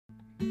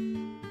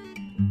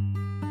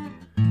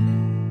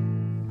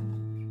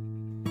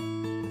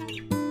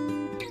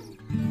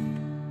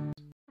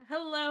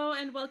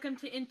and welcome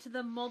to Into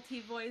the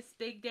Multi-Voice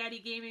Big Daddy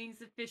Gaming's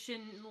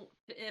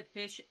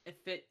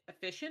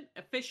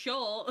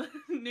official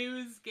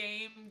news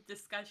game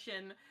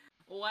discussion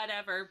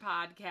whatever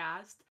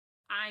podcast.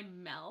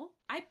 I'm Mel.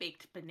 I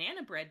baked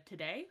banana bread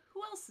today.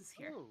 Who else is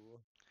here? Oh,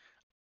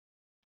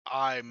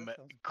 I'm that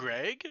sounds fun.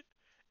 Greg,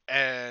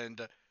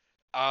 and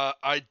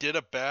I did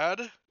a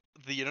bad.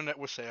 The internet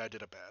will say I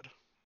did a bad.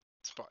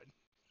 It's fine.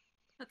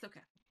 That's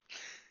okay.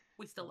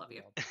 We still love We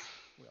you. all do.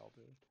 We all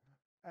do.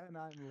 And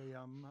I'm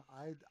Liam.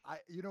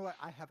 You know what?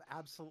 I have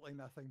absolutely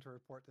nothing to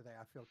report today.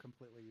 I feel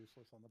completely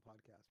useless on the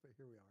podcast, but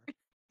here we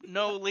are.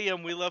 No,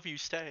 Liam, we love you.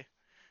 Stay.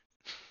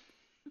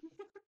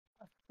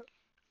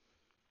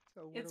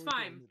 So, what are It's we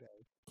doing fine.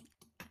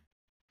 today?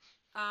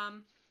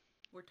 Um,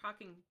 we're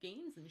talking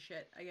games and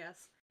shit, I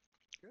guess.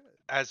 Good.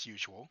 As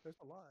usual. There's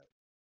a lot.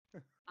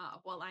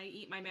 While I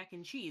eat my mac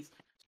and cheese.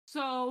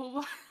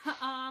 So,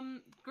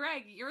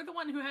 Greg, you're the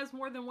one who has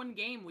more than one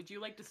game. Would you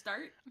like to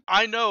start?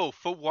 I know.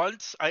 For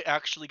once, I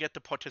actually get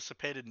to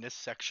participate in this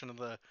section of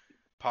the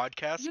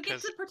podcast You get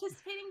because to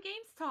participate in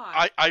Games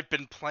Talk. I've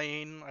been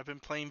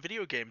playing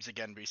video games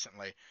again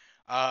recently.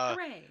 Uh,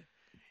 Hooray.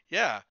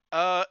 yeah.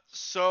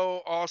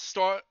 So I'll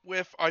start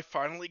with I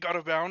finally got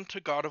around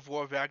to God of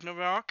War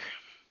Ragnarok.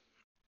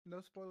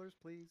 No spoilers,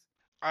 please.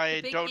 The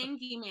I big don't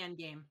Angie Man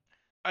game.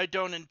 I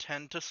don't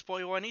intend to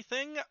spoil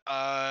anything.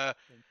 Thank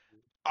you.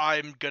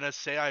 I'm gonna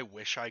say I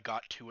wish I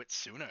got to it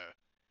sooner.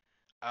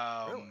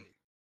 Um,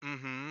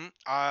 Really?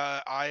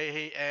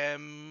 I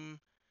am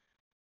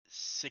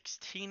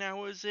 16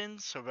 hours in,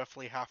 so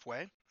roughly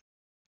halfway.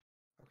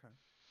 Okay.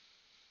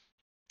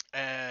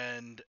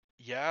 And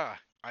yeah,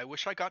 I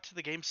wish I got to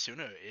the game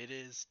sooner. It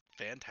is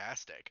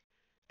fantastic.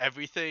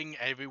 Everything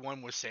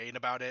everyone was saying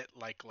about it,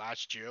 like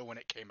last year when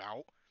it came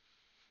out,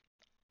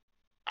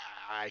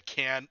 I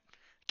can't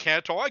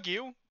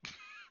argue.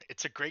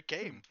 It's a great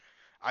game.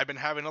 I've been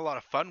having a lot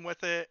of fun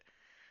with it.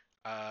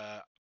 Uh,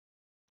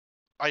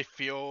 I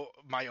feel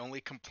my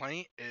only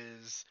complaint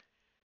is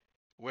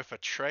with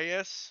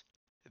Atreus,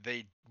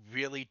 they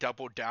really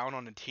doubled down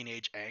on the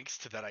teenage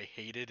angst that I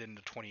hated in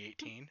the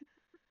 2018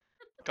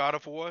 God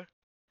of War.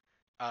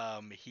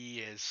 He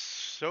is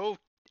so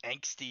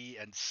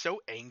angsty and so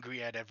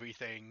angry at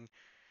everything,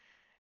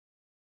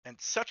 and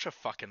such a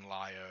fucking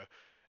liar.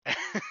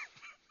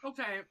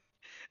 Okay,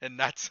 And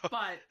that's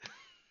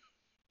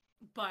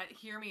but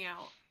hear me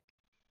out.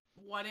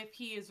 What if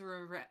he is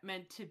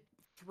meant to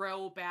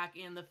throw back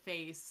in the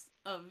face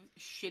of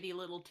shitty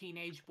little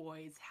teenage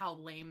boys how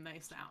lame they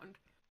sound?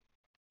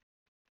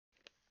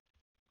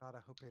 God, I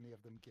hope any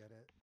of them get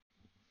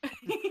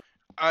it.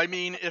 I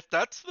mean, if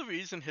that's the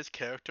reason his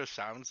character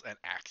sounds and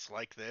acts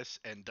like this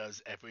and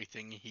does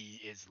everything he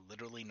is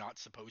literally not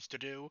supposed to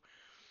do,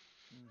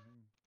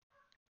 Hmm.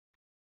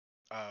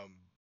 um,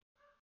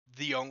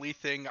 the only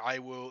thing I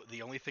will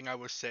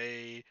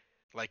say,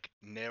 like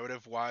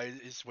narrative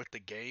wise, with the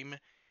game,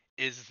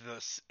 is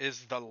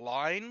the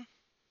line.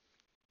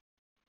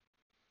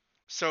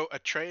 So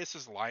Atreus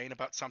is lying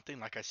about something.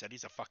 Like I said,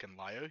 he's a fucking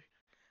liar.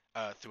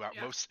 Throughout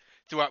Yeah.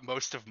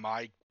 most of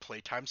my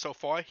playtime so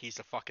far, he's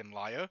a fucking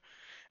liar.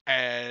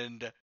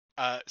 And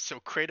so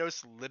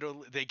Kratos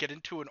literally they get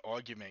into an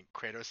argument,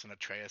 Kratos and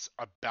Atreus,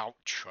 about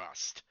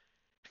trust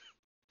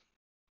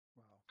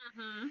Wow.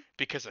 Mm-hmm.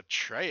 because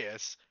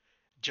Atreus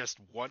just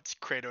wants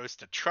Kratos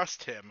to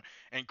trust him,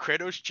 and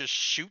Kratos just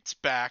shoots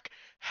back,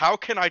 "How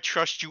can I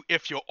trust you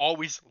if you're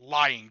always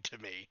lying to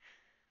me?"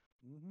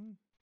 Hmm.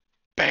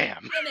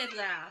 Bam. In his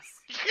ass.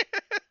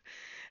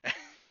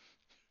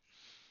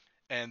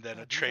 And then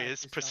God, these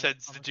Atreus actually sound like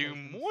proceeds to do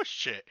more conversations.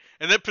 shit,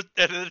 and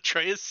then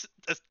Atreus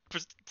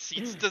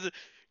proceeds to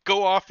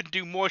go off and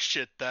do more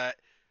shit that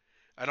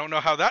I don't know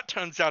how that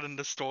turns out in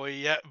the story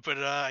yet, but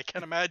I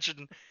can't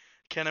imagine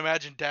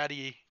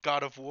Daddy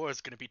God of War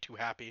is gonna be too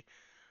happy.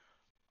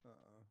 Uh-uh.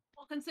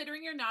 Well,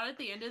 considering you're not at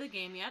the end of the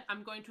game yet,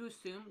 I'm going to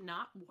assume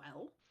not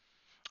well.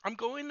 I'm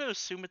going to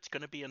assume it's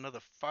gonna be another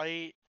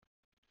fight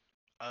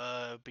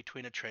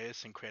between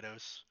Atreus and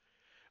Kratos.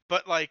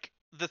 But like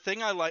the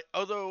thing I like,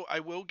 although I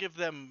will give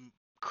them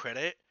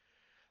credit,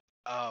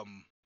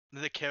 um,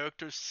 the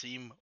characters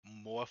seem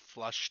more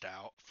fleshed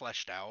out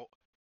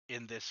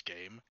in this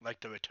game. Like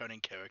the returning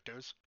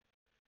characters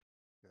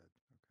Good. Okay.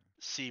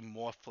 seem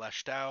more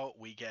fleshed out.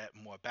 We get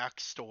more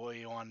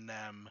backstory on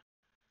them,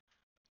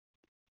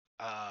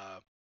 uh,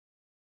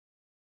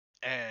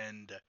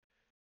 and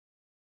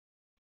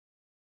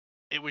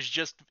it's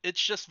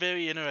just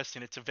very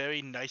interesting. It's a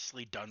very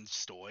nicely done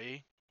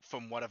story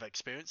from what I've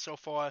experienced so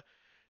far.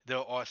 There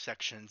are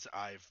sections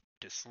I've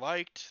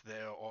disliked.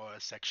 There are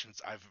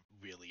sections I've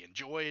really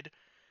enjoyed,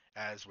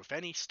 as with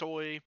any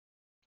story.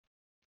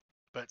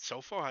 But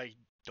so far, I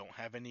don't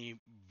have any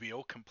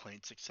real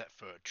complaints except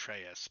for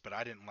Atreus. But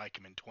I didn't like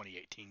him in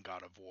 2018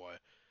 God of War.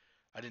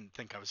 I didn't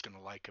think I was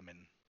gonna like him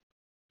in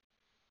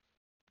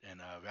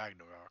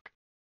Ragnarok.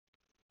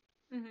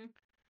 Mm-hmm.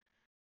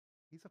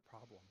 He's a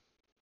problem.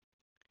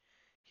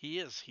 He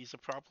is. He's a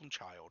problem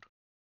child.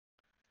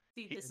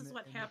 See, this in is the-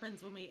 what in the-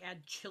 happens when we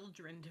add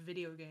children to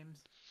video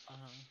games.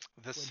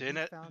 The When sin,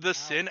 he found the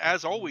sin, out as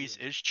his always,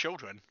 lineage- is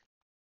children.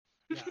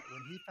 Yeah,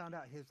 when he found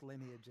out his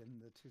lineage in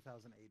the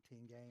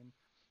 2018 game,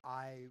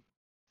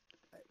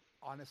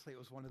 honestly, it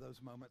was one of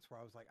those moments where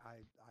I was like, I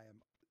am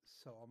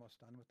so almost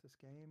done with this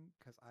game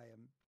because I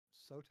am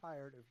so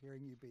tired of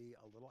hearing you be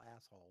a little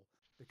asshole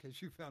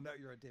because you found out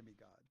you're a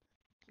demigod.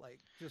 Like,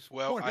 just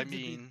Well, wanted I to be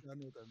mean, done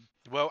with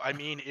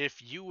him.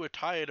 if you were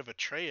tired of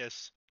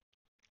Atreus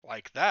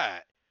like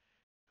that,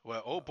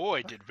 well, oh boy,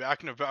 Uh-oh. did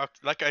Ragnarok,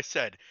 like I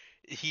said,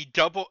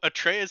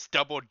 Atreus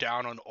doubled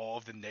down on all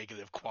of the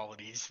negative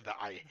qualities that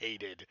I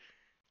hated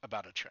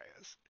about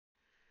Atreus.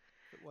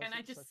 It And I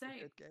wasn't just such a say,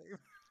 good game.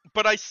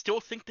 But I still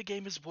think the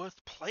game is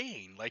worth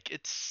playing. Like,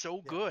 it's so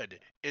Yeah, good.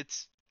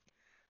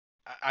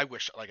 I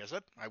wish, like I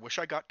said, I wish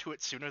I got to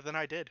it sooner than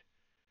I did.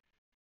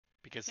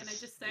 Because can I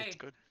just it's say,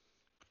 good.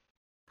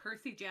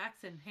 Percy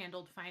Jackson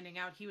handled finding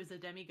out he was a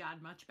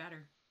demigod much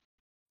better.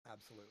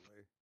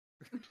 Absolutely.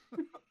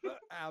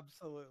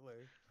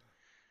 Absolutely.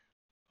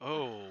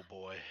 Oh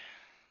boy.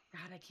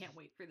 God, I can't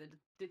wait for the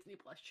Disney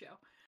Plus show.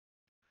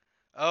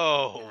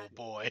 Oh God.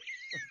 boy.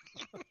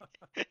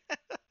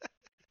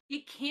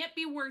 It can't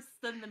be worse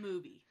than the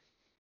movie.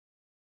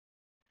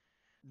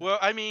 Well,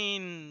 No, I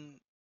mean,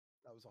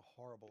 that was a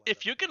horrible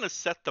if you're gonna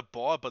adaptation. set the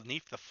bar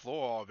beneath the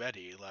floor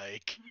already,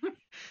 like,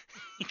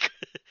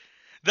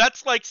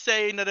 that's like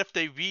saying that if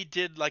they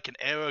redid like an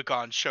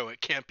Aragon show,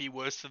 it can't be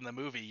worse than the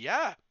movie.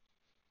 Yeah,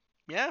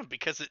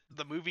 because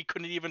the movie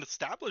couldn't even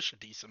establish a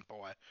decent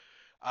boy.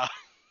 Uh,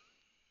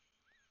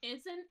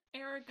 Isn't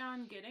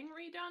Aragon getting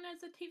redone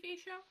as a TV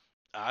show?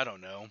 I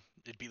don't know.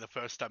 It'd be the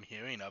first time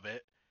hearing of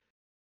it.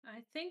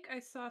 I think I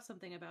saw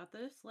something about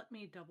this. Let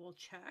me double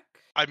check.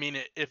 I mean,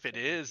 if it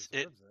Certainly is, it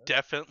deserves it.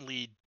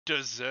 definitely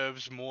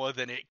deserves more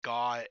than it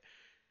got.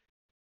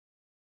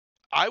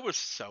 I was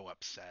so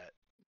upset.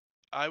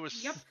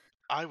 Yep.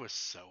 I was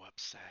so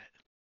upset.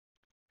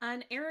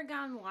 An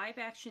Aragon live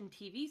action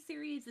TV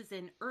series is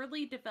in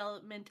early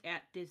development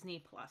at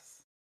Disney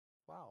Plus.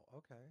 Wow,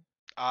 okay.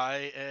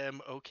 I am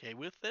okay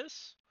with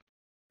this.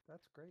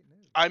 That's great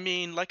news. I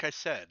mean, like I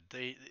said,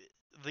 the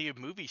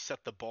movie set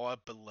the bar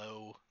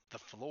below the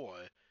floor,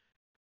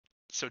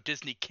 so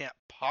Disney can't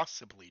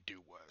possibly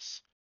do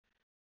worse.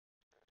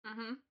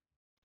 Mm-hmm.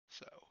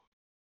 So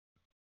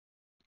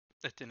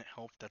it didn't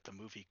help that the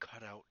movie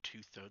cut out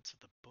 2/3 of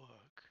the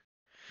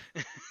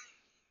book.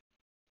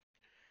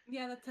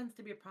 Yeah, that tends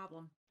to be a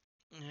problem.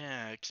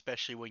 Yeah,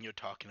 especially when you're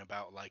talking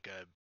about like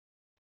a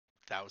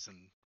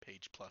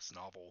 1,000-page plus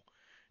novel.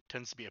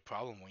 Tends to be a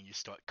problem when you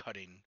start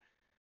cutting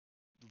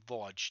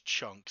large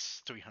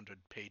chunks, 300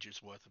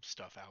 pages worth of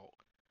stuff out.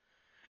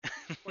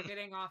 We're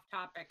getting off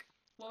topic.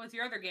 What was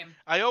your other game?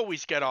 I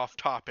always get off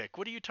topic.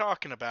 What are you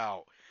talking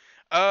about?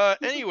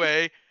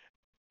 Anyway,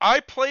 I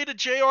played a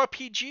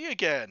JRPG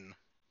again.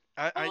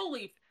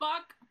 Holy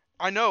fuck!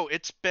 I know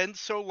it's been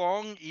so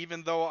long,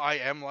 even though I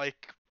am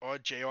like a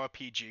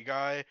JRPG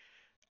guy,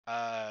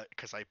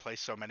 because I play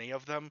so many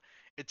of them.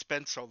 It's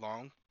been so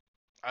long.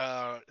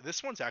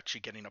 This one's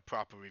actually getting a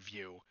proper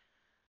review.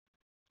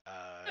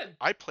 Good.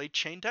 I played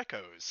Chained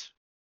Echoes.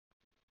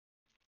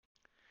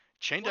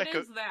 What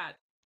is that?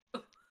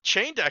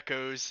 Chained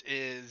Echoes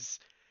is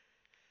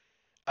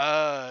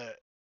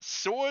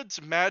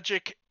swords,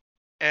 magic,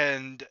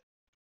 and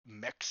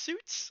mech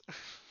suits.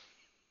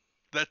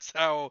 That's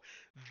how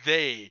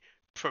they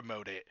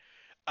promote it.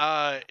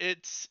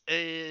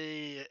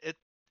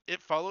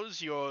 It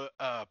follows your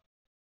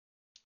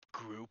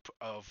group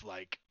of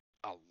like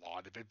a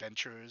lot of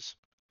adventurers.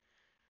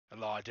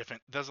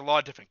 There's a lot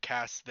of different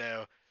casts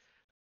there.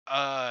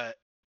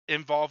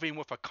 Involving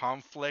with a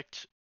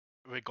conflict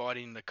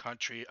regarding the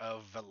country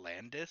of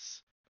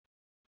Valandis,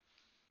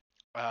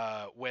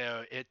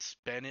 where it's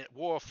been at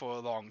war for a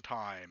long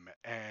time,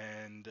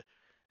 and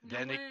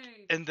then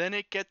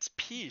it gets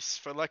peace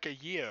for like a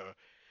year,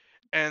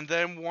 and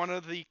then one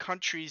of the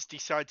countries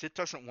decides it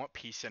doesn't want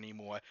peace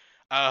anymore.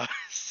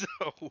 So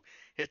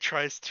it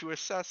tries to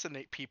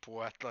assassinate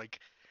people at like.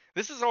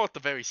 This is all at the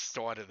very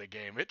start of the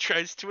game. It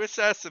tries to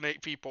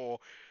assassinate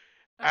people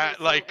at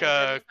like and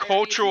then a the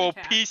Fire Nation cultural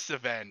attacked. peace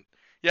event.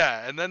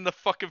 Yeah, and then the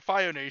fucking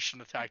Fire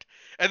Nation attacked.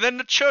 And then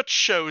the church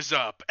shows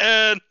up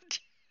and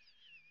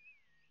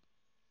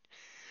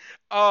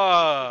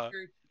uh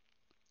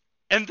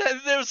and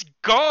then there's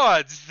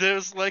gods.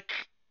 There's like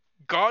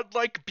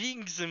godlike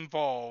beings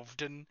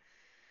involved, and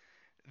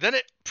then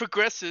it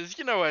progresses,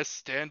 as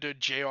standard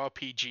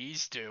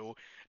JRPGs do,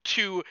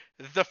 to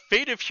the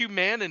fate of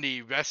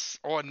humanity rests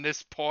on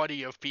this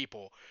party of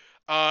people.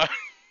 Well,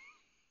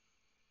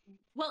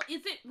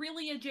 is it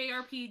really a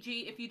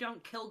JRPG if you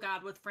don't kill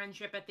God with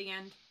friendship at the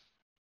end?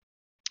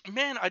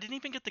 Man, I didn't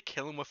even get to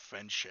kill him with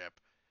friendship.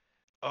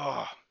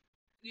 Ugh.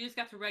 You just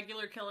got to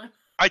regular kill him?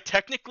 I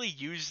technically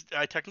used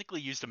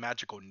a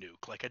magical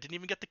nuke. Like I didn't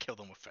even get to kill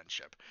them with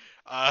friendship.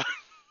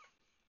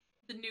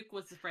 The nuke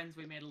was the friends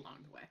we made along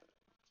the way.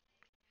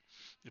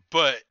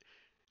 But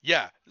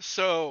yeah,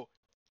 so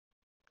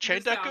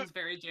This sounds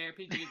very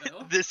JRPG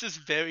though. this is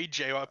very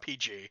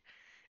JRPG.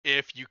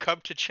 if you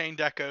come to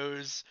Chained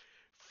Echoes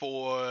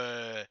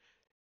for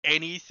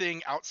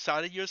anything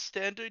outside of your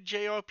standard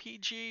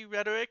JRPG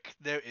rhetoric,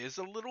 there is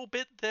a little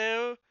bit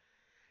there,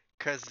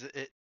 because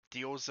it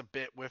deals a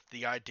bit with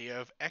the idea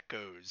of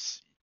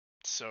echoes.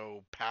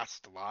 So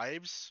past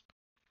lives,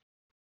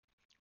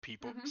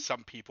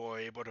 some people are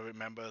able to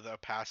remember their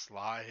past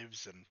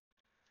lives, and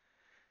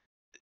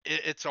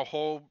it's a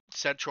whole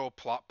central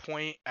plot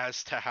point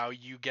as to how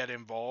you get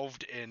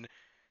involved in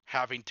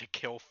having to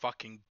kill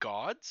fucking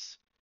gods.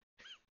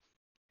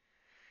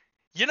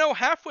 You know,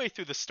 halfway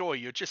through the story,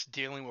 you're just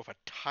dealing with a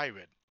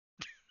tyrant,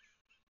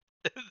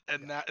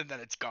 and then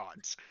it's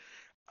gods.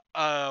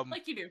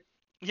 Like you do.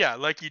 Yeah,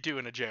 like you do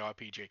in a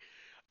JRPG.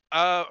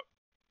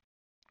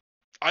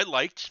 I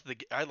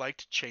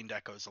liked Chained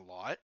Echoes a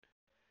lot.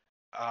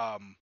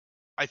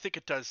 I think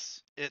it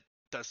does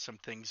some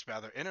things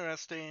rather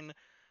interesting,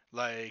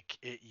 like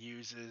it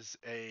uses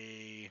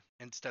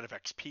instead of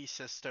XP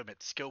system,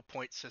 it's skill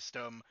point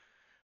system,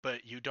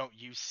 but you don't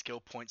use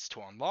skill points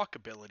to unlock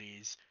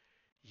abilities.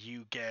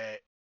 You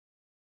get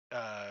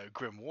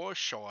Grimoire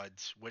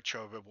shards, which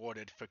are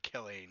rewarded for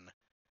killing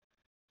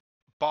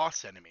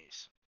boss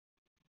enemies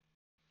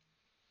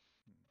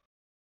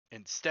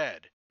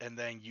instead, and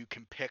then you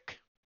can pick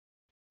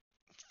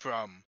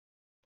from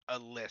a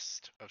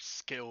list of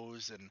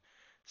skills and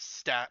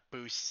stat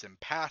boosts and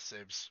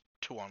passives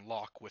to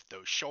unlock with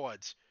those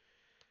shards.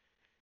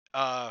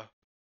 Uh,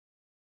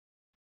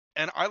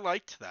 and I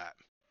liked that.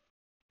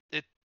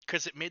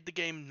 Because it made the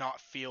game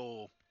not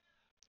feel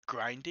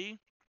grindy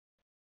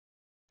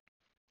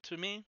to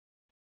me.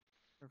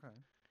 Okay.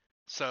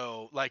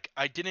 So, like,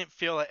 I didn't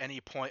feel at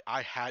any point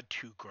I had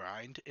to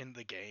grind in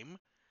the game.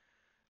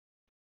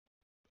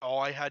 All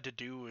I had to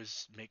do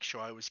was make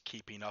sure I was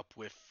keeping up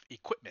with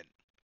equipment,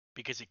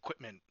 because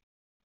equipment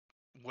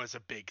was a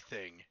big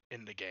thing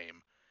in the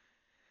game.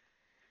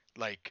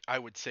 Like, I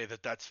would say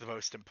that that's the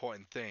most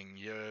important thing.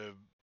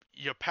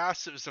 Your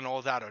passives and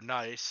all that are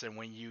nice, and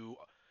when you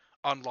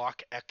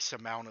unlock X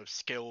amount of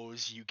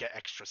skills, you get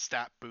extra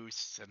stat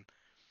boosts, and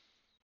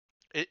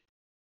it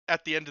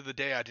at the end of the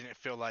day, I didn't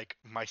feel like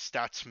my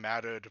stats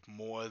mattered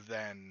more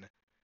than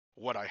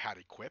what I had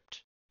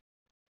equipped.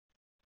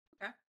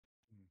 Okay.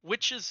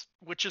 Which is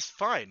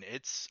fine.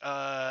 It's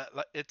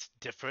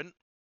different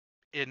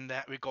in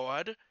that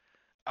regard.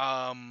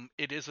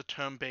 It is a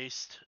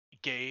turn-based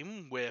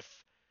game with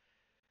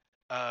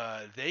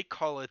they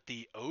call it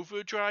the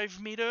overdrive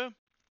meter,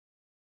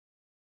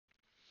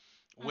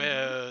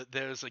 where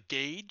there's a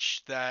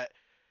gauge that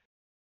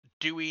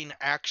doing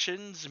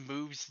actions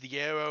moves the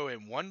arrow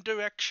in one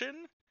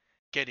direction,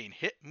 getting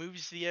hit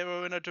moves the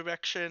arrow in a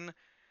direction,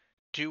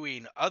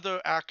 doing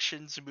other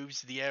actions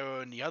moves the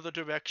arrow in the other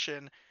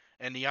direction,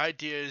 and the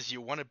idea is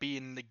you want to be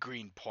in the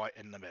green part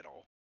in the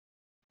middle.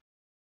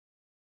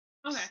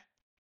 Okay.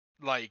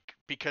 Like,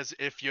 because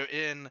if you're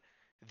in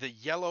the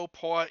yellow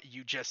part,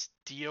 you just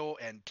deal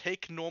and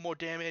take normal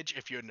damage.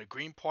 If you're in the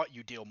green part,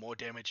 you deal more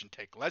damage and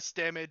take less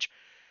damage.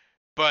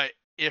 But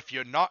if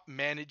you're not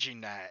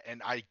managing that,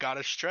 and I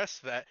gotta stress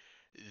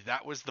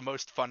that was the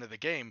most fun of the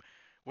game,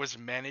 was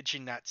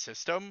managing that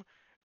system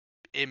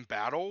in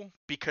battle,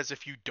 because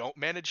if you don't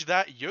manage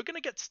that, you're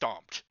gonna get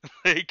stomped.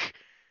 Like,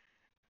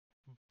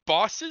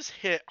 bosses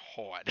hit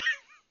hard.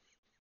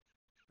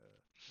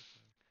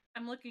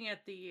 I'm looking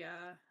at the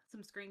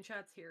some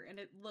screenshots here, and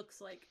it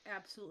looks like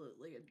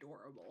absolutely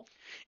adorable.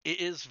 It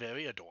is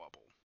very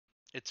adorable.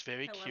 It's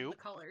very I love cute. the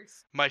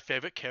colors. My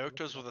favorite I looked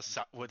characters it up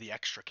on were the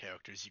extra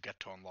characters you get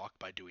to unlock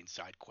by doing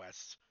side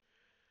quests.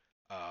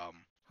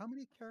 How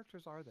many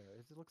characters are there?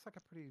 It looks like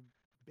a pretty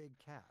big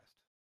cast.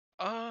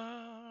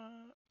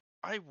 Uh,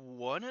 I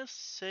wanna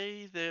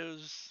say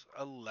there's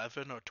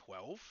 11 or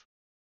 12.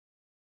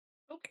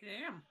 Okay,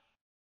 damn.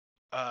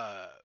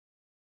 Uh,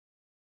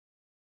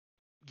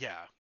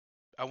 yeah,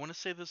 I wanna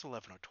say there's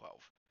 11 or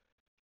 12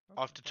 Okay,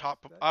 off the that's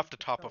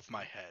top of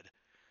my impressive. head.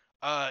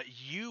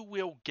 You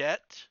will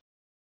get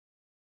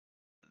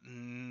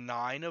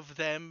 9 of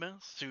them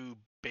through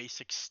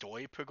basic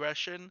story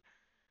progression,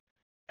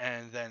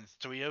 and then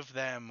 3 of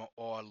them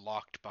are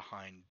locked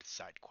behind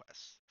side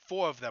quests.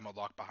 4 of them are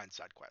locked behind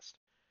side quests,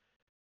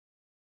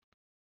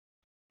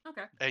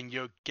 Okay. and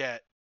you'll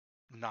get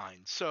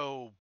 9,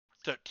 so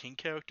 13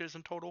 characters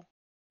in total.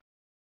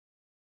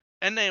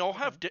 And they all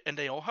Okay.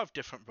 have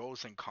different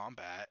roles in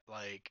combat.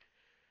 Like,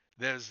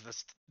 there's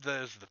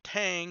the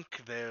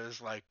tank,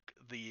 there's like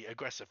the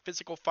aggressive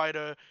physical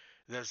fighter,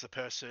 there's the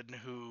person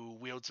who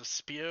wields a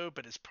spear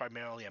but is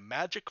primarily a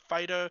magic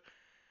fighter.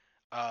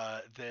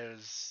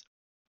 There's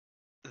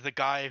the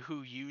guy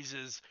who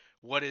uses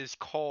what is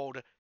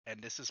called,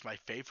 and this is my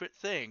favorite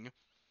thing,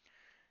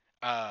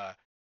 uh,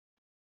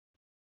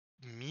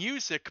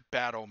 music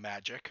battle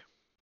magic.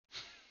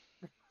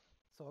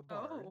 So a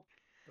bard, Oh.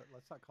 but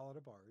let's not call it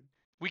a bard.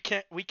 We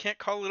can't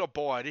call it a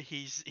bard.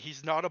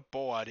 He's not a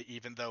bard,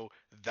 even though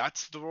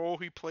that's the role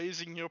he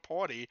plays in your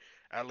party.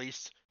 At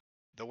least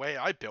the way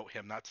I built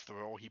him, that's the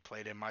role he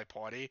played in my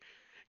party,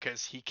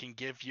 because he can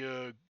give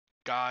your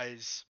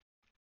guys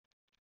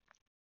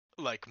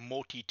like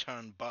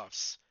multi-turn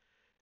buffs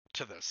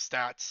to the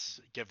stats,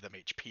 give them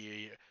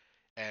HP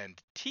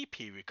and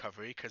TP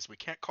recovery, because we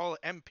can't call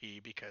it MP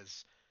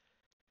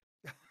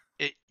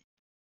it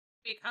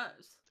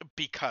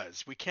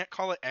because we can't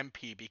call it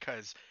MP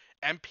because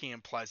MP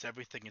implies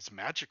everything is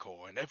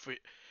magical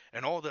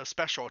and all the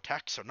special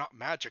attacks are not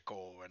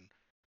magical and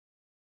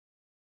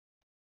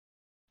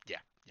yeah.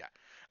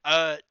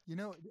 You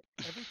know,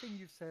 everything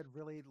you said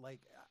really like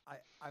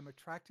I'm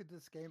attracted to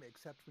this game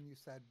except when you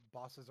said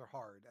bosses are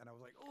hard, and I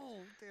was like,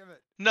 oh damn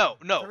it, No,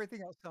 because no.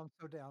 everything else sounds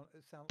so down.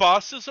 It sounds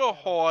Bosses are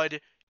bad on.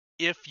 hard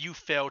if you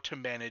fail to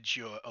manage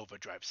your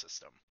overdrive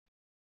system.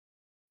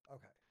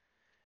 Okay,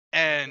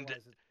 but And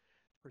otherwise it's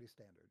pretty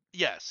standard.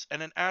 yes,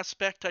 and an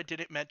aspect I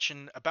didn't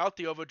mention about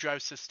the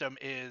overdrive system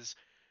is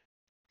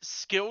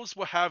skills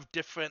will have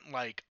different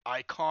like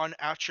icon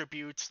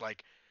attributes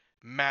like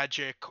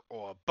magic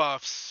or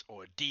buffs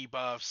or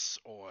debuffs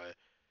or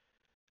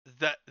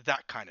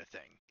that kind of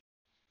thing.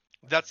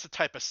 Okay, That's the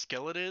type of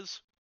skill it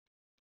is,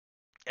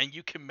 and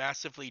you can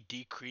massively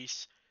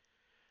decrease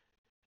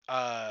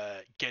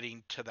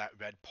getting to that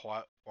red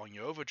part on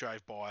your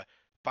overdrive bar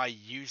by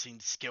using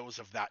skills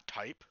of that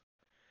type.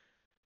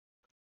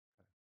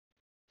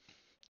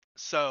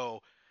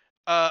 So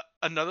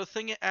another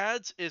thing it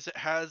adds is it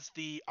has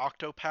the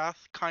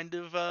Octopath kind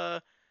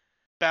of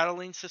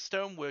battling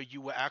system where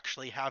you will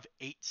actually have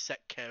 8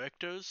 set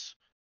characters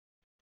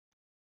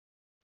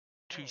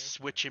oh to okay,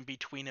 switch in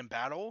between in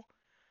battle.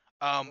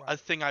 A right.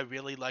 thing I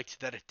really liked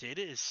that it did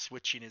is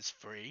switching is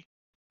free.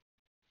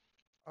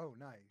 Oh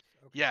nice.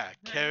 Okay, Yeah,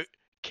 Nice.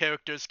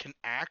 characters can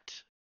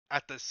act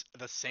at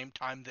the same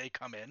time they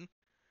come in.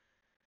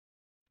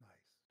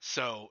 nice.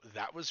 So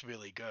that was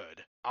really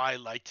good. I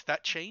liked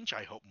that change.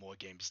 I hope more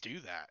games do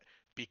that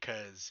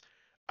because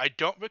I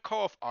don't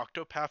recall if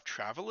Octopath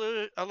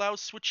Traveler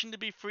allows switching to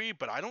be free,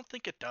 but I don't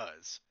think it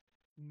does.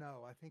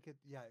 No, I think it.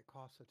 Yeah, it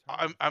costs a turn.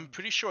 I'm I I'm think.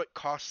 pretty sure it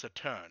costs a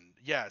turn.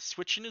 Yeah,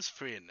 switching is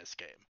free in this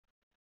game.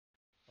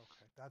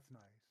 Okay, that's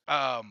nice.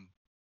 Um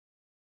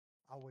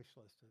I'll wish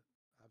list it.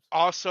 Absolutely.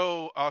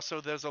 also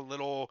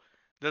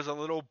there's a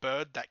little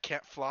bird that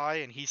can't fly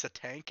and he's a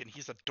tank and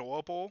he's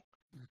adorable.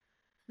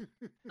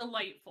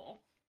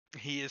 Delightful.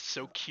 He is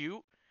so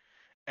cute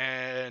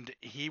and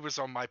he was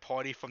on my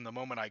party from the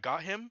moment I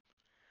got him.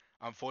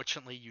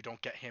 Unfortunately, you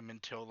don't get him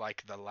until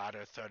like the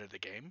latter third of the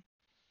game,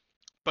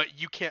 but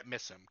you can't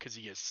miss him because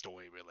he is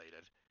story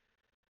related.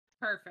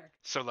 Perfect.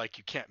 So like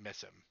you can't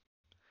miss him.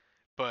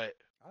 But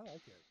I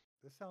like it.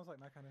 This sounds like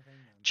my kind of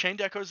thing, then. Chained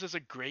Echoes is a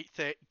great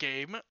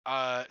game.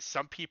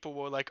 Some people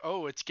were like,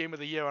 "Oh, it's game of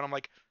the year," and I'm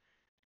like,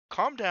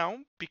 "Calm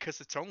down,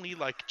 because it's only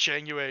like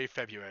January,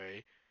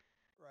 February.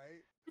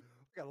 Right? We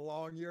got a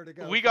long year to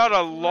go, We got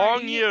a folks.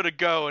 long Right? year to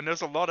go, and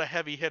there's a lot of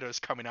heavy hitters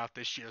coming out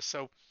this year.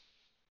 So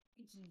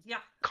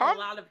Yeah, a calm,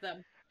 lot of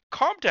them.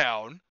 calm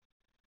down."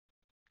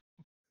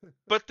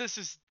 But this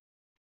is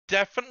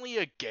definitely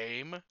a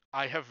game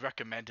I have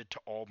recommended to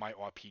all my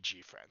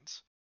RPG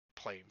friends,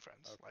 playing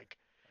friends. Okay. Like,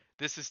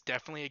 this is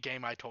definitely a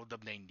game I told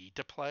them they need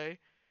to play.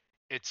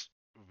 It's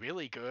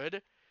really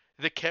good.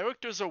 The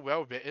characters are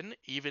well written,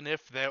 even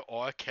if there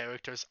are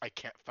characters I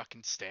can't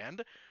fucking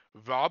stand.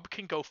 Rob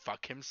can go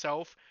fuck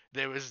himself.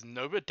 There is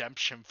no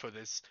redemption for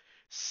this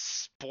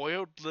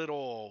spoiled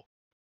little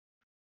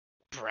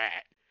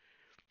brat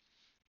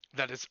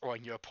that is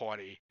on your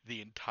party the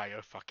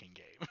entire fucking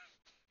game.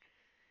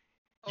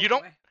 Oh You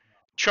don't boy.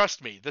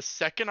 trust me. The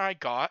second I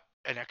got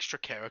an extra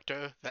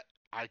character that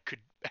I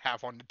could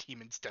have on the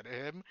team instead of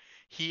him,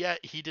 he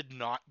did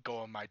not go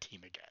on my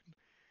team again.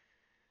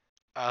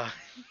 Uh,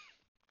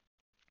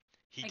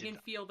 he I did can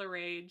not. feel the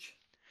rage.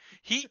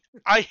 He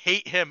I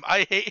hate him.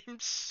 I hate him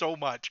so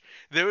much.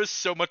 There is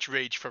so much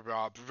rage for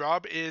Rob.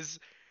 Rob is,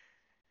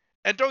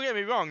 and don't get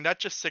me wrong, that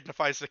just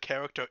signifies the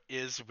character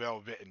is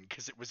well written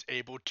because it was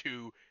able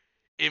to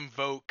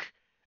invoke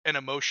an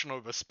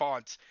emotional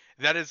response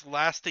that is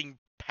lasting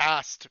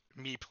past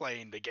me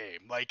playing the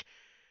game. Like,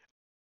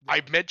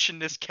 I Yeah.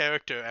 mentioned this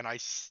character and I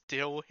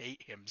still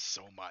hate him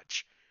so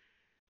much.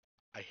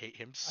 I hate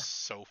him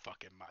so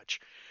fucking much.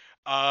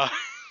 Uh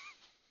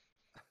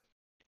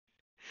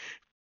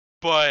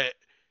but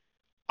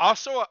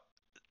also,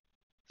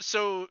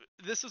 so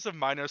this is a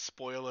minor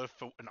spoiler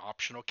for an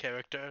optional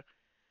character.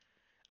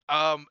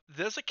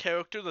 There's a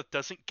character that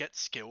doesn't get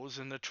skills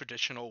in the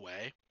traditional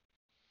way.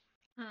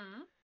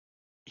 Hmm.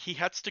 He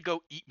has to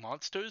go eat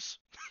monsters.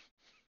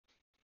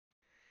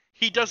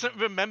 He Oh doesn't no.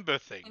 remember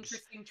things.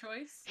 Interesting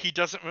choice. He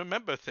doesn't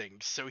remember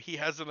things. So he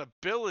has an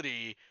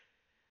ability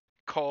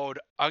called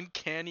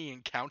Uncanny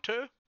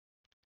Encounter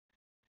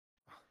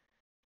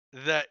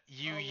that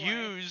you Oh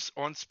boy. use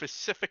on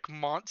specific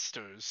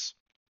monsters,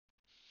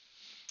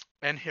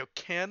 and he'll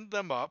can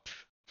them up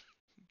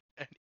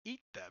and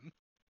eat them,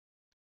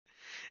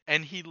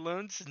 and he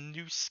learns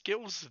new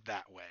skills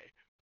that way.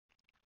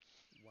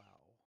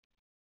 Wow.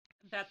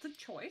 That's a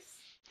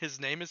choice. His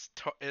name is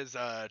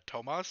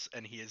Tomas,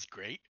 and he is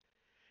great.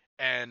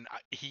 And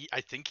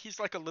I think he's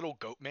like a little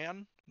goat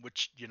man,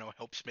 which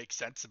helps make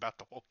sense about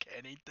the whole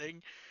canning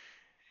thing.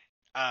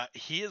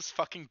 He is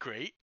fucking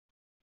great.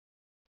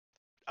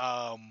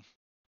 Um,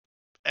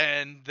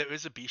 And there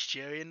is a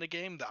bestiary in the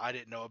game that I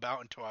didn't know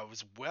about until I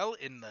was well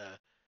into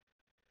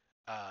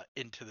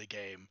the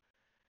game.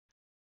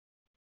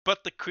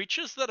 But the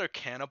creatures that are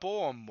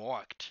cannibal are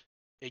marked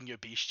in your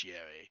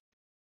bestiary.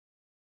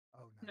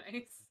 Oh, nice.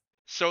 Nice.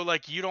 So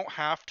like you don't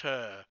have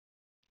to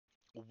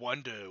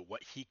wonder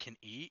what he can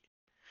eat.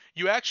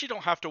 You actually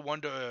don't have to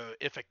wonder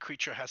if a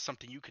creature has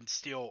something you can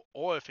steal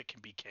or if it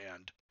can be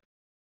canned.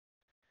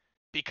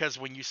 Because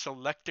when you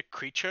select a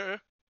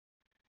creature,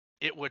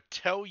 it would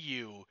tell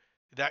you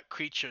that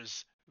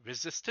creature's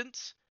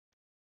resistance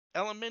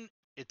element,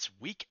 its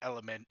weak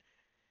element,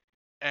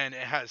 and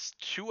it has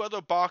two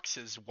other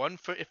boxes, one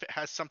for if it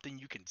has something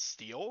you can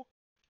steal,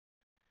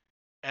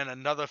 and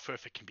another for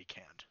if it can be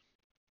canned.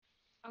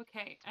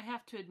 Okay, I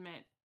have to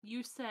admit,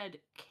 you said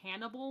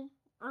cannibal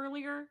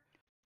earlier,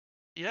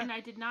 Yeah. and I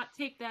did not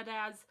take that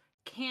as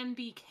can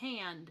be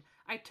canned.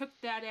 I took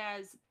that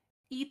as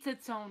eats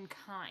its own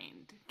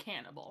kind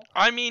cannibal.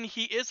 I mean,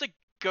 he is a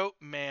goat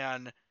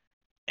man,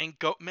 and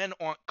goat men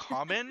aren't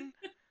common.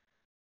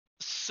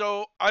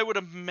 So I would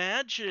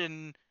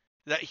imagine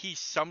that he's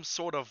some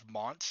sort of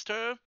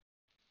monster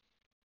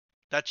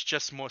that's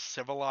just more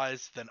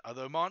civilized than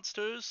other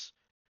monsters.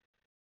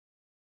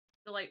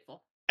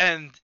 Delightful.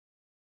 And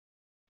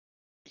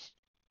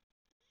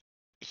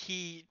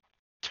he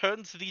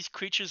turns these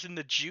creatures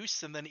into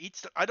juice and then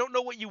eats them. I don't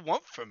know what you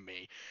want from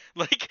me.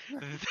 Like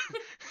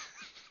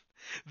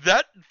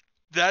that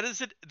that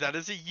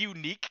is a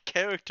unique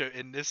character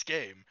in this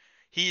game.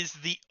 He's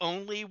the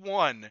only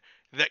one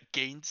that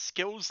gains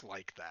skills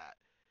like that.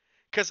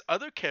 Cuz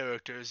other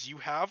characters you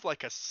have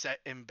like a set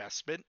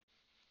investment,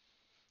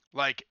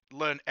 like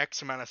learn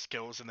X amount of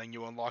skills and then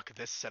you unlock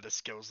this set of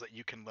skills that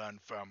you can learn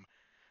from,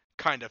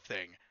 kind of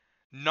thing.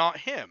 Not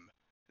him.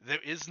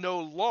 There is no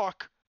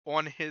lock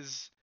on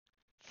his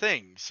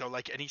thing. So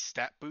like any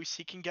stat boost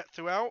he can get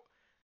throughout,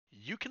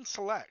 you can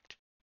select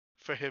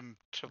for him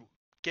to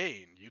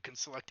gain. You can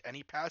select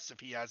any passive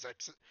he has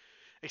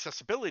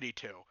accessibility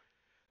to.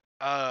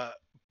 Uh,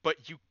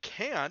 but you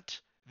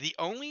can't. The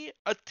only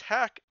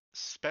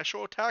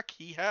special attack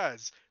he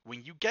has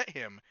when you get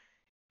him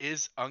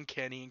is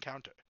Uncanny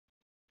Encounter.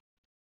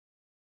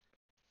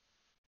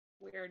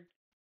 Weird.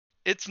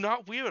 It's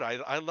not weird.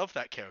 I love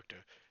that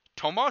character.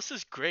 Tomas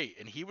is great,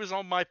 and he was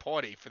on my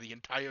party for the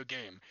entire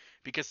game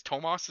because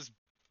Tomas is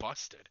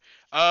busted.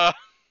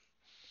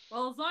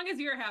 Well, as long as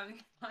you're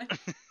having fun.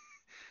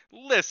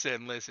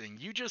 Listen.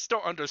 You just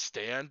don't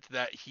understand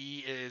that he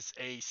is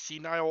a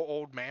senile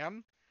old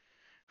man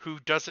who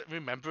doesn't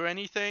remember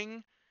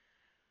anything,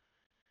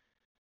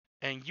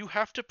 and you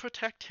have to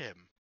protect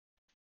him.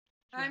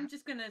 I'm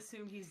just gonna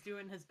assume he's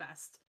doing his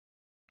best.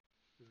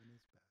 Doing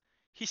his best.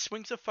 He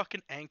swings a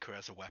fucking anchor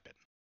as a weapon.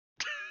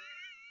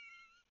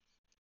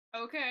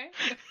 Okay.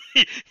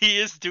 He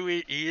is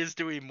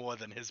doing more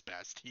than his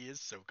best. He is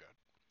so good.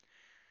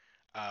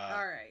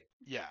 All right.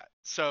 Yeah.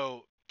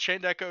 So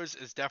Chained Echoes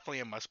is definitely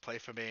a must play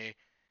for me.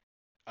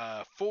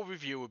 Full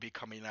review will be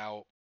coming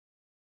out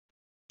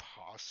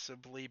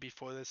possibly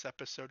before this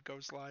episode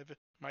goes live,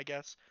 my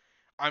guess.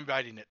 I'm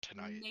writing it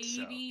tonight,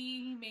 so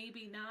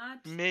Maybe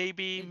not.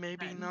 maybe It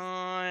depends.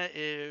 not.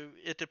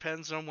 It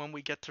depends on when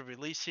we get to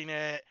releasing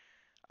it.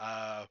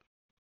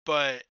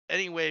 But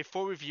anyway,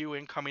 full review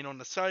incoming on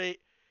the site.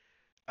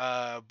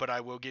 But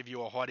I will give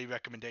you a hearty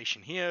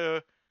recommendation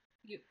here.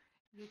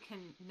 You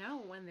can know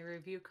when the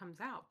review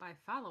comes out by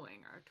following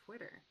our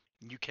Twitter.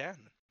 You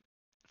can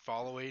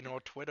following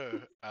our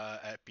Twitter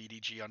at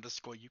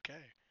BDG_UK.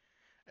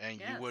 And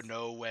you will Yes.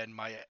 know when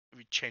my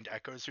Chained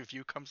Echoes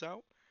review comes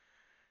out.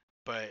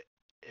 But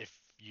if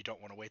you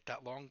don't want to wait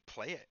that long,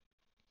 play it.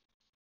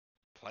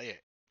 Play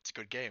it. It's a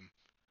good game.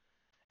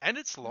 And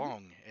it's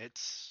long.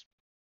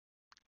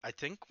 I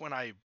think when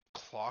I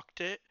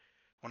clocked it,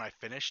 when I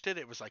finished it,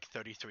 it was like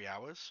 33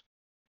 hours.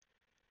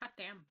 God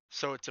damn.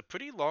 So it's a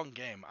pretty long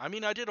game. I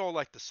mean, I did all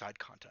like the side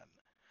content.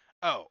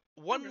 Oh,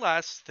 one Okay.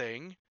 last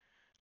thing.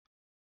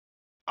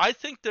 I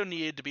think there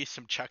needed to be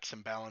some checks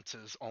and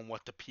balances on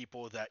what the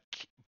people that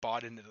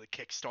bought into the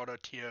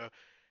Kickstarter tier,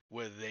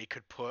 where they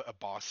could put a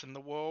boss in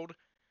the world,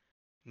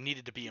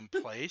 needed to be in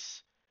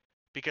place.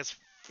 Because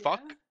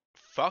fuck, Yeah.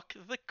 fuck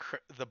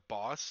the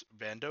boss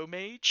Vando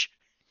Mage.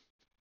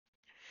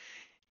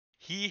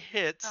 He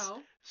hits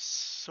Oh.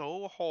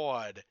 so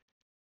hard.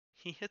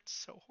 He hits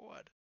so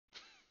hard.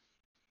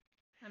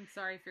 I'm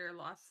sorry for your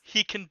loss.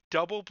 He can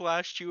double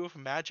blast you with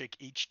magic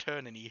each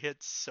turn, and he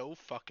hits so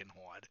fucking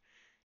hard.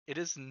 It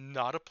is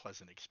not a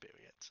pleasant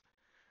experience.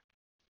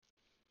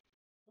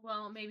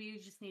 Well, maybe you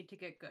just need to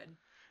get good.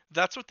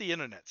 That's what the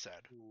internet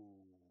said. Ooh.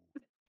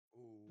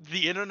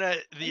 The I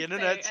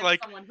internet's say, as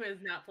like, someone who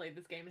has not played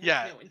this game and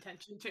yeah. has no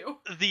intention to.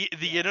 the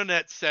Yeah.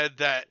 internet said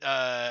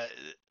that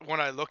when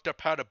I looked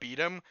up how to beat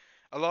him,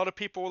 a lot of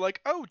people were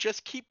like, "Oh,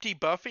 just keep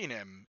debuffing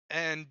him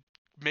and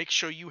make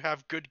sure you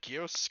have good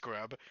gear,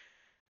 scrub."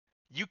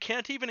 You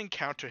can't even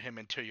encounter him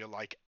until you're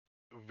like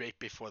right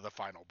before the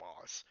final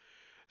boss.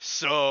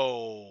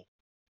 So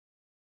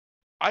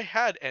I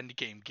had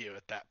endgame gear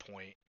at that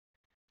point.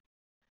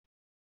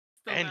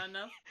 Still And not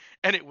enough.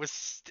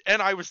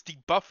 and I was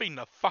debuffing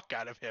the fuck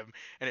out of him,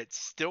 and it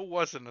still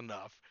wasn't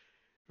enough.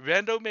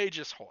 Rando Mage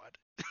is hard.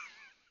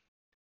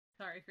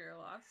 Sorry for your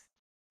loss.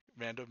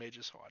 Rando Mage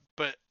is hard,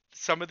 but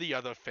some of the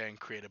other fan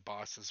created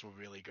bosses were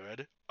really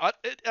good.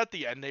 At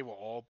the end, they were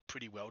all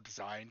pretty well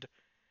designed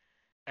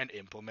and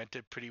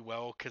implemented pretty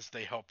well because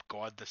they help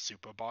guard the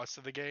super boss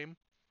of the game.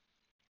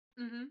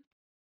 Mm-hmm.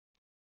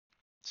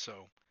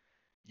 So,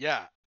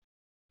 yeah,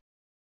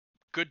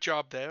 good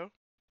job there,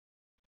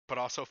 but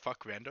also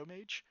fuck Rando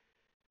Mage.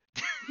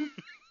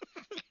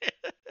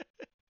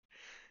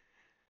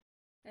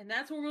 And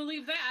that's where we'll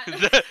leave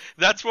that.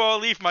 That's where I'll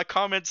leave my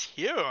comments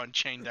here on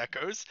Chained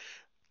Echoes.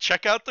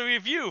 Check out the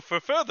review for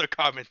further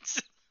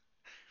comments.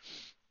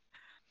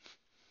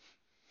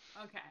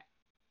 Okay.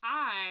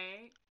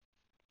 I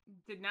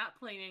did not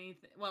play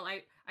anything. Well,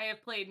 I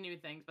have played new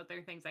things, but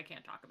they're things I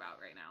can't talk about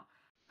right now.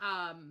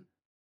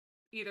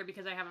 Either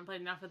because I haven't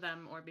played enough of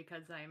them or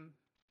because I'm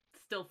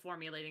still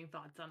formulating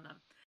thoughts on them.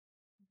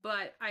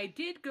 But I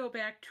did go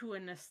back to a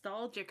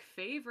nostalgic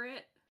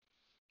favorite.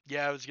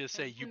 Yeah, I was gonna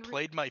say I've you been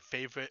played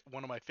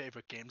one of my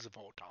favorite games of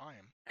all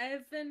time.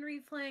 I've been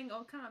replaying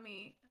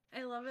Okami.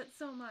 I love it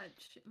so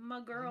much. My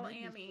You girl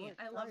made me so Amy.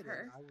 I love excited.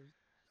 her.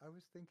 I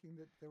was thinking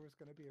that there was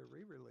going to be a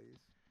re-release.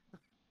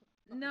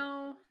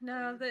 No,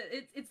 no.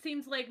 It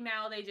seems like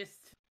now they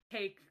just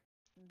take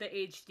the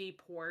HD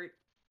port,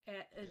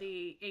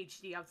 the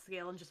HD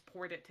upscale, and just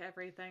port it to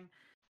everything.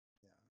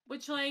 Yeah.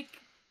 Which, like,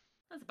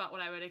 that's about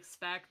what I would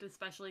expect,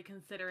 especially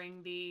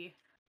considering the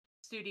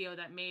studio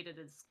that made it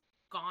is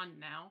gone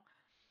now.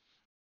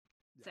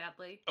 Yeah.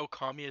 Sadly,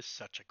 Okami is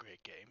such a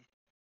great game.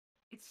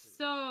 it's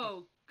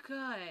so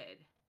good.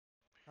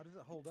 How does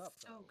it hold up?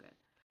 So Though?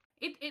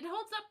 good. It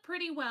holds up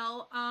pretty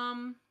well.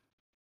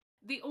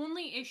 The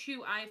only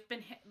issue I've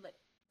been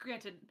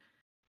granted,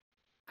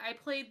 I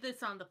played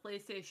this on the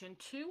PlayStation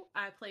 2.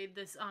 I played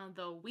this on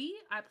the Wii.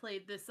 I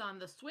played this on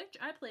the Switch.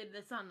 I played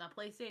this on the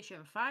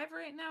PlayStation 5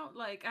 right now.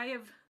 Like I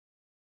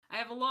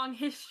have a long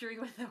history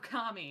with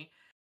Okami.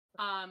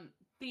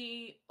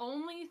 The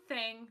only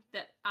thing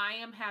that I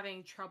am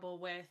having trouble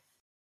with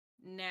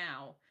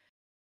now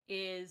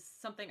is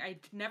something I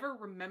never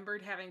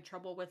remembered having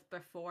trouble with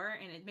before,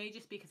 and it may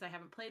just be because I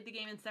haven't played the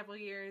game in several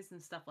years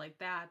and stuff like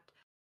that.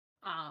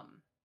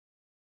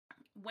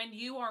 When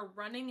you are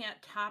running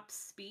at top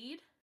speed,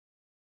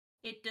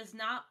 it does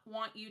not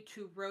want you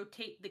to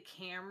rotate the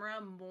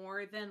camera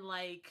more than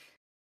like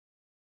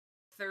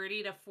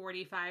 30 to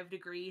 45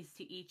 degrees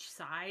to each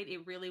side.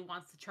 It really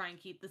wants to try and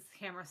keep this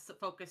camera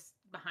focused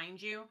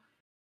behind you.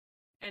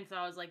 And so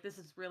I was like, this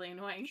is really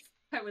annoying.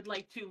 I would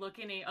like to look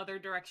in a other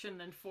direction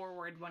than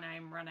forward when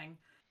I'm running.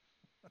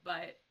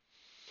 But,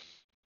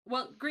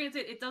 well,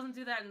 granted, it doesn't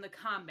do that in the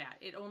combat.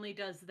 It only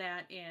does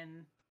that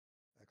in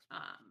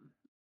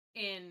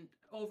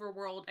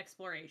overworld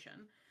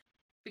exploration.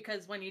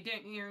 Because when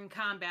you're in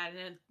combat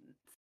and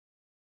it's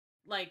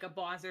like a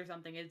boss or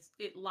something,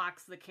 it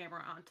locks the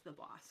camera onto the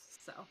boss.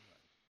 So,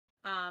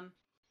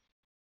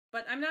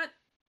 but I'm not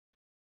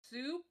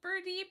super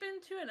deep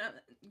into it.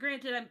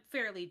 Granted, I'm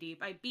fairly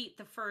deep. I beat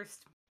the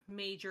first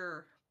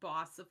major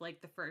boss of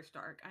like the first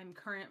arc. I'm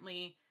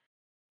currently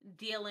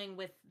dealing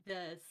with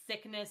the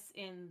sickness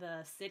in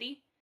the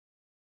city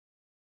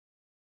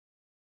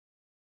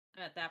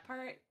at that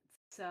part.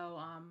 So,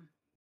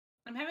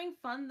 I'm having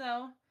fun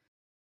though.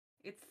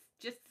 It's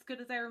just as good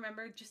as I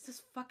remembered, just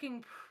as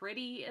fucking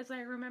pretty as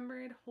I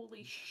remembered.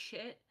 Holy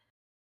shit.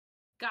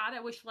 God, I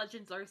wish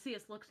Legends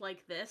Arceus looked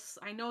like this.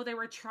 I know they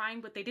were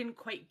trying, but they didn't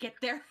quite get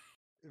there.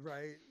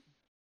 Right.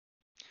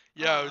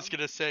 Yeah, I was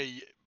gonna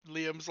say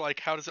Liam's like,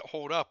 how does it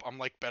hold up? I'm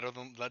like, better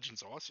than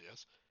Legends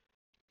Arceus.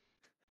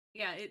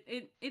 Yeah,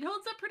 it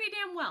holds up pretty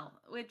damn well,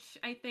 which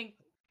I think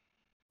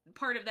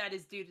part of that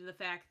is due to the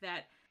fact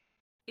that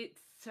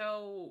it's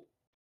so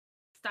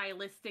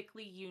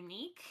stylistically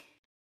unique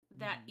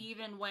that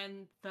even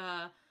when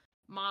the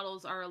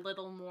models are a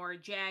little more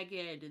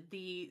jagged,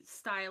 the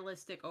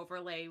stylistic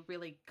overlay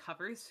really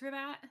covers for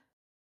that.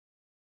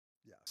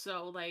 Yeah.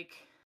 So, like,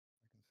 I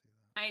can see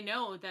that. I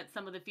know that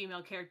some of the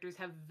female characters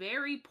have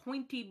very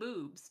pointy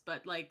boobs,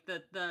 but like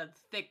the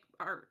thick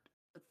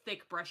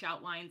brush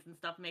outlines and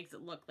stuff makes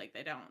it look like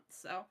they don't.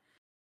 So,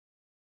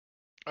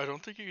 I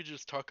don't think you could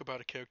just talk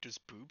about a character's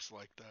boobs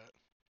like that.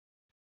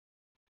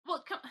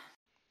 well,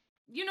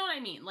 you know what I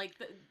mean? Like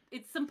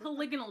it's some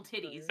polygonal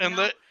titties. Right. You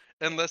know?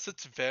 Unless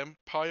it's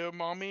Vampire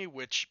Mommy,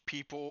 which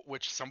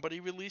somebody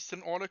released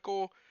an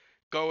article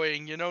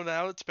going,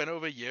 now it's been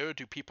over a year,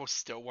 do people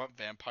still want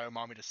Vampire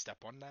Mommy to step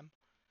on them?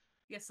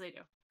 Yes, they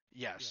do.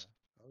 Yes.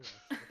 Yeah. Oh yes.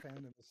 The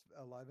fandom is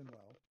alive and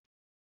well.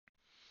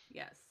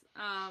 Yes.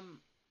 I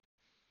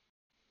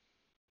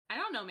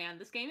don't know, man.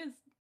 This game is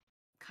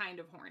kind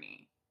of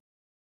horny.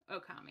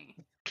 Okami.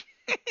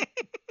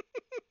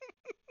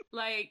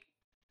 Like,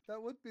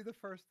 that would be the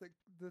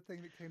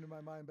thing that came to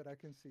my mind, but I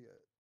can see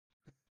it.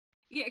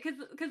 yeah,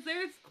 because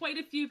there's quite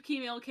a few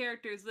female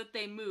characters that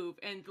they move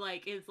and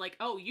like it's like,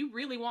 oh, you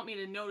really want me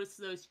to notice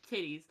those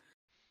titties?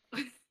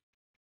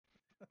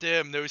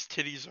 Damn, those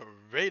titties are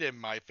right in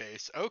my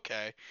face.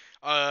 Okay.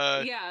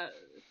 Yeah.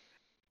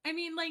 I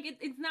mean, like,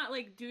 it's not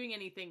like doing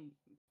anything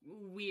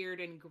weird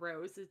and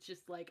gross. It's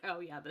just like, oh,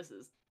 yeah, this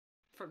is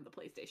from the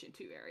PlayStation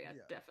 2 area,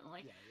 Yeah.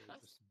 definitely. Yeah, it was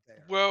just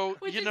there. Well,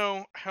 Which you is,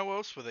 know, how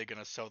else were they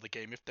gonna sell the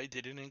game if they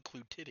didn't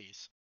include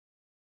titties?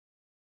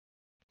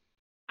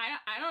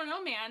 I don't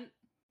know, man.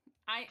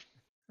 I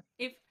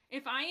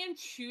if I am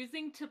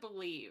choosing to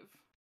believe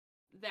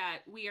that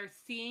we are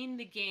seeing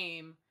the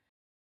game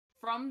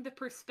from the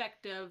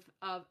perspective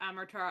of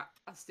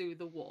Amaterasu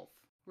the wolf,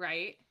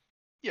 right?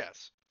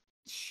 Yes.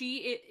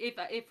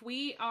 If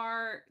we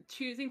are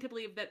choosing to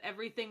believe that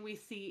everything we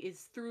see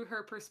is through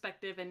her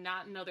perspective and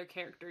not in other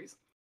characters,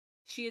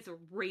 she is a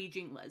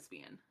raging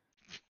lesbian.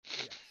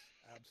 Yes,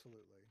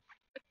 absolutely.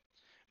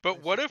 But I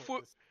what if support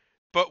we this.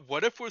 but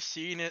what if we're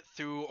seeing it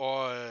through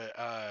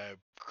our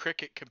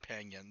cricket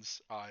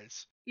companions'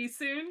 eyes?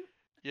 Isun?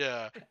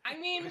 Yeah. I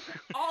mean,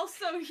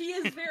 also he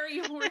is very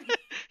horny.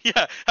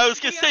 Yeah, I was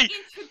gonna We are say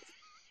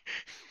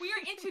we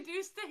are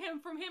introduced to him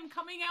from him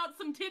coming out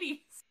some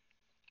titties.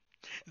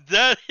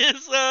 that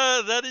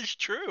is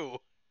true.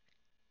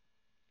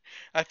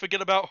 I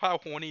forget about how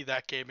horny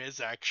that game is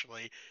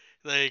actually.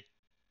 Like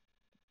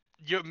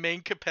your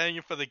main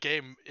companion for the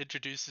game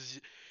introduces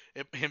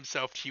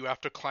himself to you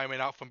after climbing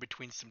out from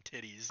between some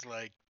titties.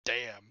 Like,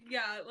 damn.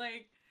 Yeah,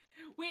 like,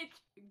 which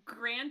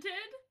granted,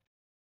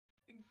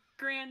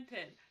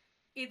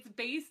 it's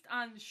based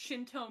on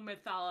Shinto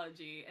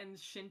mythology, and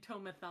Shinto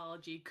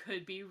mythology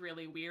could be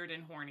really weird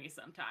and horny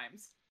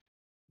sometimes.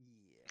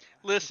 Yeah.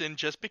 Listen,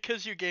 just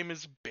because your game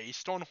is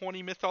based on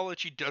horny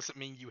mythology doesn't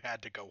mean you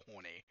had to go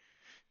horny.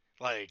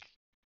 Like,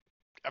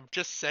 I'm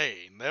just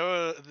saying,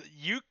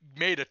 you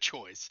made a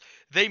choice.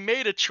 They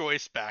made a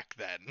choice back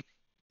then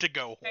to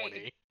go Hey,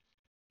 horny.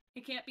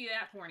 it can't be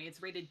that horny.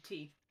 It's rated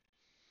T.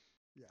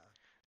 Yeah.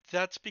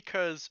 That's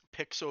because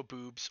pixel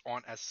boobs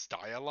aren't as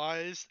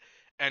stylized.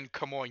 And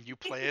come on, you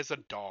play as a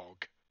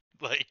dog.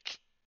 Like,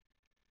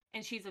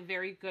 And she's a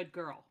very good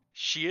girl.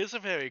 she is a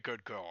very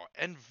good girl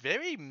and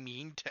very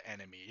mean to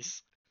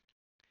enemies.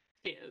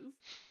 She is.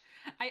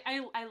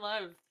 I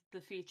love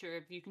the feature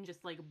of you can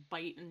just like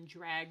bite and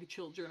drag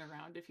children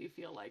around if you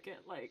feel like it.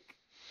 Like,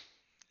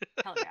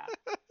 hell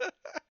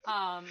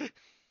yeah.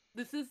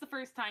 This is the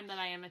first time that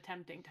I am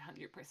attempting to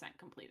 100%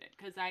 complete it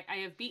because I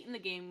have beaten the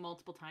game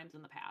multiple times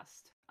in the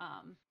past.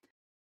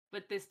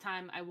 But this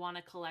time I want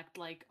to collect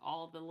like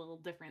all the little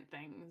different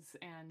things,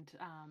 and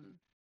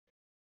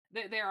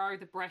there are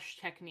the brush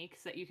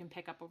techniques that you can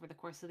pick up over the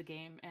course of the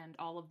game, and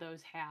all of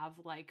those have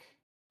like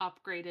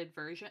upgraded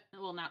version.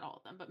 Well, not all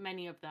of them, but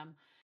many of them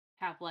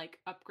have like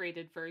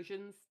upgraded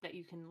versions that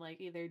you can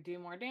like either do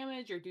more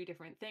damage or do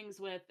different things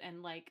with.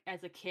 And like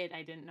as a kid,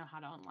 I didn't know how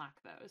to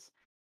unlock those,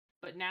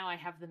 but now I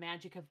have the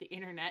magic of the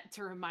internet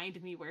to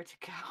remind me where to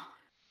go.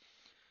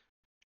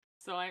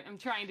 So I'm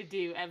trying to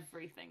do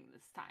everything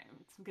this time.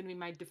 It's going to be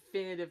my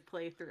definitive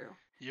playthrough.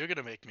 You're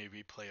gonna make me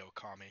replay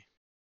Okami.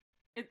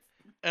 It's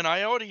And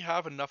I already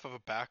have enough of a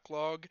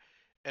backlog,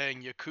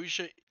 and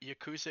Yakuza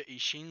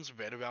Ishin's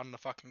right around the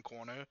fucking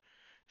corner.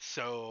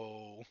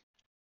 So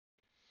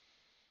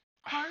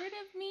part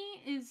of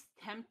me is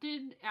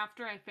tempted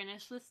after I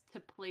finish this to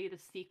play the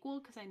sequel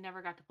because I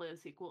never got to play the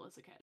sequel as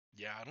a kid.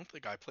 yeah, I don't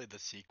think I played the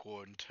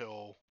sequel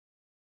until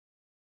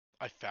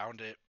I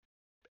found it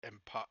and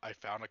I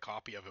found a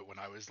copy of it when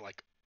I was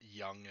like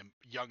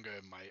younger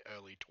in my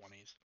early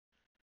 20s.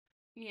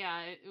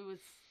 Yeah, it was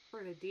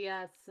for the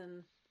DS,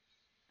 and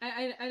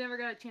I never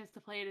got a chance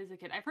to play it as a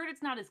kid. I've heard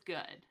it's not as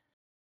good,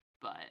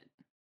 but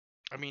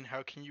I mean,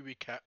 how can you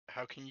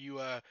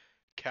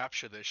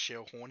capture the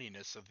sheer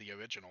horniness of the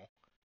original?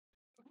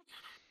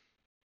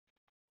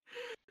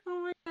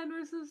 oh my god,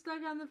 we're so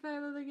stuck on the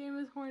fact that the game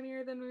is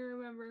hornier than we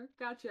remember.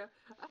 Gotcha.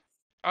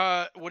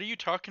 What are you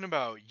talking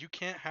about? You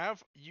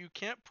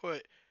can't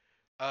put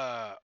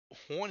uh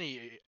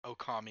horny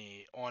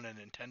Okami on a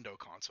Nintendo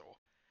console.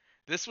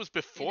 This was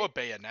before It,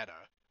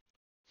 Bayonetta.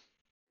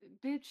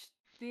 bitch,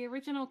 the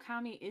original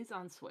Kami is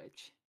on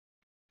Switch.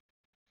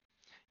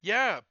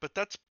 Yeah, but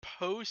that's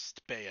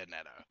post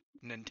Bayonetta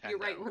You're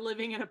right, Nintendo. we're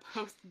living in a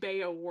post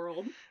Bayo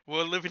world.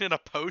 We're living in a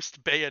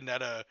post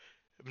Bayonetta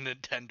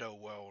Nintendo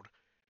world.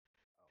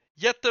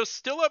 Yet they're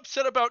still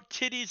upset about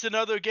titties in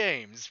other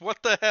games.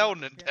 What the hell,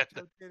 Nope, you can't Nintendo?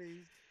 show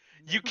titties.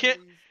 No You can't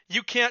titties.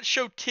 you can't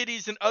show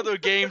titties in other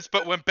games,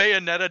 but when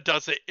Bayonetta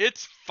does it,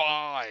 it's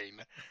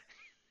fine.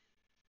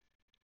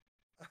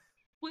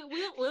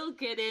 We'll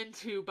get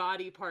into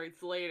body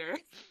parts later.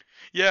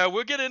 Yeah,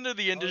 we'll get into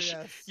the Oh industry.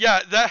 yes.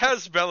 Yeah, that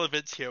has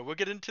relevance here. We'll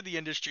get into the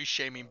industry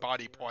shaming Oh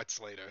body dear. parts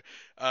later.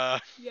 Uh,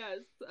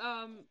 Yes.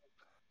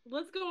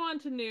 Let's go on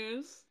to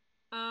news.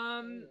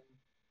 Um,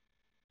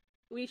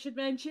 we should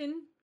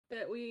mention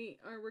that we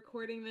are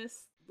recording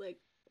this like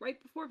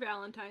right before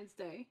Valentine's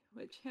Day,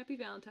 which happy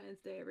Valentine's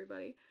Day,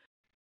 everybody.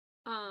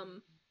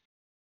 Um,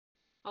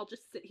 I'll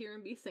just sit here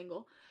and be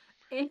single.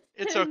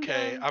 it's And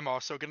okay. I'm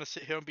also gonna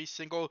sit here and be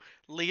single.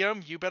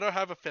 Liam, you better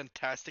have a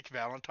fantastic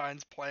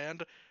Valentine's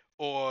planned,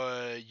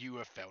 or you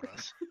have failed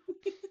us.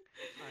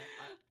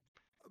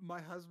 I My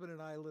husband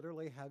and I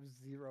literally have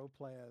zero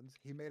plans.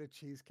 He made a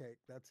cheesecake.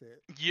 That's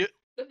it. You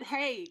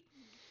Hey,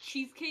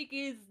 cheesecake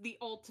is the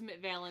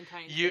ultimate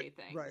Valentine's You- Day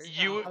thing. Right.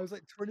 You- so- I was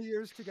like, 20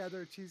 years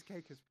together,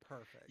 cheesecake is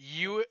perfect.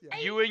 you Yeah.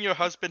 you and your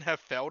husband have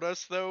failed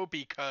us though,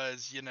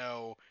 because you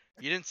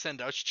didn't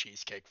send us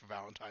cheesecake for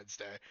Valentine's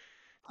Day.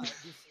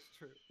 This is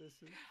true. This is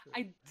true.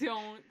 I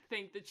don't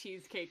think the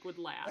cheesecake would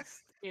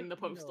last in the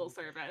postal No.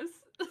 service.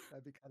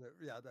 That'd be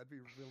that'd be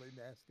really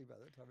nasty by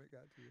the time it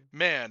got to you.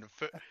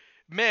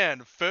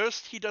 Man,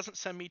 first he doesn't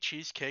send me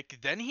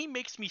cheesecake, then he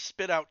makes me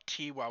spit out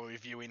tea while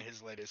reviewing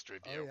his latest Oh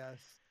review. yes.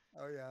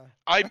 Oh yeah.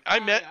 I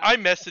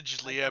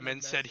messaged I Liam got a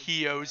and said message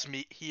he for owes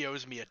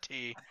that. me a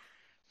tea.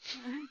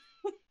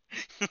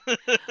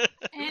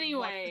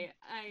 Anyway,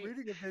 I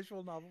Reading a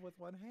visual novel with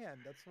one hand.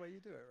 That's the way you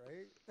do it,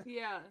 right?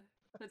 yeah,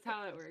 that's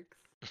how it works.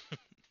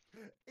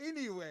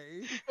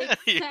 Anyway.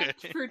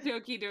 Except for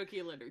Doki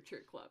Doki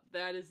Literature Club,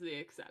 that is the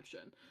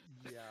exception.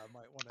 Yeah,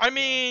 might want to. I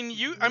mean,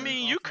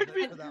 you could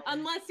read-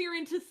 Unless you're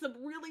into some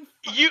really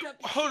fucked You up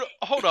hold shit.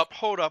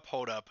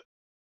 hold up.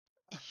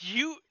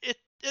 It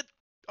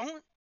only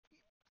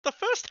the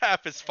first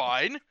half is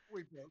fine.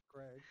 We broke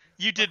Greg.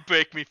 You did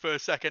break me for a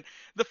second.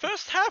 The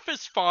first half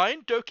is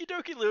fine. Doki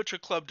Doki Literature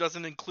Club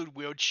doesn't include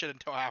weird shit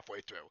until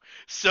halfway through.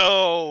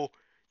 So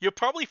you're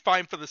probably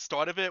fine for the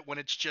start of it when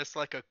it's just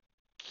like a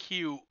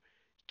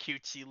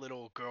cutesy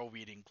little girl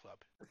reading club.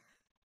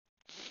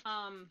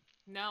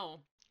 No,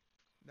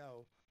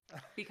 No.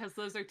 because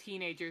those are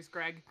teenagers,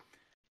 Greg.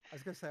 I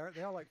was gonna say, aren't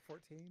they all like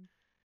 14?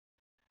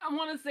 I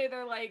want to say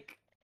they're like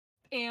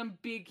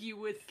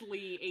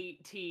ambiguously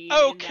 18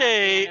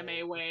 Okay. in that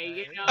anime way,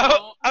 you Okay. know?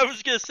 Oh, I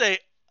was gonna say,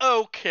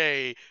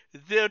 okay,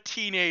 they're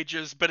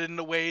teenagers, but in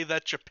the way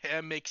that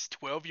Japan makes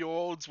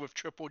 12-year-olds with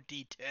triple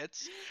D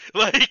tits.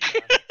 Like,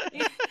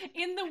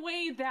 In the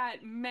way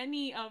that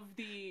many of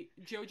the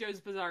JoJo's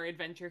Bizarre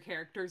Adventure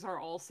characters are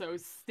also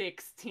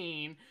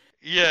 16.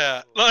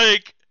 yeah,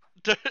 like,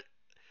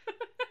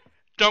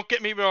 don't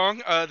get me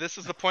wrong. This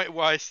is the point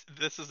why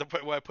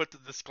I put the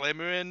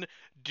disclaimer in.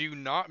 Do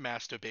not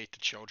masturbate to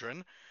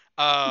children.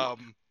 Please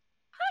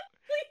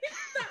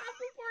stop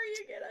before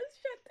you get us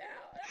shut down.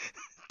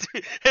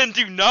 And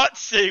do not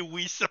say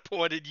we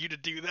supported you to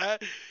do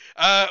that.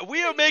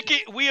 We are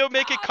making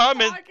Stop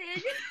comment.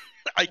 talking.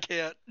 I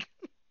can't.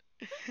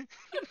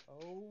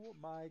 Oh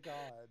my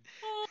god.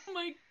 Oh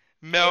my.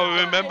 Mel,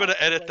 God. remember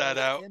to edit that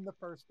Wait, out. In the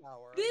first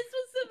hour. This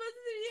was supposed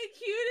to be a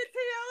cute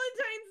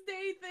Valentine's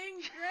Day thing,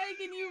 Greg,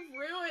 and you've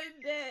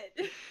ruined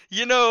it.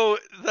 You know,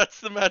 that's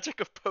the magic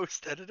of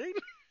post editing.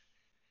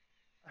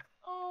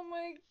 Oh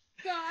my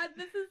god,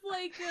 this is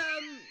like,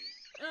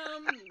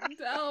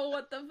 oh,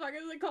 what the fuck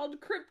is it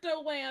called?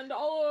 Crypto Land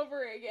all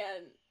over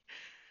again.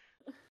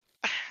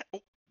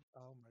 Oh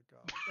my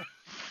god.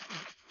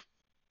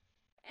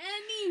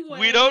 Anyway.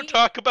 We don't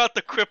talk about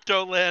the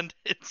Cryptoland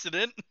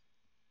incident.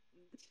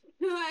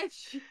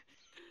 Gosh.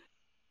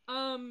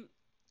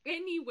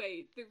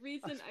 Anyway, the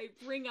reason I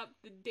bring up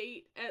the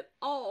date at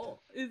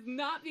all is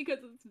not because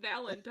it's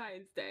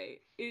Valentine's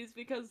Day. It is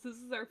because this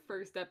is our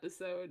first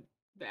episode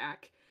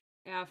back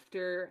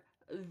after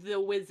the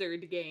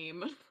Wizard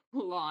game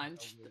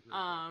launched. Wizard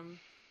game.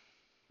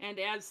 And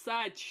as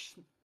such,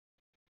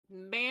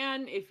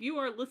 man, if you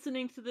are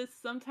listening to this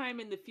sometime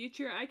in the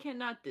future, I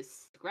cannot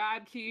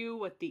describe to you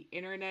what the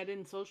internet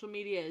and social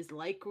media is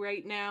like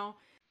right now.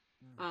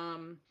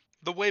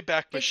 The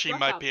Wayback It's Machine rough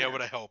might out be able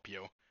there. to help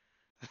you.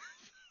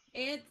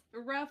 It's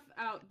rough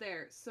out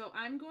there. So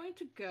I'm going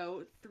to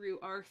go through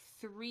our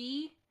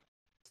 3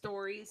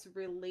 stories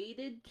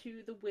related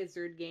to the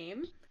Wizard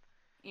game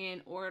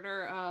in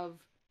order of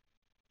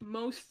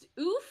most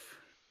oof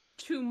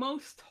to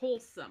most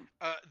wholesome.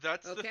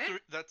 That's Okay.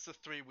 that's the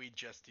 3 we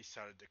just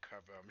decided to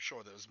cover. I'm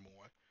sure there's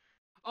more.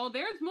 Oh,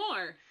 there's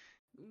more.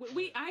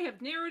 I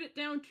have narrowed it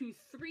down to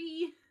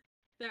 3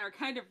 that are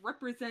kind of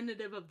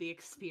representative of the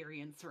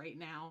experience right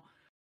now.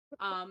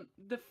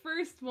 The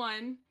first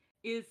one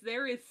is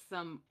there is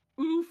some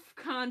oof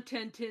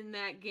content in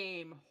that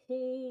game.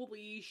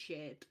 Holy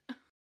shit.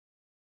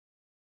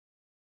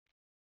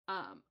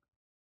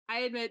 I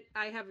admit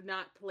I have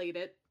not played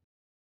it.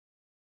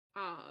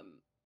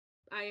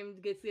 I am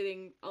just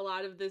getting a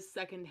lot of this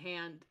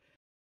secondhand.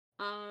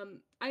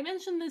 I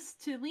mentioned this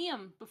to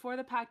Liam before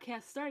the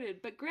podcast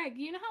started, but Greg,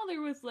 you know how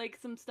there was like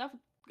some stuff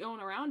going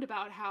around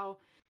about how,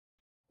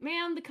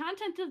 man, the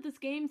content of this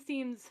game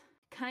seems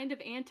kind of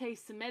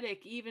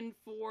anti-Semitic, even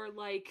for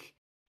like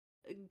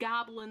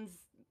goblins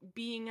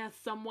being a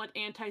somewhat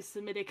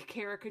anti-Semitic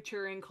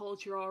caricature in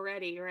culture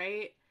already,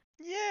 right?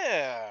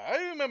 Yeah,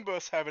 I remember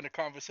us having a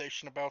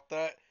conversation about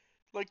that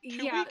like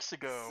 2 weeks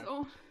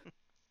ago.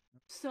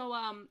 So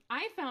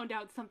I found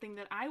out something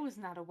that I was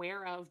not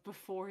aware of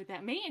before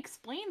that may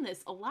explain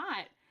this a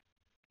lot.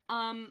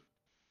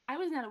 I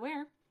was not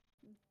aware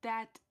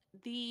that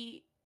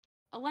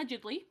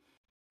allegedly,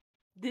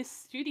 this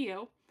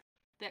studio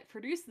that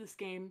produced this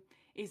game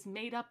is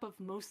made up of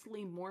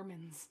mostly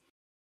Mormons.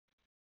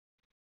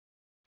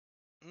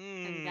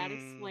 And that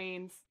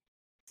explains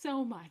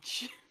so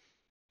much.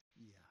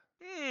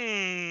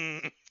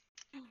 Yeah.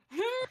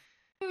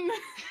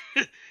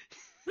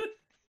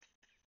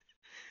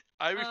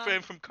 I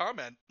refrain um, from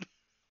comment.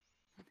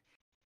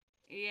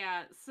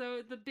 yeah,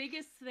 so the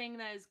biggest thing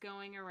that is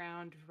going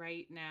around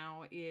right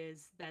now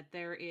is that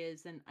there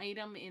is an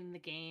item in the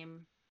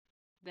game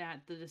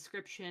that the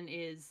description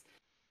is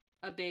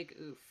a big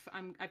oof.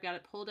 I've got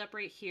it pulled up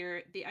right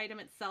here. The item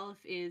itself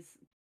is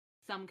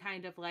some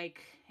kind of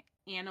like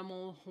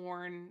animal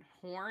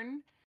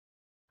horn,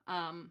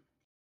 um,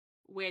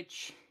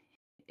 which,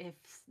 if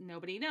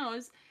nobody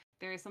knows,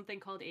 there is something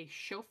called a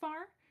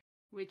shofar,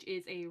 which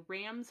is a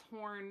ram's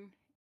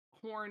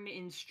horn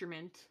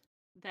instrument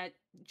that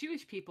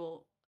Jewish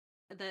people,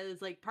 that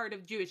is like part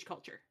of Jewish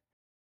culture.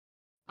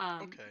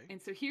 Okay.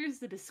 And so here's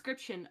the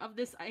description of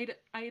this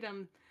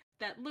item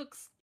that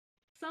looks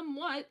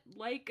somewhat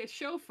like a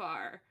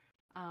shofar.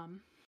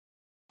 Um,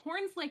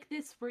 Horns like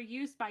this were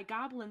used by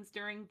goblins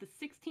during the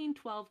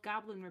 1612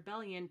 Goblin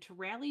Rebellion to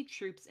rally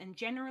troops and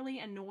generally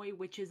annoy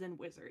witches and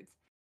wizards.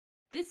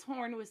 This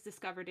horn was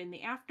discovered in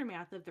the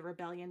aftermath of the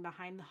rebellion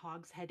behind the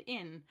Hogshead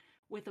Inn,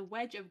 with a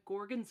wedge of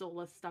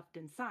gorgonzola stuffed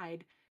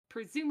inside,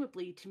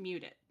 presumably to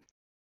mute it.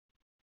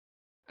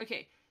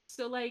 Okay,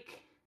 so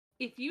like,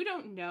 if you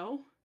don't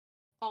know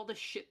all the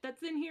shit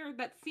that's in here,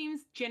 that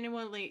seems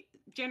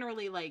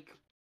generally like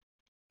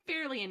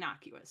fairly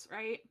innocuous,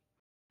 right?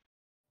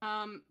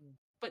 Um,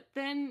 but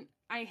then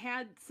I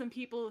had some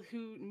people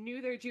who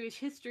knew their Jewish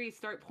history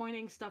start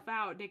pointing stuff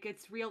out, and it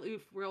gets real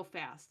oof real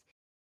fast.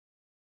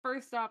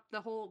 First off,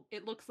 the whole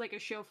it looks like a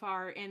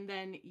shofar and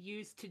then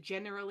used to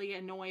generally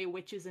annoy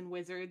witches and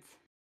wizards.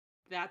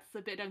 That's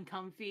a bit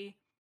uncomfy.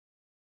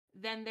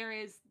 Then there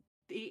is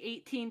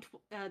the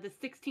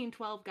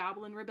 1612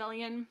 Goblin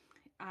Rebellion.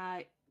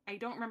 I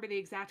don't remember the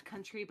exact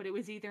country, but it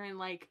was either in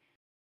like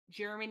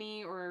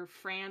Germany or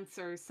France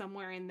or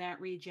somewhere in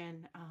that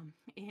region.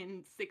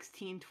 In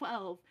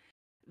 1612,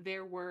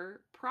 there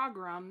were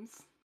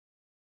pogroms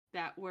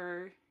that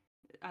were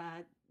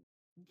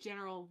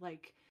general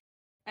like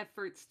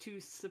efforts to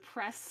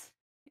suppress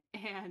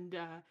and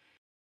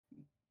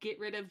get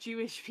rid of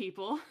Jewish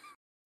people.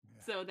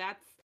 Yeah. So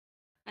that's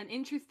an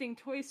interesting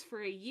choice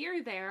for a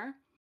year there.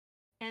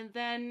 And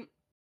then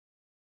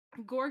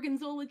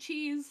Gorgonzola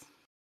cheese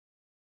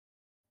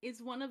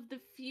is one of the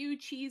few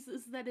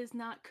cheeses that is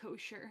not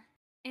kosher.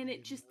 And I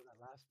it didn't just know that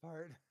last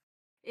part.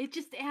 it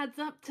just adds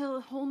up to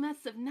a whole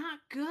mess of not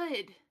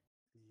good.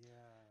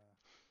 Yeah.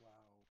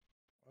 Wow.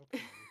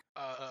 Okay.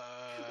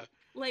 Uh,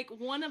 Like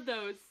one of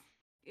those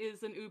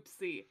is an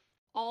oopsie.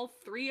 All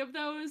three of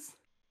those,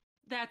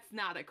 that's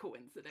not a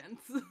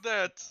coincidence.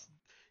 that's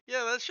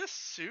yeah, that's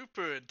just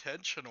super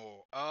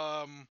intentional.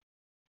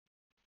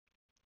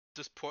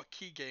 Does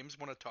Portkey Games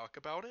want to talk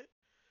about it?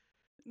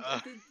 Uh,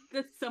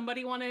 Does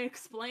somebody want to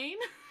explain?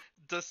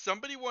 does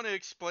somebody want to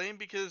explain?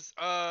 Because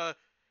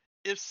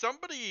if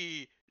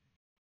somebody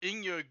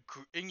in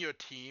your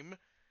team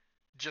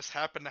just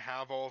happen to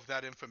have all of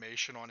that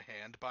information on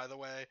hand, by the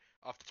way,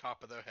 off the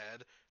top of their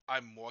head,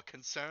 I'm more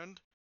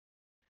concerned.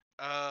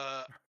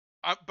 Uh,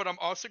 but I'm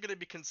also going to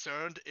be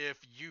concerned if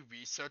you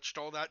researched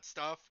all that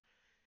stuff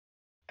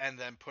and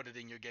then put it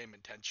in your game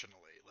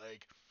intentionally.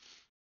 Like,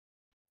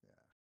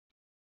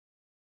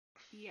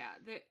 Yeah,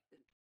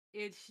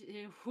 it's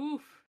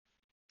whew.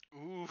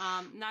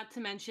 oof. Not to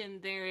mention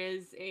there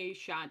is a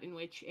shot in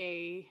which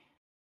a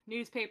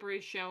newspaper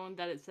is shown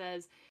that it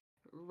says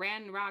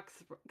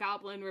Ranrock's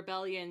Goblin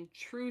Rebellion,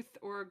 truth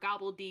or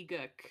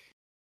gobbledygook.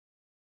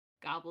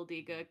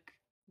 Gobbledygook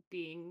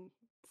being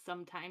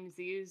sometimes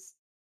used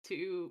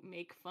to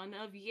make fun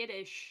of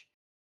Yiddish.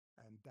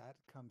 And that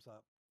comes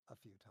up a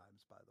few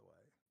times, by the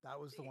way. That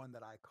was the one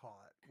that I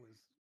caught,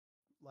 was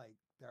like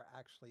there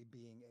actually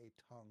being a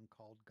tongue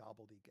called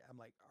gobbledygook. I'm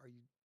like, are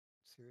you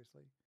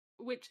seriously?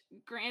 Which,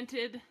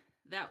 granted,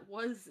 that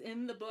was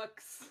in the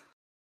books,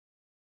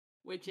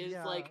 which is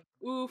Yeah, like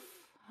oof.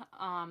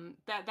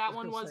 That I that was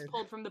one gonna was say,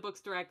 pulled from the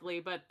books directly,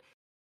 but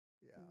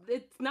yeah.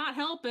 it's not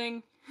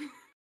helping.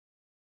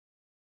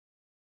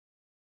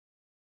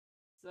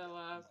 So,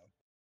 Yeah, no.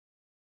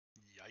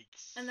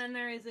 and Yikes. then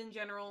there is in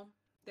general,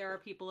 there are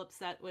people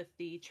upset with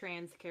the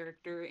trans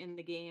character in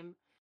the game.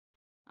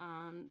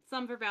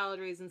 Some for valid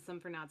reasons, some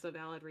for not so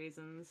valid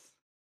reasons.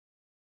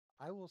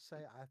 I will say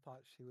I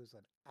thought she was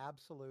an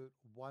absolute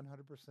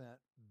 100%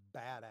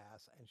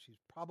 badass, and she's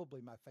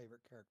probably my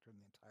favorite character in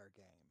the entire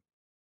game.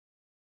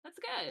 That's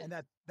good. And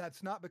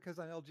that's not because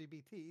I'm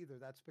LGBT either.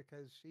 That's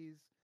because she's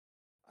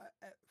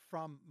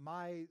from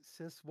my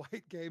cis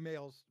white gay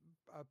male's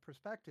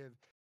perspective.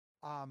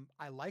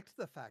 I liked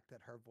the fact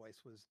that her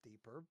voice was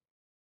deeper.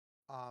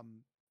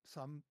 Um,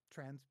 some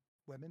trans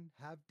women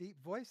have deep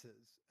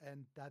voices,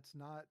 and that's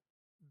not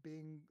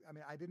being. I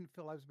mean, I didn't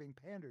feel I was being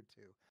pandered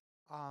to.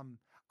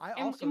 I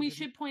And also we didn't.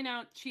 should point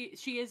out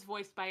she is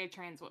voiced by a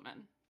trans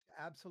woman.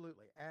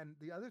 Absolutely. And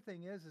the other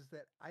thing is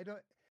that I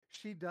don't,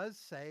 she does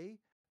say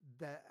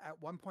that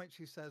at one point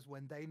she says,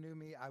 when they knew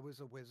me, I was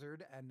a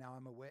wizard and now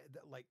I'm a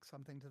like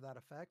something to that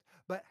effect.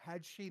 But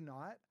had she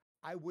not,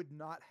 I would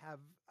not have,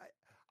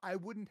 I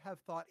wouldn't have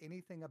thought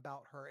anything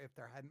about her if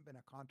there hadn't been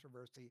a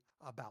controversy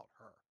about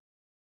her.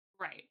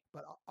 Right.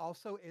 But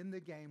also in the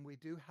game, we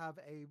do have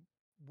a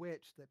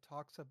witch that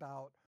talks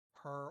about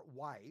her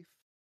wife.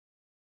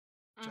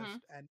 Mm-hmm.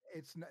 And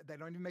they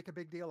don't even make a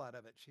big deal out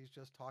of it. She's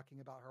just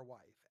talking about her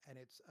wife, and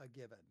it's a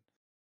given.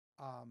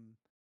 Um,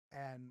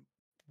 and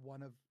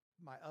one of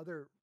my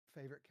other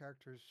favorite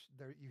characters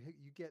there,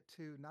 you get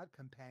two, not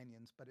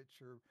companions, but it's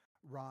your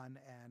Ron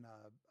and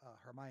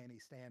Hermione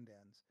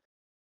stand-ins.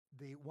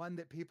 The one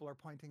that people are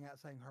pointing at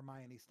saying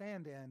Hermione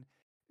stand-in,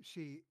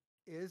 she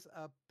is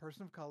a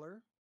person of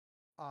color.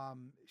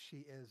 She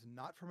is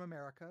not from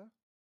America.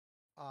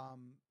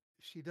 Um,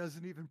 she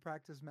doesn't even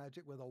practice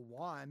magic with a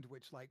wand,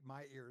 which like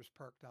my ears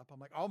perked up. I'm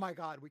like, oh my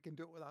god, we can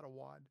do it without a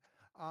wand.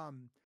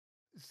 Um,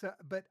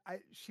 but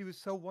she was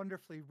so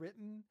wonderfully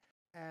written,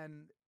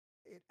 and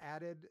it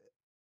added.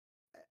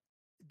 uh,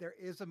 There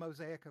is a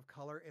mosaic of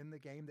color in the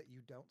game that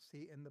you don't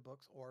see in the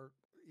books or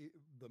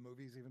the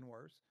movies, even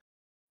worse.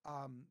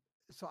 Um,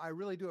 so I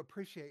really do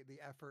appreciate the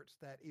efforts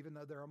that, even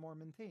though they're a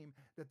Mormon team,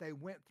 that they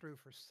went through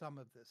for some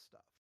of this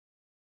stuff.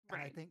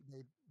 And I Right. think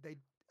they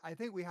I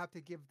think we have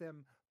to give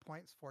them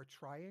points for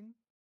trying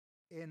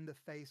in the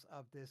face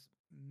of this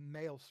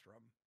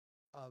maelstrom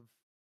of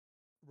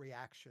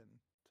reaction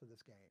to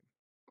this game.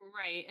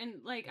 Right.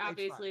 And like They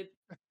tried.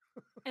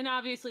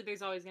 obviously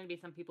there's always going to be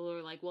some people who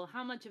are like, well,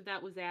 how much of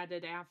that was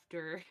added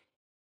after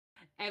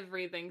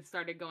everything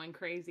started going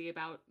crazy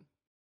about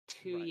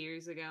 2 Right.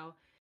 years ago?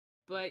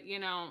 But,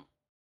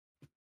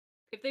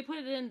 if they put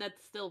it in,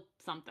 that's still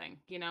something.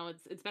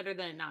 It's better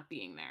than it not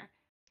being there.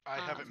 I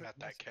It haven't Um took met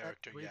that Mass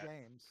Effect character 3 yet.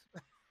 games.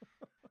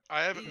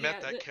 I haven't met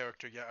yeah, that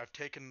character yet. I've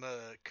taken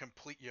the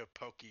complete your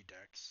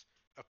Pokédex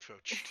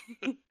approach.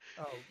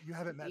 Oh, you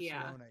haven't met yeah.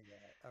 Serona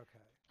yet.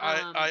 Okay.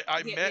 I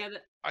Yeah, met yeah,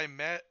 I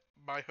met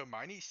my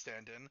Hermione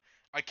stand-in.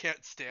 I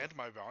can't stand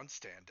my Ron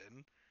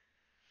stand-in.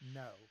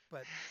 No,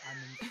 but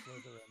I'm in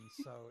Slytherin,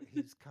 so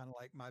he's kind of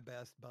like my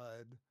best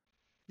bud.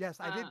 Yes,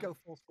 I did um go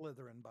full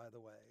Slytherin, by the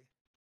way.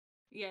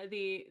 yeah,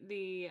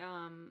 the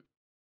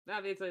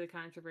obviously the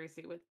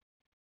controversy with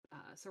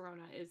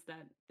Serona is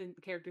that the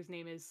character's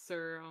name is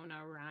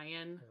Serona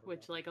Ryan,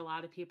 which like a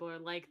lot of people are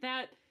like,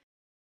 that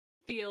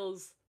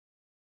feels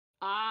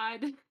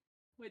odd,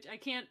 which I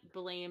can't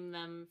blame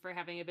them for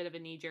having a bit of a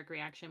knee jerk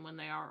reaction when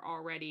they are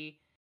already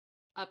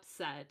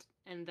upset.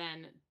 And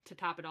then to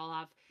top it all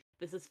off,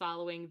 this is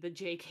following the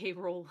J.K.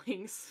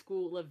 Rowling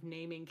school of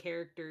naming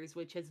characters,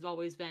 which has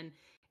always been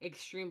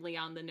extremely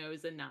on the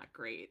nose and not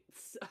great.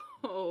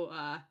 So,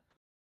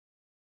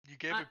 You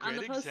gave a on great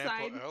the plus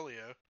example side,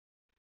 earlier.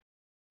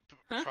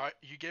 huh?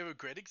 You gave a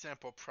great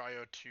example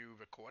prior to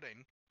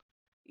recording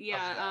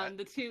of Yeah, that.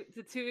 the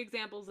two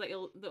examples that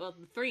the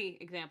three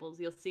examples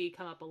you'll see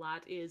come up a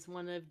lot is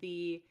one of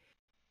the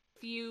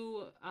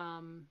few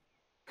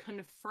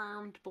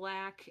confirmed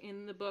black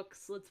in the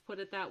books, let's put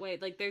it that way.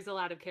 Like there's a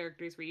lot of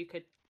characters where you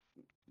could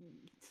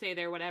say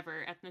they're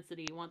whatever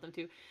ethnicity you want them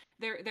to.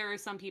 There are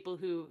some people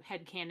who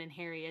headcanon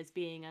Harry as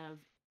being of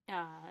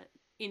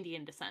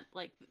Indian descent.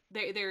 Like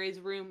there is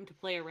room to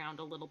play around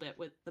a little bit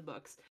with the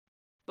books.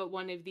 But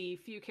one of the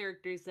few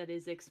characters that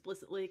is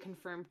explicitly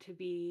confirmed to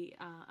be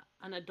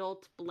an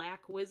adult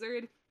black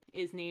wizard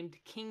is named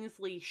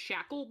Kingsley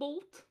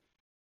Shacklebolt.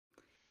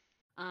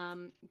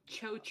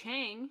 Cho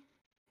Chang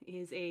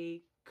is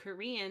a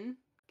Korean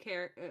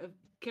character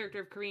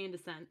of Korean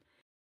descent.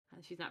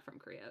 She's not from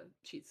Korea.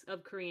 She's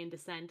of Korean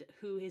descent,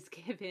 who is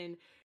given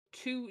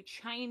two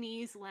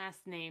Chinese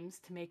last names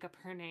to make up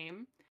her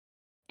name.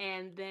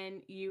 And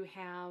then you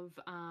have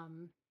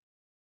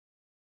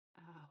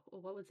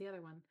what was the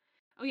other one?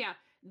 Oh yeah,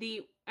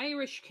 the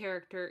Irish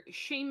character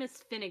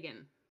Seamus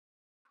Finnegan.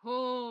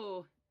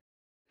 Oh,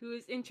 who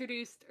is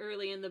introduced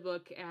early in the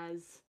book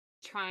as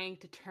trying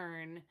to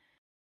turn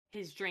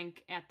his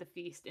drink at the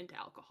feast into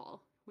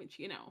alcohol, which,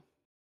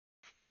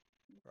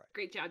 Right.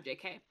 great job,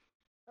 JK.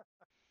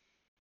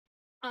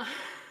 Uh,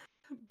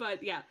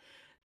 but yeah,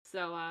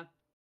 so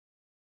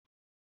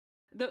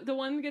the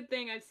one good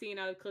thing I've seen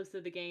out of close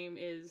to the game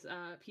is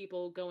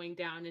people going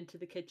down into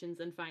the kitchens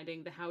and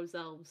finding the house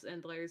elves,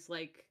 and there's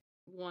like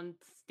one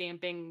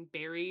stamping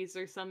berries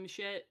or some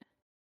shit,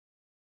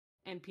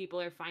 and people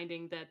are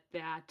finding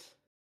that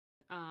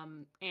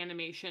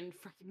animation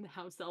from the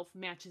house elf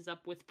matches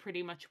up with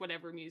pretty much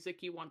whatever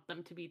music you want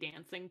them to be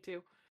dancing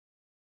to.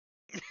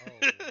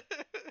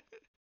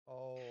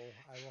 Oh,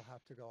 I will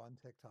have to go on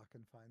TikTok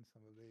and find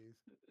some of these.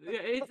 Yeah,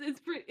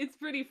 it's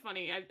pretty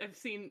funny. I've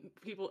seen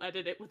people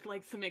edit it with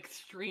like some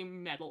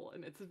extreme metal,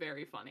 and it's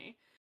very funny.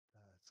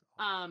 That's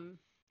awesome.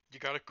 You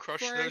gotta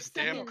crush For our those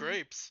damn second,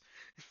 grapes.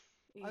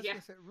 I was yeah,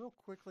 gonna say real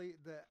quickly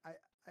that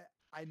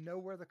I know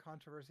where the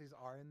controversies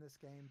are in this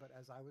game, but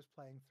as I was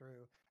playing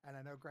through, and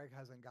I know Greg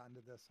hasn't gotten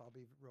to this, so I'll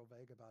be real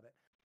vague about it.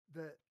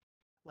 The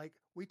like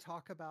we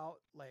talk about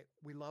like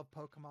we love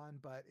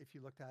Pokemon, but if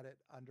you looked at it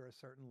under a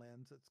certain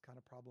lens, it's kind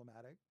of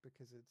problematic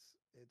because it's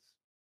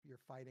you're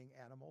fighting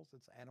animals.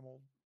 It's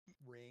animal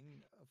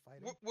ring of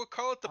fighting. We'll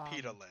call it the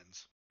PETA Um,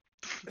 lens.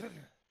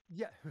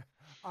 yeah.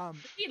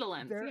 Um, the Beetle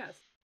lens, there yes.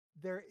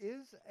 there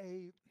is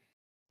a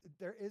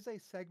there is a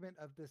segment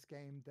of this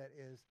game that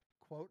is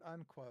quote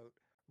unquote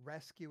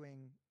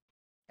rescuing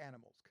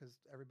animals because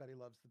everybody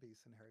loves the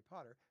beasts in Harry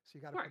Potter. So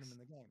you got Of to put them course. in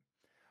the game.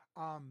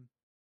 Um,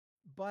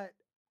 but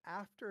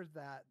after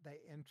that, they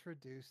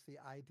introduced the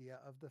idea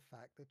of the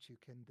fact that you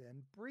can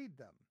then breed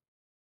them,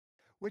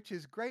 which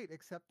is great.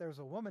 Except there's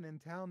a woman in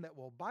town that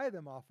will buy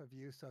them off of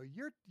you, so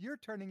you're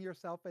turning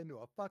yourself into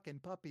a fucking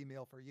puppy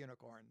meal for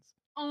unicorns.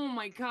 Oh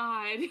my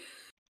god.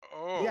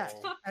 Yes,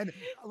 Oh. and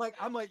like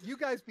I'm like, you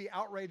guys be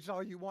outraged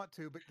all you want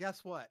to, but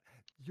guess what?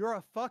 You're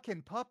a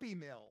fucking puppy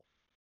mill.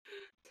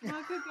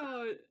 Talk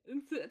about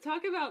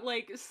talk about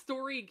like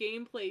story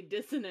gameplay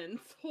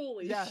dissonance.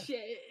 Holy Yes,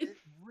 shit. it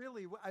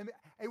really. I mean,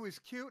 it was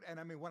cute, and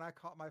I mean, when I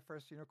caught my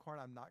first unicorn,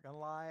 I'm not gonna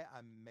lie, I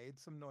made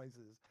some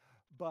noises,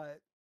 but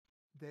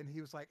then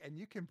he was like, "And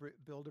you can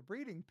build a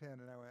breeding pen,"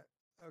 and I went,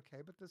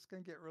 "Okay, but this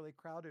can get really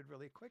crowded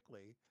really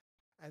quickly."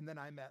 And then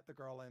I met the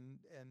girl in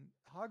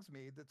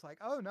Hogsmeade that's like,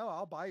 "Oh no,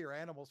 I'll buy your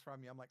animals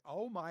from you." I'm like,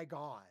 "Oh my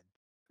god."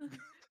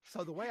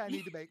 So the way I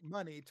need to make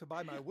money to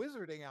buy my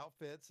wizarding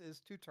outfits is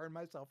to turn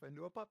myself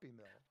into a puppy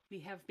mill, We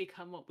have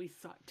become what we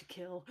sought to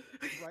kill.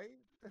 right?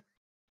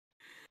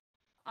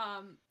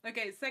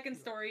 Okay, second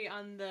story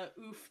on the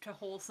oof to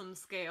wholesome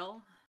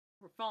scale.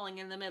 We're falling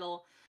in the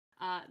middle.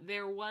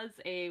 There was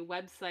a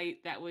website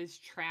that was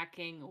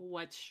tracking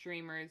what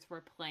streamers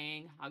were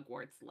playing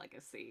Hogwarts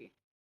Legacy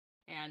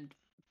and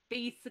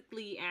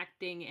basically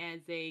acting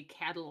as a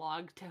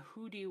catalog to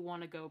who do you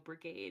want to go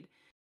brigade.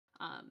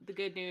 The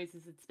good news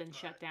is it's been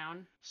shut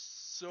down,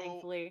 So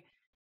thankfully.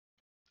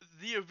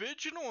 the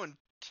original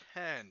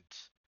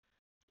intent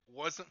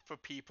wasn't for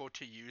people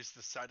to use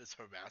the site as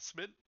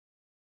harassment.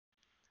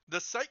 The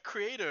site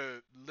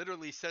creator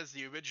literally says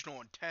the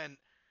original intent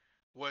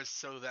was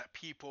so that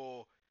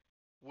people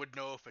would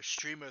know if a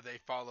streamer they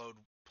followed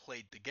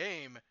played the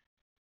game,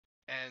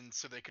 and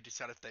so they could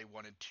decide if they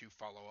wanted to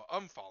follow or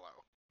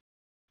unfollow.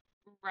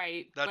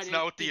 Right, That's but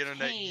not it what the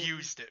internet became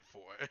used it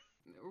for.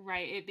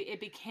 right. It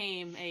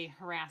became a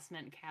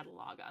harassment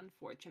catalog,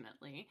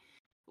 unfortunately,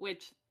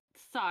 which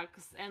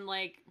sucks. And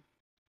like,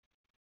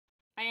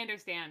 I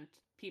understand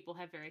people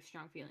have very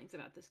strong feelings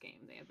about this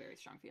game. They have very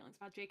strong feelings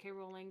about J.K.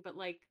 Rowling, but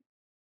like,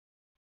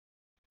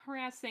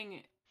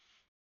 harassing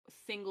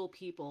single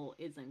people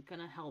isn't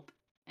gonna help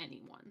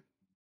anyone.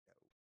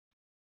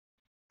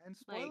 And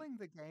Like, spoiling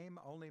the game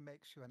only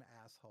makes you an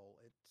asshole.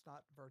 It's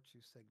not virtue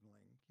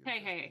signaling. You're hey,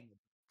 just hey, being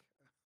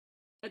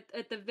a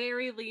at the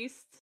very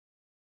least,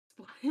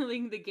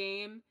 spoiling the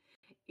game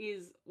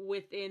is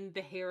within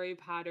the Harry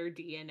Potter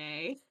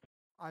DNA.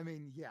 I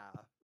mean, yeah,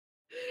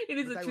 It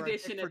is but a they were a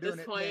dick tradition for at this doing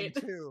it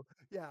then point. too.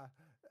 Yeah.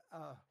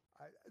 Uh,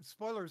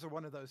 Spoilers are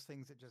one of those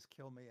things that just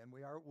kill me, and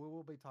we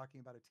will be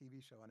talking about a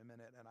TV show in a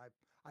minute, and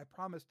I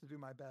promise to do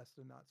my best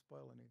and not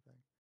spoil anything.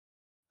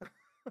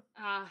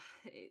 Uh,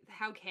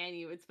 how can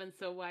you? It's been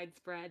so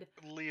widespread.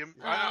 Liam,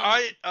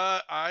 Yeah.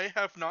 I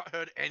have not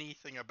heard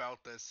anything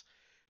about this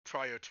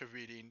prior to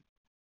reading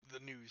the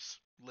news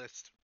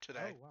list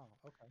today. Oh wow.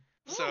 Okay.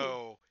 Ooh,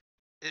 So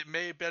it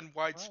may have been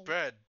All right.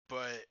 widespread,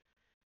 but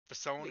for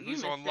someone but you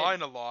who's missed it.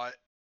 online a lot,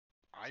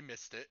 I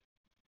missed it.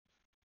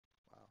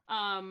 Wow.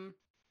 Um,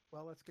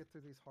 Well, let's get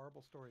through these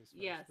horrible stories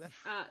first. yes.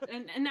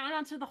 Then. And now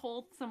on to the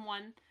wholesome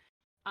one.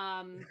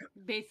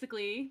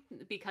 Basically,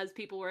 because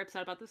people were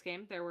upset about this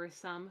game, there were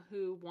some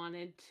who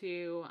wanted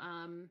to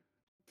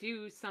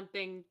do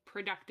something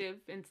productive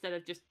instead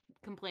of just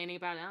complaining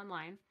about it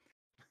online.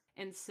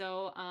 And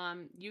so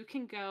you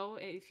can go,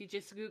 if you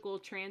just Google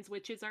Trans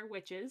Witches Are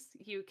Witches,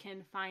 you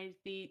can find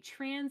the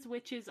Trans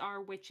Witches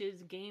Are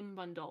Witches game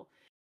bundle,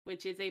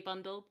 which is a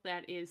bundle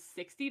that is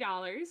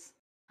 $60,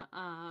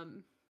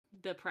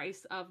 the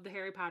price of the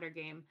Harry Potter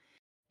game.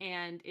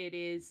 And it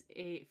is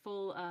a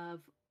full of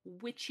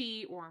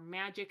witchy or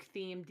magic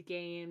themed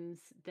games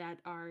that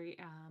are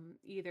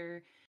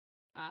either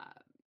uh,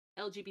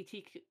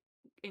 LGBT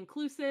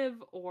inclusive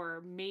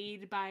or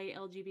made by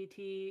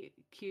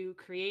LGBTQ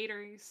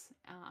creators.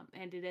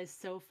 And it has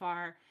so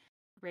far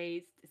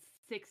raised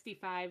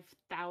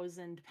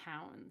 £65,000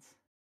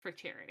 for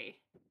charity.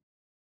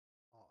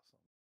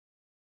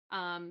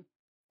 Awesome.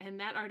 And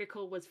that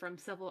article was from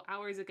several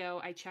hours ago.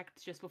 I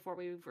checked just before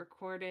we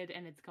recorded,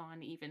 and it's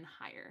gone even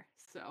higher.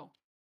 So,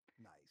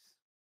 Nice.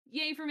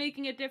 yay for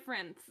making a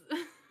difference.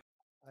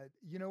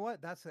 You know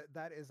what? That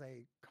is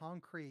a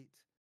concrete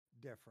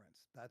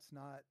difference. That's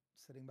not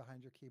sitting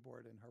behind your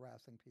keyboard and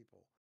harassing people.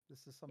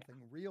 This is something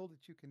real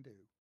that you can do.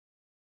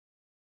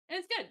 And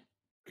it's good.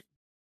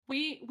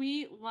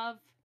 We love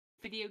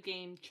video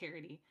game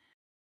charity.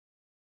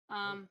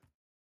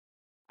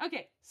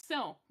 Okay,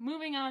 so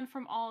moving on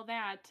from all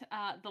that,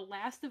 the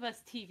Last of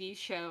Us TV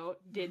show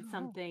did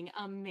something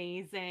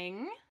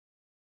amazing.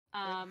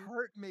 It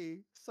hurt me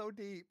so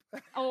deep.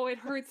 Oh, it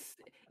hurts.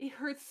 It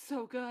hurts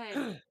so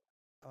good.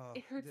 Oh,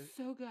 It hurts did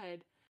so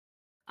good.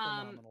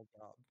 phenomenal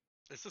job.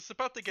 Is this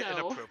about to get So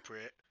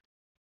inappropriate?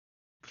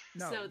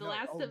 No, so the no,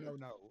 Last oh of no.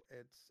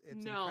 It's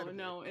no incredibly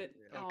no it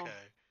appropriate. oh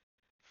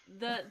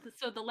Okay.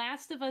 so the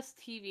Last of Us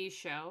TV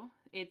show,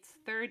 its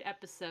third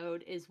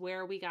episode is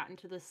where we got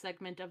into the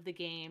segment of the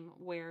game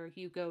where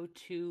you go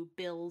to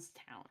Bill's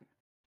town.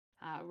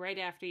 right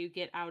after you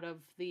get out of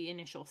the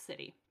initial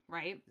city,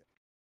 right?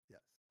 Yes.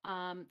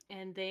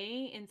 And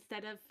they,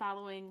 instead of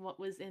following what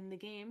was in the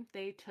game,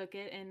 they took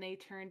it and they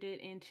turned it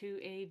into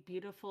a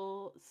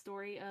beautiful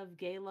story of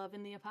gay love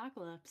in the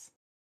apocalypse.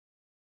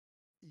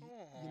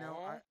 You know,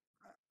 Aww.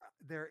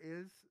 there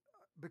is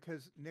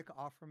because Nick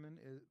Offerman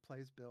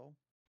plays Bill,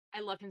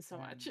 I love him so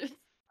and much.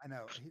 I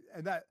know,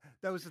 and that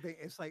was the thing.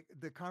 It's like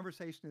the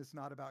conversation is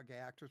not about gay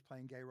actors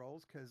playing gay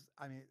roles because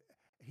I mean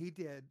he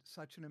did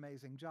such an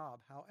amazing job.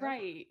 However,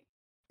 Right.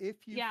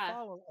 if you Yeah.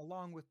 follow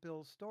along with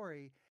Bill's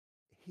story,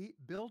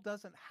 Bill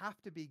doesn't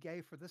have to be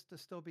gay for this to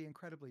still be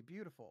incredibly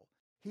beautiful.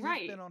 He has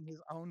been Right. on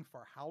his own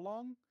for how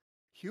long?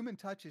 Human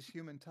touch is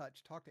human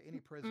touch. Talk to any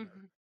prisoner.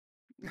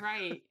 Mhm.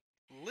 Right.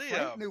 Frank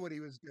Liam. knew what he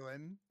was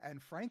doing,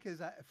 and Frank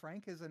is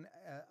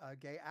a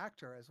gay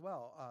actor as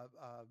well.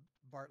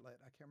 Bartlett,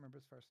 I can't remember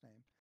his first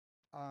name.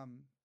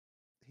 Um,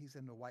 he's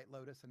in the White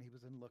Lotus, and he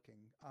was in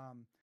Looking.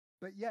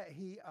 But yeah,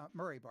 he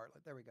Murray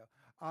Bartlett. There we go.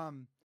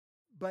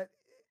 But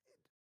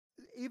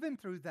even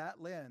through that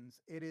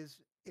lens, it is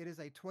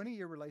a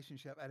 20-year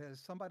relationship, and as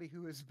somebody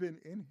who has been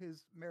in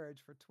his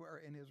marriage or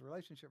in his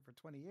relationship for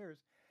 20 years,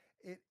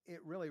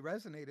 it really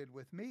resonated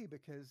with me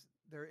because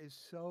there is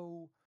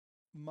so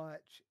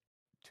much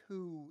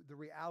to the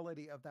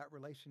reality of that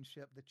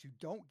relationship that you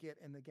don't get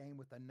in the game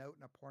with a note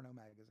in a porno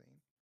magazine.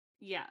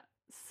 Yeah.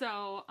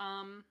 So,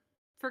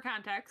 for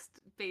context,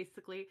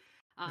 basically,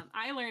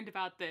 I learned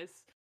about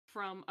this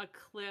from a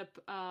clip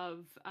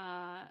of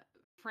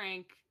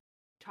Frank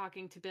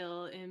talking to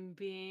Bill and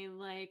being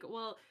like,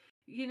 "Well,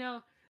 you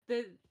know,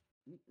 the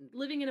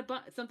living in a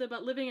something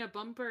about living in a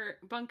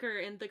bunker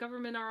and the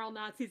government are all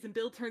Nazis." And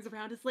Bill turns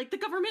around, is like, "The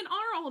government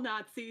are all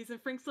Nazis."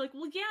 And Frank's like,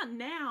 "Well, yeah,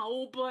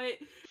 now, but."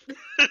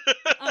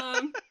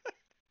 um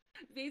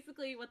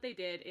Basically what they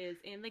did is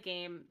in the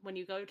game, when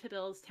you go to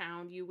Bill's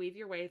town, you weave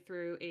your way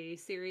through a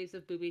series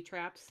of booby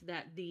traps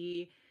that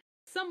the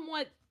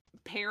somewhat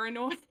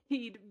paranoid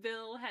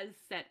Bill has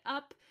set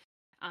up.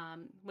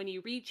 When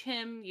you reach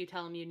him, you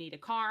tell him you need a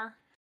car,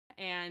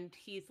 and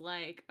he's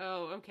like,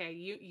 "Oh, okay,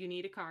 you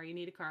need a car, you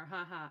need a car,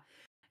 haha."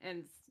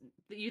 And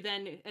you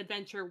then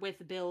adventure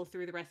with Bill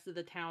through the rest of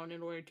the town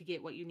in order to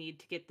get what you need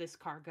to get this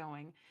car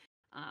going.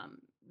 Um,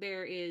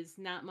 there is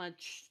not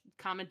much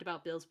comment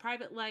about Bill's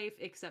private life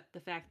except the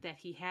fact that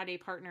he had a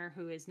partner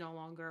who is no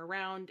longer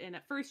around, and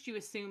at first you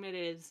assume it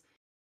is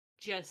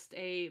just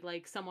a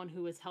like someone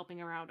who was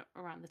helping around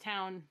the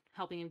town,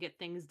 helping him get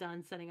things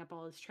done, setting up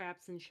all his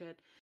traps and shit.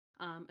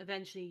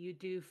 Eventually, you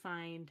do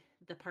find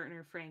the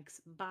partner Frank's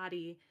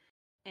body,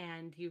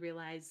 and you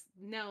realize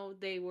no,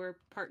 they were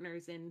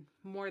partners in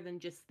more than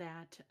just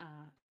that.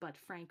 But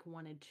Frank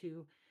wanted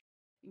to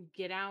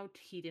get out.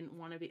 He didn't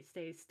want to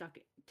stay stuck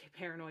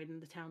paranoid in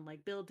the town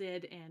like Bill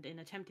did, and in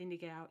attempting to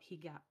get out, he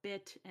got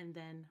bit and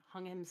then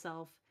hung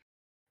himself.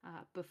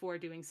 Before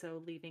doing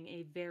so, leaving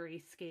a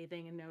very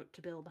scathing note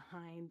to Bill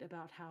behind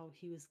about how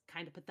he was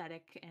kind of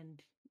pathetic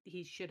and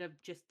he should have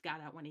just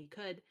got out when he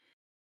could.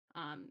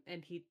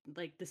 And he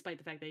like, despite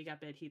the fact that he got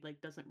bit, he like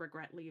doesn't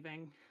regret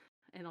leaving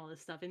and all this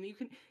stuff. And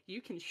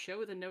you can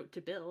show the note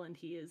to Bill, and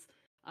he is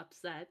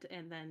upset.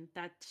 And then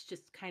that's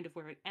just kind of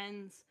where it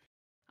ends.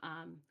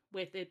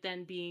 With it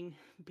then being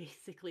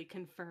basically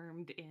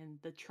confirmed in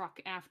the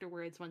truck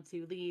afterwards once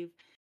you leave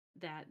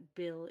that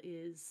Bill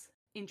is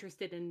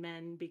interested in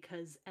men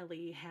because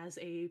Ellie has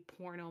a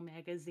porno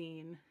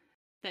magazine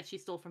that she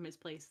stole from his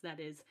place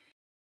that is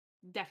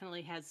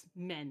definitely has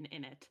men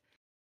in it.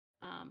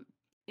 Um,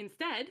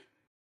 Instead,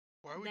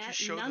 Why would you that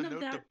show the none of note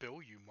to that.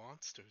 Bill, you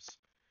monsters?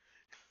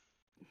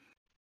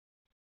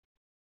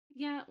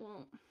 Yeah,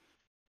 well,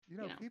 You you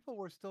know, know, people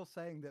were still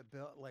saying that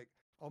Bill, like,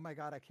 oh my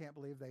God, I can't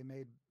believe they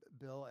made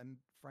Bill and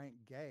Frank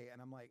gay.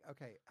 And I'm like,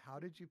 okay, how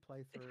did you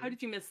play how through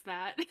did you miss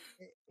that?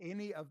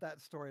 any of that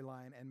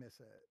storyline and miss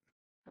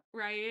it?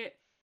 Right?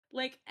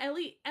 Like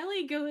Ellie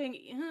going,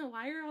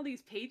 why are all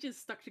these pages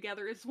stuck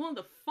together? It's one of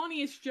the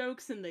funniest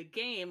jokes in the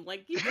game.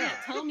 Like, you Yeah.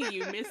 can't tell me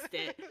you missed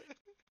it.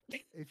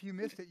 If you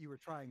missed it, you were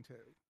trying to.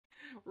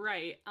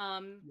 Right.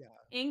 Yeah.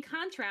 In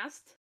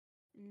contrast,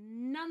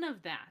 none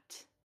of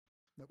that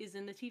Nope. is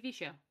in the TV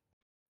show.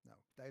 No.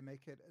 They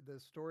make it the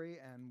story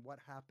and what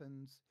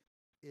happens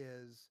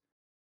is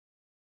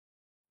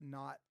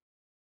not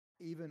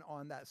even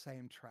on that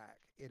same track.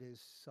 It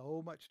is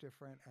so much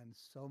different and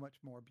so much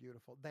more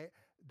beautiful.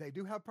 They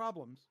do have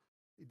problems.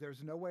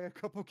 There's no way a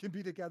couple can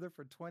be together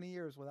for 20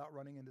 years without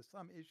running into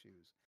some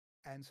issues.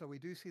 And so we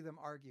do see them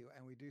argue,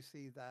 and we do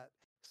see that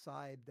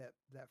side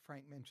that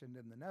Frank mentioned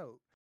in the note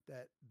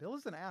that Bill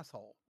is an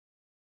asshole.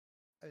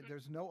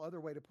 There's no other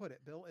way to put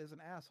it. Bill is an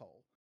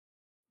asshole.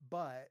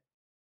 But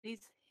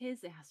He's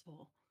his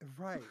asshole.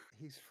 right,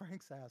 he's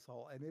Frank's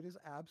asshole, and it is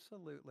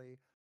absolutely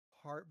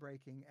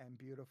heartbreaking and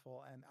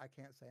beautiful, and I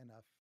can't say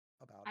enough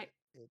about I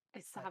it. I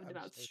sobbed I'm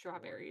about so floored.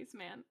 strawberries,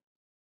 man.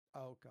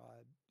 Oh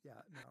God, yeah,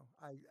 no,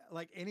 I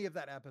like any of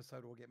that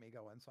episode will get me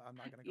going, so I'm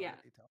not going to go Yeah.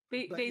 into detail.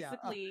 But yeah,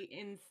 Basically,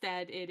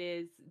 instead, it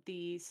is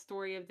the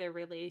story of their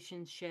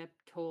relationship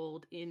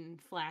told in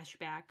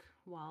flashback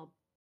while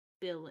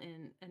Bill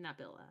and not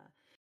Bill.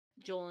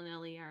 Joel and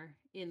Ellie are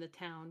in the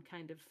town,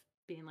 kind of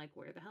being like,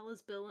 "Where the hell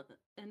is Bill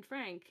and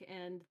Frank?"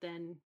 And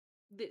then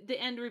the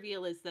end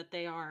reveal is that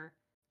they are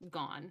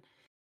gone,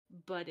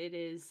 but it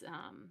is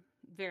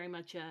very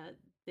much a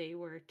they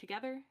were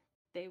together,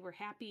 they were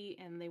happy,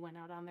 and they went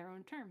out on their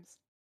own terms,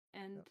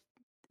 and Yep.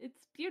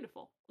 it's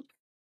beautiful.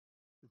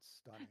 It's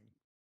stunning.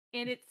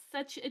 And it's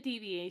such a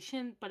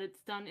deviation, but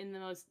it's done in the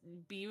most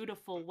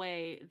beautiful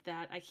way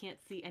that I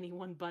can't see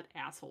anyone but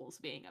assholes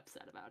being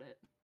upset about it.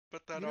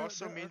 But that You know,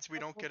 also there are means we a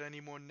don't couple. get any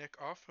more Nick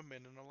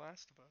Offerman in The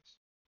Last of Us.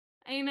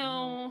 I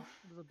No, know.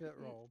 it was a bit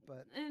role,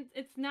 but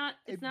It's not.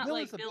 It's not Bill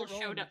is like a Bill bit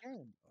role in showed the up.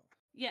 game.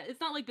 Yeah, it's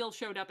not like Bill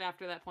showed up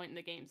after that point in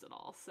the games at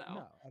all. So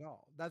No, at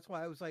all. That's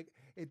why I was like,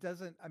 it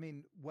doesn't. I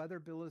mean, whether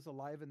Bill is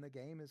alive in the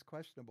game is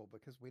questionable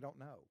because we don't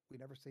know. We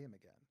never see him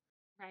again.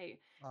 right.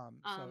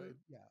 So Um.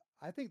 yeah,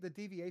 I think the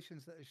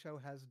deviations that the show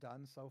has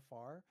done so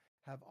far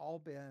have all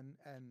been,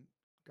 and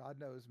God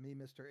knows me,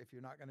 Mister. If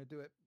you're not going to do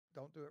it,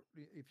 don't do it.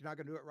 If you're not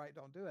going to do it right,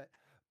 don't do it.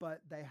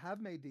 But they have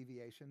made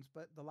deviations.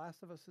 But The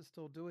Last of Us is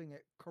still doing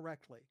it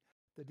correctly.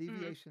 The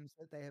Mm, deviations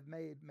that they have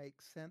made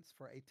make sense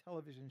for a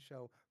television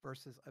show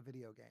versus a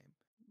video game.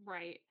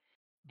 right.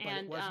 But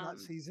it And was not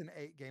season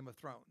 8 Game of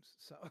Thrones.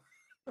 So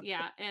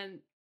yeah, and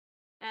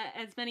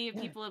as many of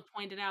people have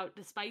pointed out,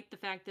 despite the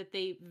fact that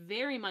they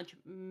very much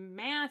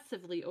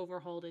massively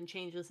overhauled and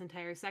changed this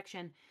entire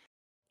section,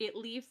 it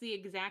leaves the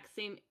exact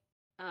same.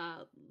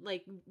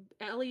 Like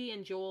Ellie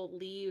and Joel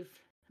leave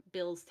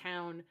Bill's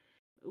town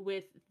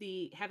with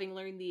the having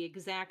learned the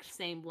exact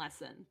same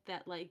lesson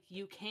that like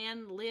you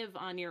can live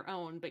on your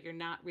own, but you're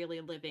not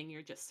really living;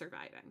 you're just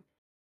surviving.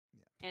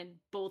 yeah, And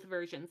both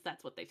versions,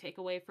 that's what they take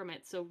away from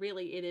it. So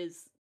really, it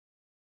is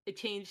a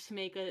change to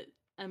make a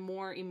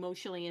more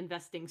emotionally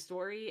investing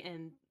story,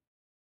 and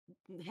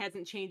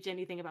hasn't changed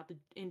anything about the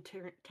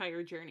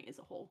entire journey as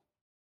a whole.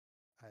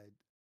 I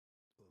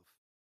oof.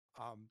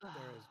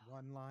 There is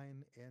one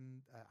line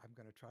in. I'm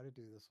going to try to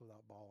do this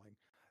without bawling.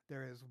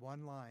 There is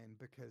one line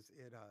because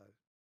it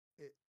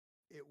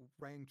it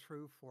rang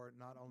true for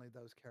not only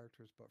those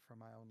characters but for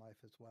my own life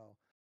as well.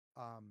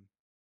 Um,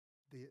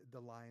 the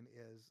line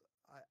is,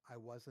 I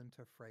wasn't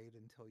afraid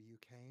until you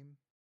came,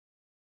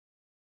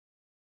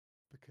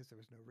 because there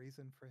was no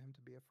reason for him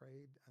to be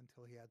afraid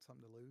until he had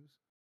something to lose.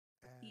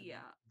 And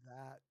Yeah,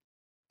 that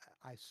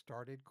I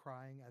started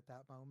crying at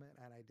that moment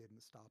and I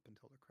didn't stop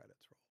until the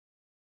credits rolled.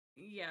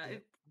 yeah,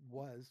 It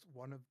was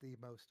one of the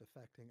most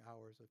affecting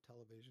hours of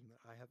television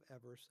that I have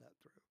ever sat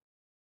through.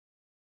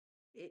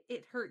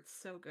 it hurts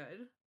so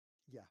good.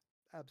 Yeah,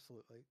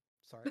 absolutely.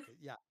 Sorry.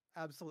 Yeah,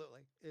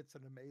 absolutely. It's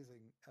an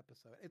amazing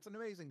episode. It's an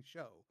amazing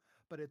show,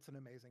 but it's an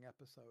amazing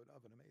episode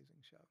of an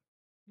amazing show.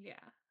 Yeah.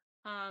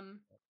 Um,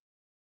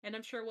 and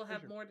I'm sure we'll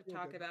There's have your more to feel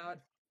talk good about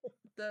moment.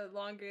 the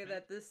longer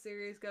that this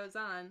series goes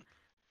on.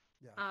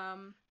 Yeah.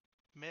 Um,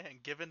 Man,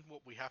 given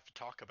what we have to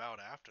talk about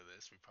after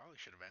this, we probably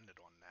should have ended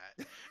on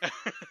that.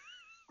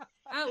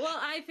 well,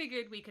 I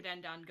figured we could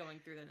end on going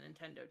through the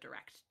Nintendo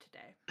Direct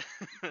today.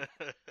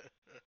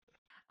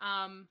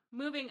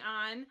 Moving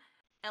on,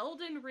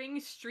 Elden Ring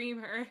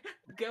streamer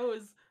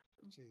goes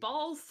Jesus.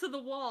 balls to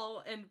the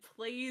wall and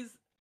plays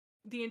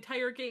the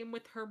entire game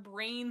with her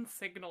brain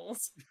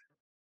signals.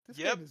 This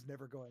Yep. game is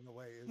never going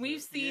away, is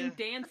We've it? seen Yeah.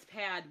 Dance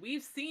Pad,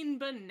 we've seen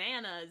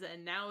Bananas,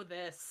 and now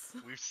this.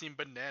 We've seen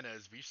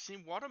bananas, we've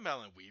seen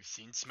watermelon, we've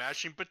seen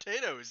smashing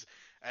potatoes,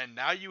 and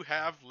now you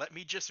have let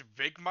me just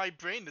rig my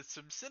brain to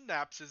some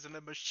synapses in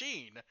a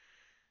machine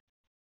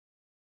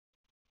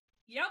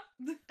Yep.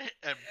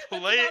 and That's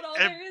play it about all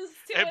there is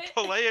to and it.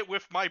 play it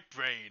with my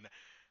brain.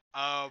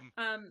 Um,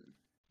 Um,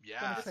 I'm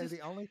gonna yeah. this say is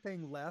the only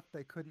thing left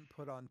they couldn't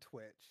put on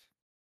Twitch.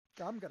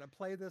 I'm gonna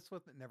play this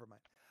with. Never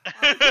mind.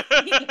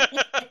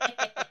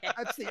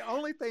 That's the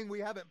only thing we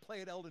haven't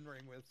played Elden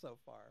Ring with so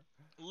far.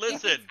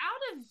 if it's Listen,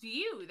 out of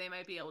view, they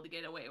might be able to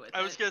get away with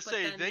I was it. gonna But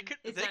say then, they could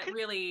is they that could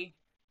really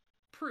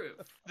proof?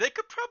 they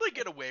could probably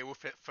get away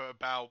with it for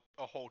about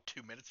a whole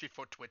 2 minutes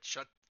before Twitch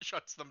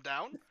shuts them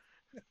down.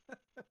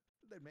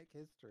 They make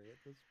history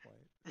at this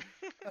point.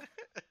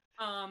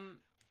 Um,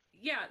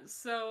 yeah.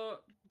 So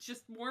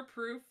just more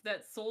proof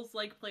that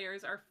Souls-like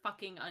players are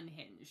fucking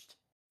unhinged.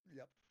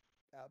 Yep,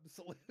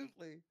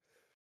 absolutely.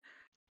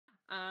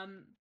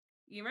 Um,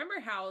 you remember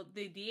how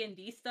the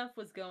D&D stuff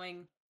was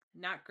going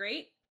not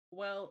great?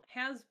 Well,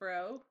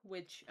 Hasbro,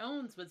 which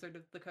owns Wizard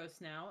of the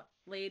Coast now,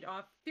 laid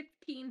off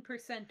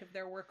 15% of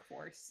their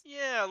workforce.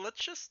 Yeah, let's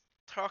just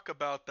talk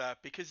about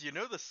that because you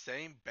know the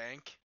same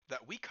bank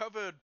that we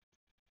covered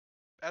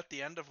at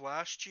the end of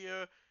last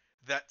year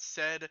that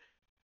said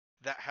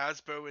that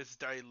Hasbro is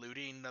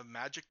diluting the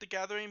Magic the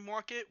Gathering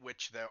market,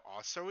 which they're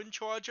also in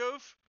charge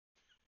of.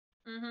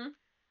 Mm-hmm.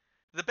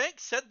 The bank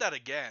said that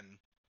again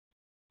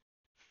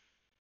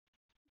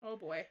Oh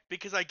boy.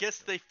 because I guess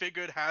they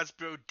figured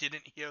Hasbro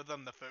didn't hear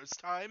them the first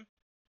time.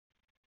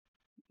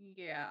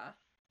 Yeah.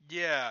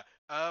 Yeah,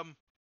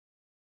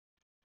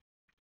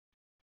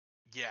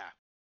 yeah.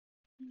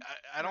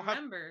 I don't have.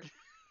 Remember,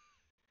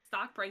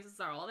 stock prices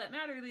are all that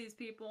matter to these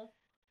people.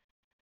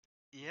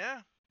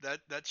 Yeah,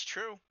 that's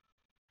true.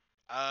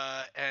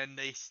 And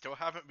they still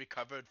haven't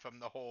recovered from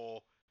the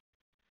whole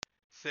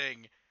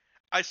thing.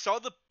 I saw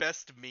the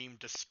best meme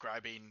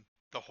describing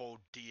the whole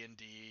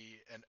D&D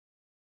and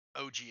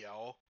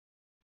OGL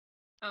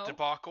Oh.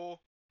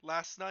 debacle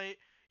last night.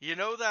 You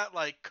know that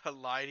like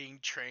colliding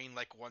train,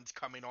 like one's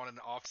coming on an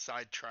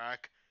offside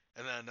track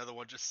and then another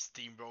one just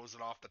steamrolls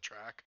it off the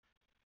track?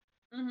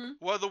 Mm-hmm.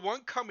 Well, the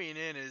one coming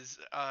in is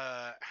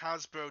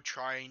Hasbro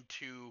trying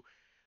to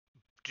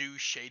do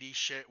shady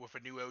shit with a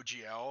new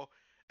OGL,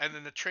 and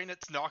then the train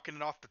that's knocking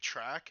it off the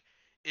track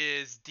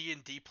is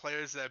D&D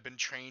players that have been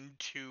trained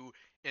to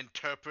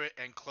interpret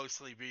and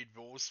closely read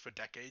rules for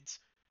decades.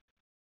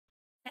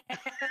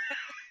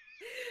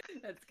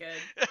 That's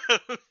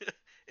good.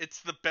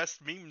 It's the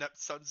best meme that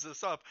sums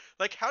this up.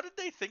 Like, how did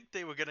they think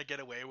they were gonna get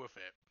away with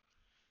it?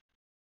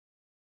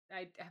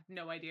 I have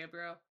no idea,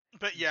 bro.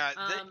 But yeah,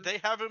 Um, they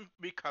haven't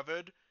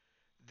recovered.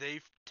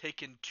 They've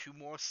taken 2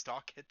 more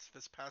stock hits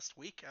this past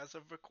week as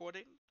of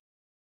recording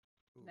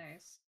Oof.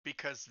 nice.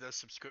 because the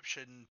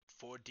subscription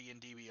for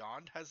D&D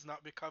Beyond has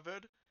not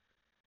recovered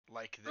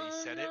like they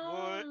Oh, said it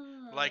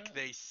would. Like no.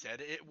 they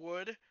said it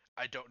would.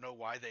 I don't know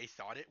why they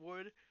thought it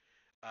would.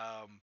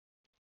 Um,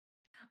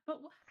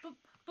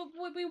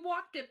 But we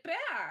walked it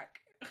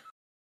back.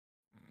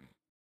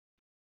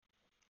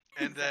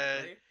 and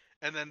then Exactly.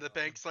 and then the God.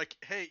 bank's like,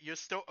 "Hey, you're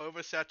still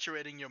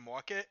oversaturating your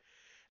market."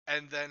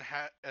 And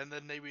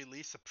then they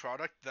release a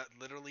product that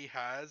literally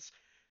has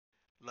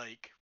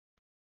like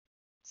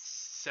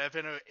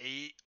 7 or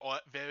 8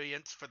 art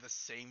variants for the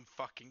same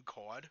fucking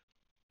card.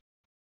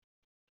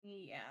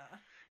 Yeah.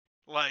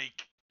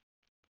 Like,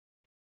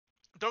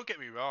 don't get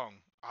me wrong,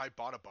 I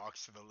bought a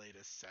box for the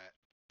latest set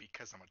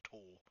because I'm a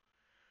tool,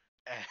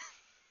 and,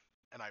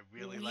 and I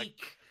really like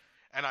Weak.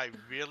 and I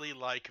really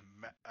like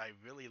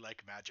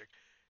Magic.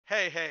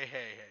 Hey.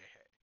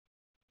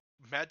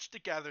 Magic the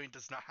Gathering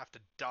does not have to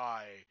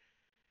die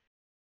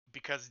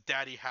because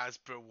Daddy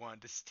Hasbro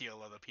wanted to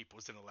steal other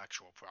people's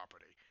intellectual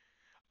property.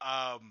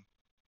 Um,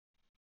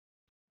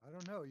 I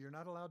don't know. You're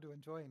not allowed to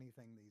enjoy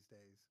anything these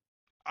days.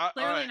 all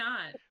Clearly right.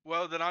 not.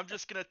 Well, then I'm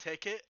just gonna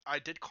take it. I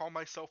did call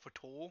myself a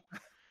tool.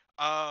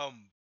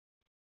 Um,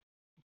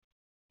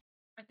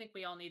 I think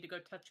we all need to go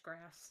touch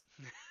grass.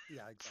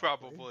 Yeah, exactly.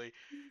 probably.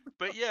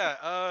 But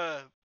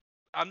yeah,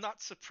 I'm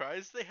not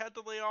surprised they had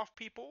to lay off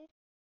people.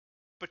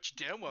 But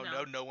you damn well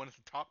know No. no one at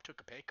the top took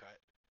a pay cut.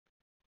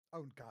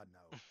 Oh God,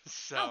 no.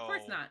 So Oh, of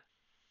course not.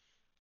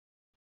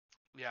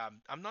 yeah,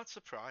 I'm not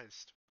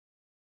surprised.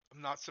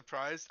 I'm not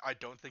surprised. I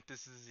don't think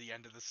this is the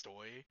end of the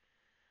story.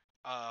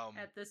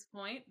 At this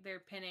point,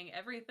 they're pinning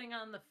everything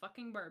on the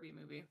fucking Barbie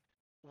movie,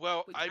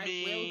 Well, which I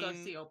will go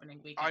see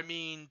opening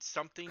weekend.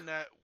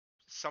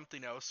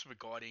 something else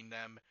regarding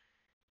them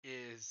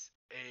is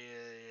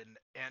an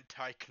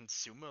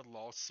anti-consumer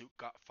lawsuit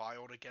got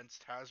filed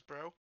against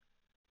Hasbro.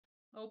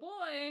 Oh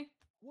boy.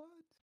 What?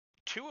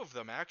 2 of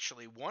them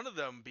actually. One of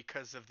them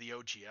because of the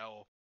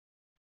OGL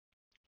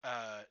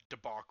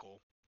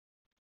debacle,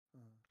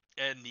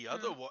 and the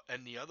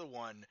other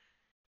one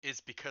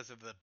is because of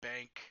the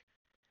bank.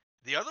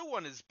 The other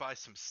one is by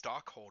some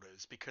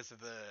stockholders because of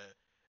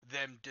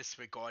them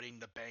disregarding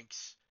the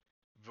bank's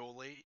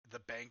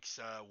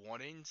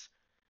warnings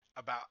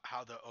about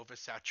how they're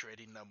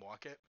oversaturating the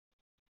market.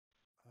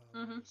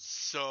 Mm-hmm. Oh,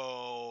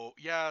 So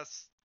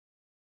yes,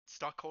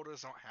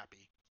 stockholders aren't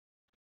happy.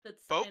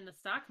 That's Both, and the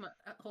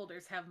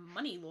stockholders have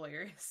money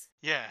lawyers.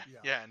 yeah,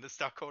 yeah. and the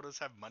stockholders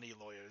have money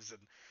lawyers, and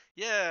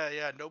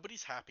yeah,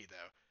 nobody's happy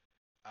though.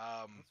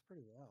 That's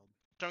pretty wild.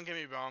 Don't get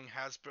me wrong,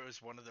 Hasbro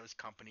is one of those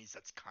companies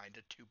that's kind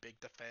of too big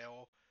to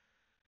fail,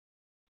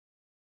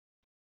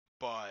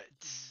 but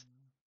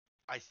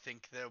Yeah. I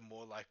think they're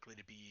more likely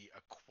to be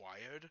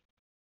acquired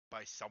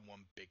by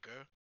someone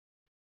bigger.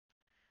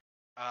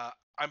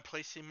 I'm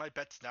placing my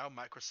bets now.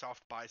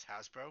 Microsoft buys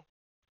Hasbro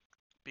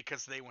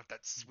because they want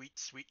that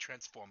sweet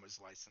Transformers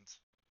license.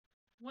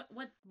 What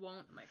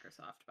won't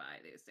Microsoft buy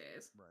these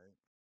days? Right.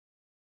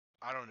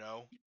 I don't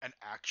know, an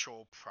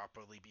actual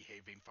properly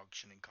behaving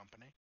functioning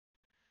company.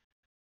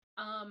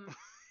 Um,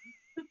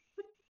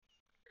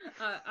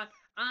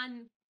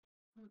 on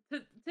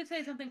to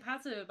say something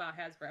positive about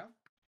Hasbro,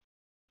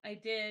 I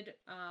did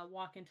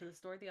walk into the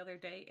store the other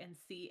day and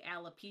see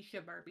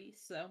alopecia Barbie.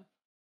 So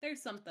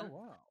there's something. Oh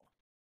wow.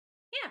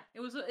 Yeah, it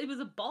was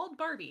a bald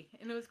Barbie,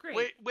 and it was great.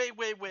 Wait.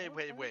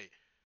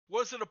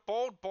 Was it a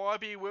bald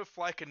Barbie with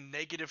like a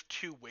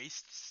 -2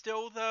 waist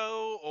still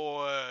though,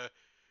 or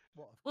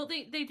Well, of Well,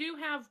 course. they do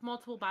have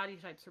multiple body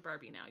types for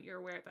Barbie now. You're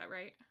aware of that,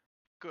 right?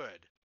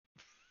 good?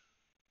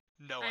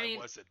 No, I I mean,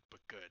 wasn't, but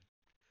good.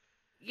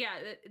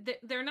 yeah,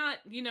 they're not,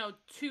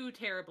 too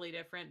terribly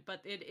different,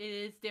 but it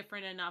is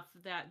different enough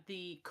that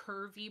the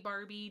curvy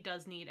Barbie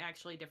does need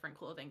actually different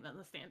clothing than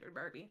the standard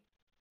Barbie.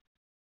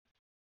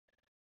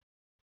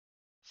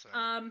 So,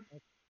 Um,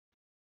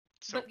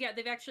 so but yeah,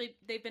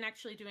 they've been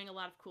actually doing a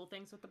lot of cool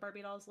things with the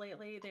Barbie dolls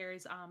lately.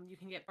 There's you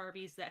can get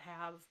Barbies that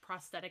have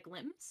prosthetic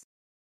limbs,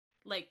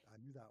 like I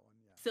knew that one.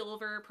 Yeah.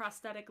 silver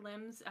prosthetic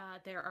limbs.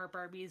 There are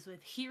Barbies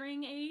with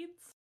hearing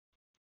aids.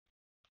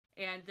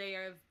 and they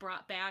have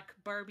brought back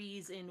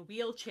Barbies in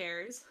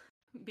wheelchairs.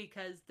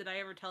 Because did I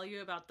ever tell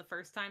you about the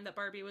first time that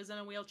Barbie was in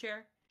a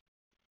wheelchair?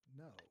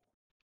 No.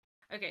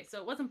 Okay, so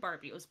it wasn't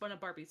Barbie. It was one of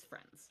Barbie's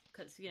friends.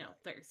 Because, you know, Right.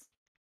 there's...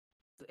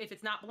 If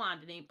it's not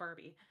blonde, it ain't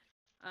Barbie.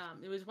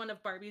 It was one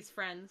of Barbie's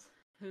friends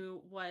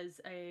who was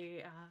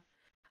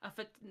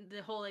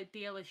the whole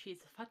idea was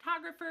she's a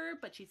photographer,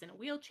 but she's in a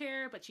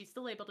wheelchair, but she's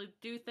still able to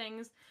do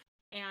things.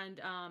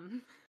 And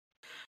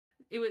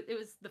it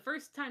was the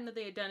first time that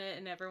they had done it,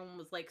 and everyone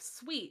was like,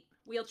 "Sweet,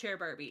 wheelchair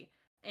Barbie."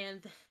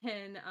 And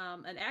then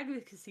an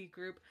advocacy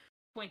group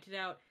pointed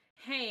out,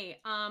 "Hey,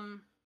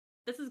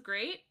 this is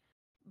great,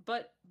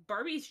 but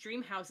Barbie's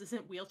dream house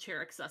isn't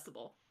wheelchair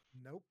accessible."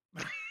 Nope.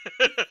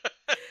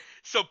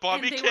 So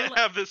Bobby And they were can't like,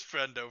 have this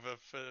friend over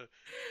for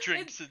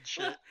and, drinks and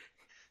shit.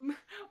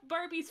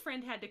 Barbie's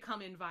friend had to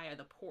come in via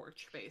the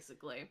porch,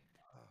 basically.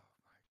 Oh my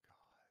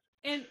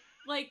And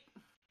like,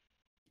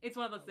 it's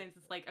one of those things.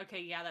 It's like,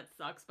 okay, yeah, that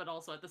sucks, but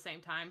also at the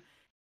same time,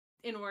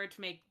 in order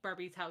to make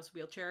Barbie's house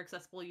wheelchair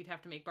accessible, you'd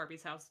have to make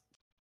Barbie's house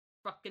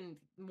fucking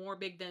more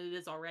big than it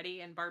is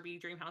already, and Barbie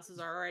dream houses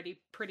are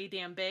already pretty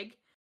damn big.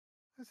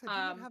 God. I said,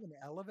 didn't it Um, have an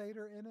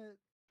elevator in it?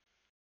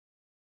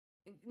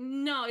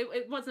 no,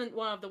 it wasn't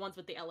one of the ones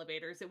with the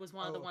elevators. It was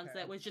one of the Oh, ones okay.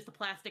 that was just a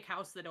plastic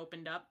house that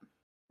opened up.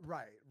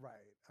 Right.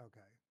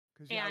 Okay.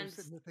 Because I And was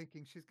sitting there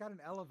thinking she's got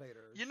an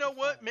elevator. You know She's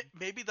what? fine.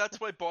 Maybe that's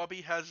why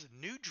Bobby has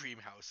new dream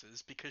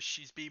houses, because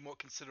she's being more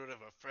considerate of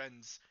her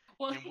friends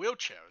well, in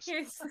wheelchairs.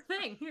 here's the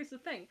thing. Here's the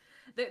thing.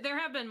 There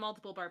have been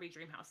multiple Barbie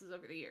dream houses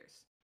over the years.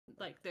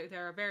 Like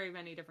there are very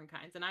many different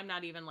kinds, and I'm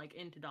not even like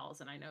into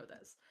dolls, and I know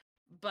this.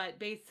 But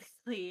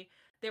basically,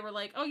 they were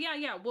like, "Oh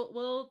yeah,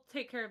 we'll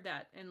take care of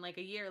that." And like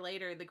a year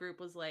later, the group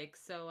was like,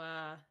 "So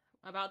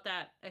about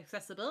that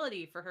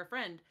accessibility for her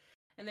friend,"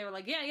 and they were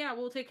like, "Yeah,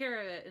 we'll take care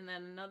of it." And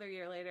then another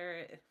year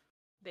later,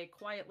 they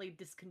quietly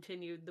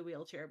discontinued the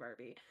wheelchair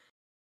Barbie.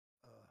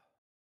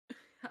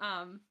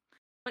 Um,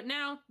 but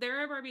now there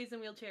are Barbies in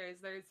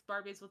wheelchairs. There's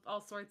Barbies with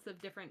all sorts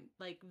of different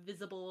like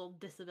visible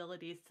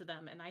disabilities to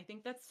them, and I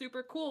think that's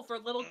super cool for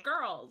little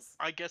girls.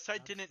 I guess I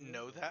didn't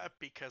know Absolutely. that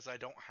because I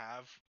don't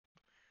have.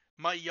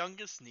 My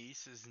youngest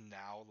niece is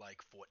now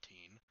like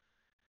 14.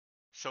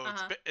 So Uh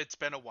huh. it's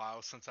been a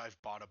while since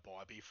I've bought a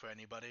Barbie for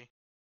anybody.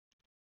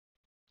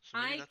 So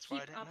maybe I that's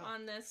why I keep didn't up know.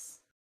 on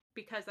this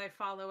because I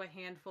follow a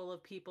handful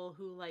of people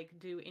who like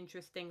do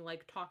interesting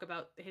like talk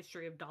about the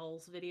history of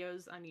dolls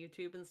videos on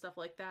YouTube and stuff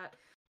like that.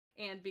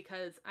 And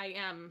because I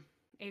am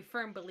a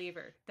firm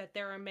believer that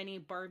there are many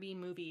Barbie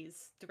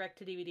movies, direct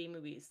to DVD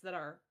movies that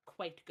are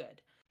quite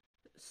good.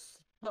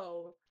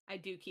 So I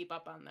do keep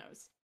up on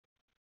those.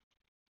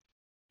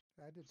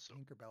 I did So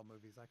Tinkerbell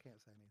movies. I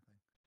can't say anything.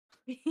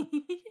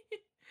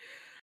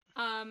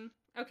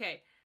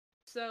 Okay.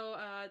 So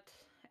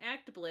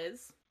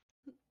ActBliz,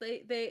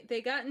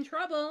 they got in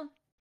trouble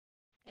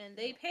and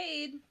they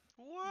paid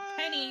what?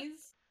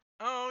 pennies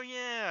Oh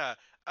yeah.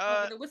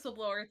 over the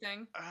whistleblower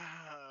thing.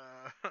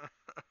 Uh,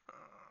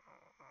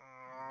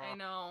 I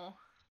know.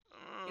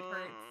 It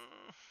hurts.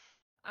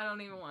 I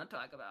don't even want to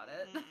talk about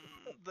it.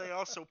 they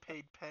also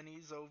paid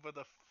pennies over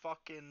the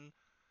fucking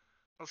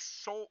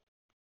assault,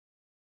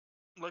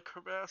 like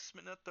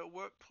harassment at the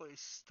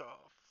workplace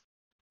stuff.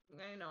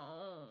 I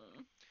know.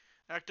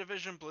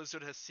 Activision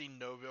Blizzard has seen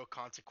no real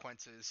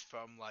consequences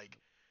from like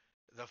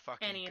the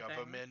fucking Anything.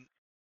 government,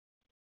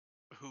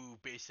 who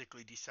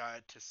basically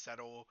decided to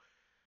settle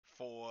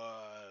for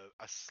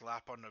a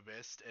slap on the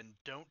wrist and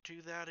don't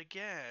do that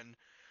again.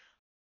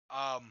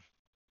 Um,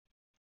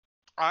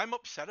 I'm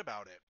upset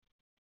about it.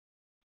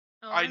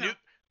 Oh, I I knew know.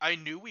 I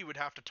knew we would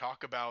have to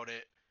talk about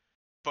it,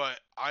 but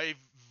I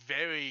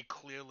very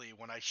clearly,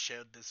 when I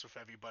shared this with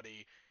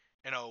everybody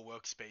in our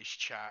workspace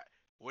chat,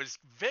 was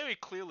very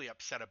clearly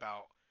upset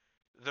about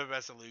the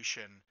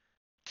resolution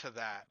to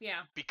that,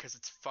 Yeah. because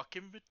it's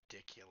fucking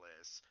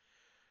ridiculous.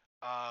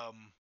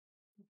 Um,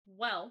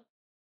 Well,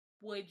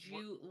 would wh-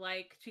 you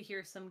like to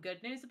hear some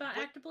good news about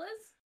wait,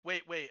 ActBliz?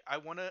 wait. I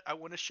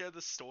wanna share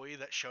the story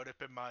that showed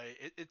up in my.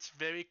 It's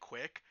very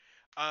quick.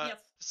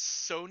 Yes.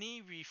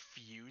 Sony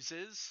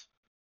refuses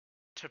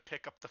to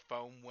pick up the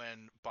phone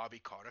when Bobby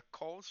Kotick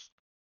calls.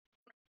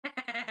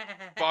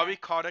 Bobby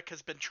Kotick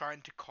has been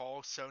trying to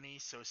call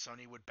Sony so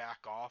Sony would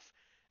back off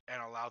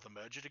and allow the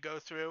merger to go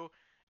through,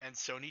 and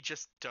Sony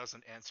just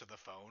doesn't answer the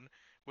phone,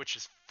 which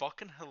is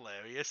fucking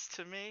hilarious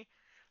to me.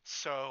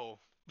 So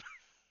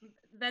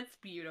That's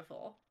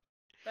beautiful.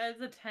 That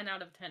is a 10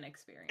 out of 10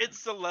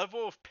 it's the experience.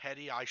 level of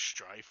petty I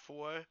strive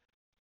for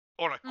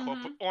on a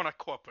corporate Mm-hmm.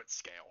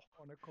 scale.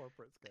 On a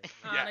corporate scale.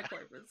 On a Yeah.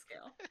 corporate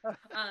scale.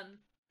 Um,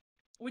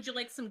 would you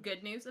like some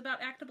good news about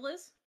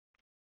ActBliz?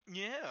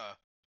 Yeah.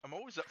 I'm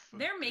always up for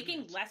They're good making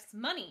news. less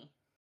money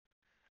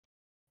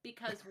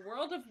because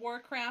World of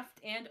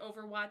Warcraft and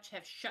Overwatch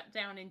have shut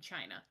down in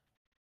China.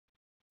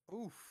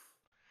 Oof.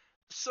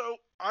 So,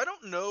 I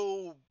don't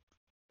know.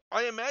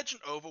 I imagine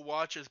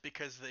Overwatch is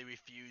because they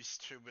refuse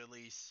to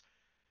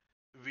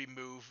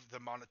remove the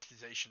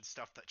monetization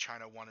stuff that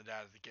China wanted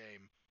out of the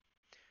game.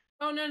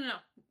 Oh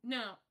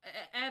no.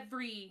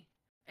 Every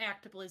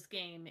Actiblizz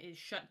game is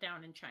shut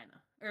down in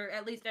China, or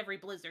at least every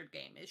Blizzard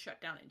game is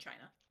shut down in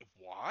China.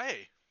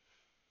 Why?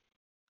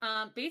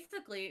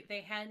 Basically,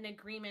 they had an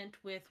agreement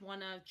with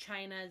one of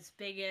China's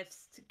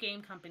biggest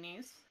game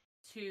companies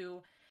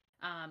to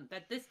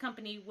that this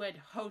company would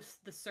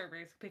host the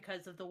servers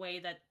because of the way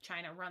that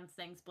China runs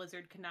things.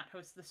 Blizzard cannot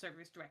host the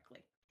servers directly.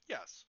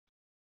 Yes.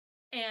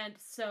 And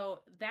so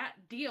that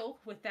deal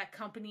with that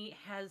company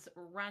has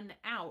run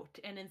out.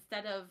 And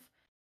instead of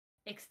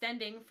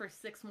extending for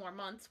 6 more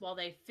months while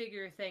they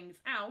figure things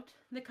out,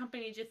 the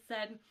company just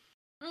said,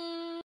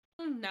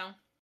 no.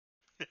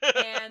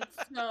 And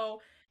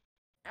so,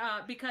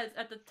 because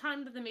at the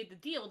time that they made the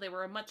deal, they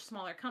were a much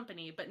smaller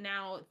company, but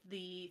now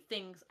the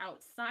things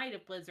outside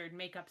of Blizzard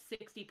make up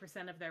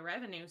 60% of their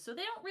revenue. So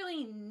they don't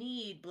really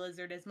need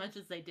Blizzard as much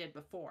as they did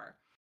before.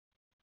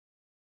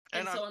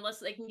 And so unless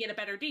they can get a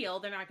better deal,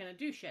 they're not going to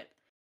do shit.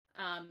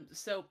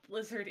 So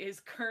Blizzard is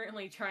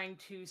currently trying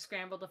to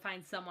scramble to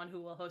find someone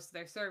who will host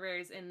their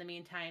servers. In the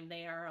meantime,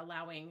 they are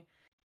allowing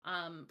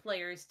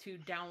players to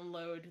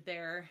download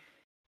their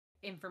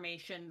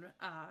information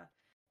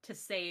to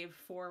save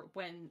for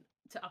when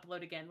to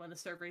upload again when the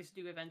servers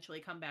do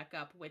eventually come back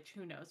up, which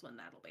who knows when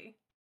that'll be.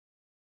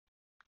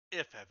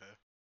 If ever.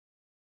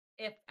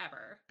 If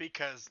ever.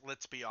 Because,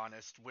 let's be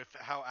honest, with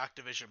how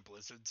Activision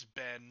Blizzard's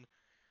been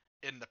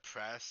in the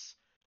press,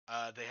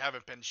 they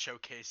haven't been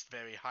showcased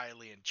very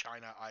highly in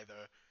China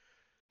either.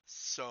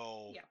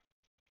 So, yeah.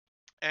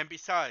 And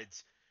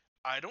besides,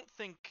 I don't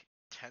think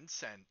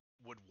Tencent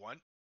would want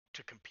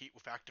to compete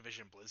with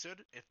Activision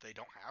Blizzard if they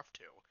don't have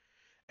to.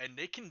 And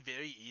they can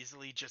very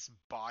easily just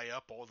buy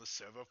up all the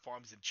server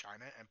farms in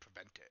China and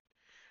prevent it.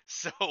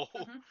 So,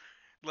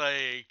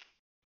 like,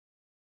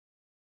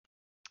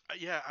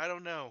 yeah, I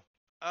don't know.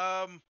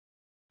 On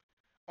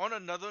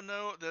another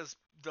note, there's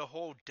the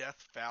whole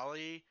Death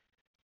Valley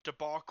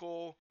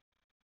debacle.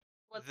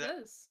 What's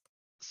this?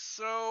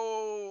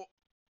 So,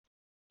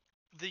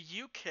 the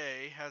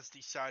UK has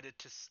decided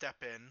to step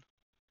in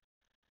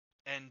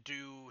and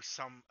do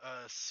some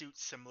suit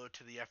similar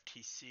to the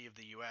FTC of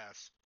the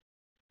US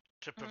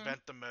to prevent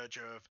the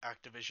merger of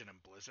Activision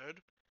and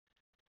Blizzard.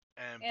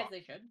 And as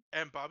they should.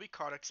 And Bobby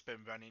Kotick's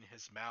been running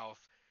his mouth,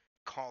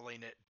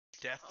 calling it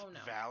Death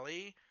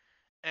Valley.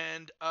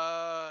 And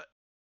I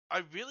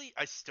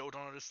still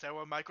don't understand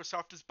why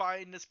Microsoft is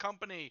buying this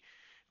company,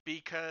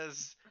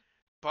 because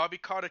Bobby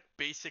Kotick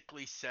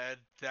basically said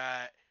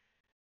that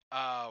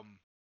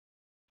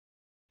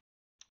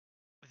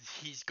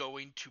he's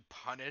going to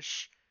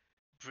punish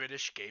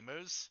British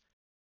gamers.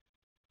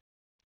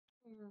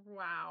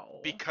 Wow.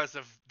 Because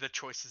of the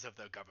choices of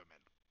their government.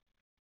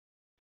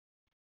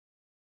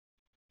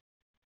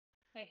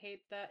 I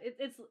hate that.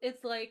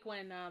 It's like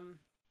when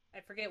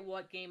I forget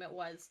what game it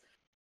was,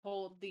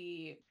 told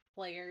the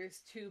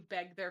players to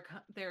beg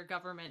their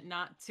government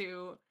not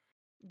to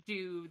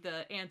do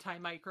the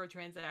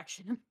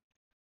anti-microtransaction.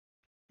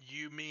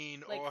 You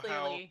mean like or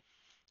clearly...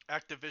 how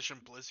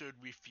Activision Blizzard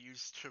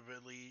refused to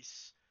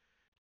release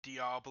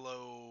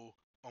Diablo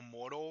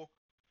Immortal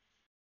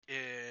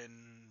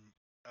in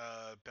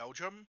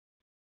Belgium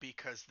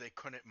because they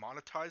couldn't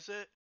monetize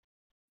it?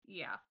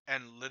 Yeah.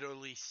 And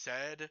literally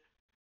said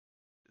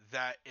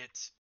that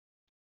it's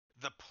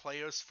the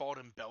players' fault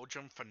in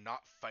Belgium for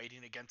not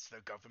fighting against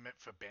their government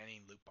for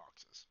banning loot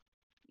boxes.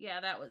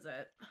 Yeah, that was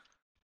it.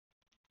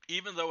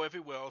 Even though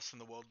everywhere else in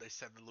the world they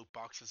said the loot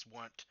boxes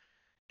weren't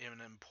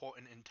an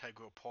important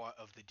integral part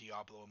of the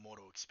Diablo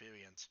Immortal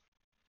experience.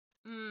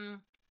 The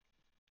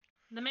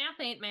math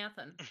ain't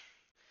mathin'.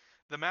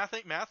 The math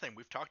ain't mathin'.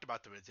 We've talked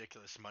about the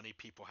ridiculous money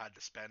people had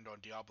to spend on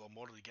Diablo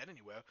Immortal to get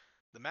anywhere.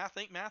 The math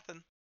ain't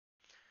mathin'.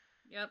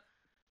 Yep.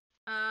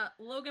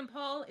 Logan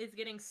Paul is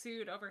getting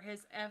sued over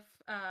his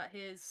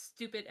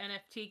stupid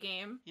NFT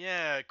game.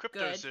 Yeah,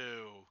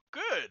 CryptoZoo.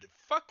 Good.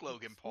 Fuck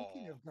Logan Paul.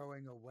 Speaking of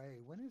going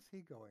away, when is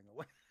he going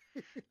away?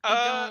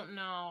 I don't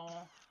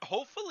know.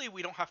 Hopefully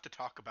we don't have to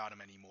talk about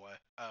him anymore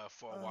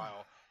for a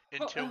while.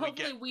 Until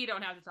hopefully we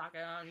don't have to talk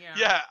about him,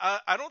 yeah. Yeah,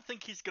 I don't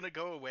think he's going to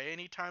go away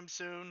anytime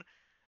soon.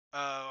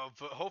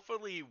 But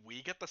hopefully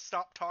we get to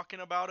stop talking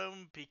about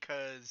him,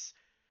 because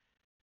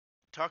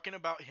talking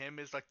about him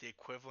is like the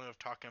equivalent of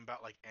talking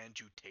about like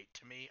Andrew Tate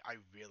to me. I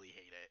really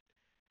hate it.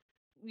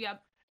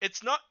 Yep.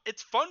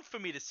 It's fun for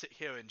me to sit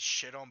here and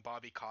shit on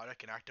Bobby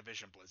Kotick and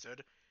Activision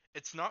Blizzard.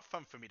 It's not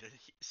fun for me to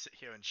sit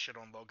here and shit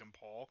on Logan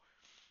Paul.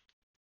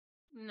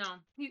 No,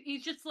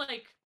 he's just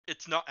like...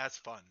 It's not as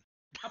fun.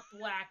 A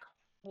black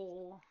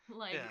hole.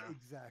 Like... Yeah.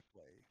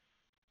 Exactly.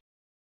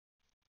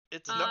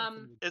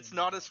 It's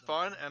not as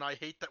fun, and I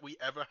hate that we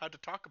ever had to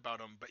talk about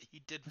him, but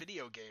he did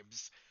video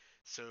games.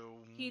 So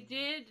he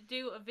did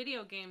do a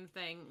video game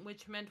thing,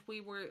 which meant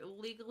we were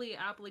legally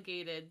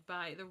obligated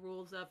by the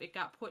rules of it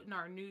got put in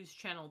our news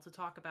channel to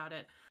talk about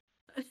it.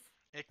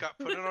 It got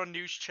put in our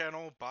news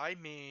channel by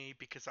me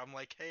because I'm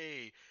like,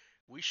 hey,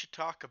 we should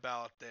talk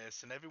about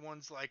this, and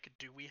everyone's like,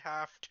 do we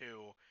have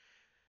to?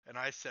 And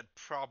I said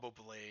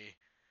probably.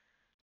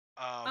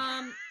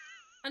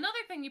 Another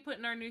thing you put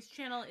in our news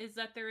channel is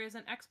that there is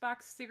an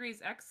Xbox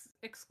Series X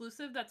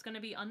exclusive that's going to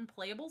be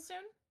unplayable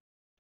soon.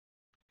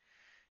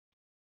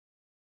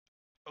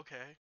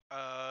 Okay.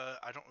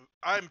 I don't.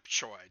 I'm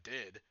sure I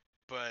did,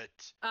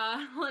 but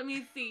Let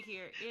me see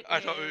here. It I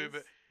don't is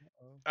remember.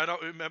 Uh-oh. I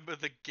don't remember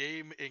the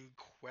game in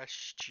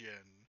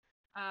question.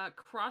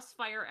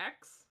 Crossfire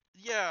X.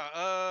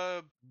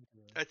 Yeah.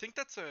 Okay. I think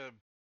that's a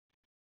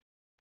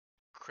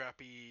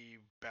crappy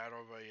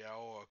battle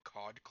royale or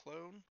COD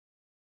clone.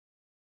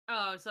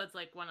 Oh, so it's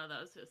like one of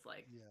those, just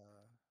like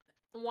Yeah.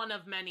 one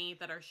of many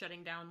that are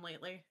shutting down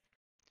lately.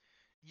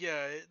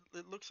 Yeah.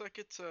 It looks like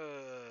it's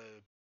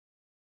a.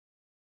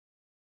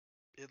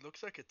 It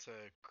looks like it's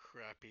a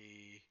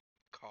crappy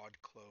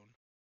COD clone.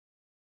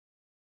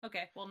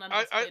 Okay, well, none of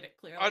I us I played it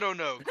I clearly. don't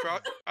know.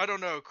 I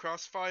don't know.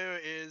 Crossfire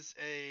is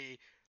a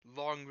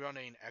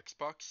long-running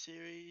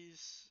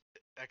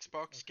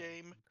Xbox Okay.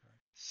 game Okay.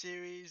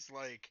 series,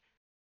 like,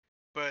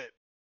 but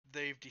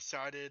they've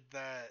decided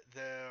that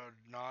they're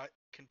not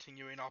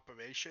continuing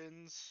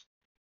operations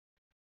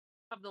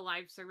Of the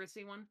live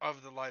servicey one.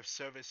 of the live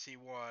servicey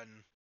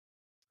one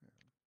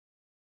Yeah.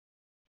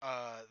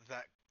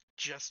 that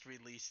just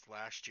released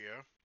last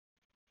year.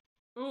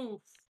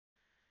 Oof.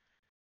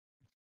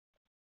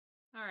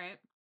 All right.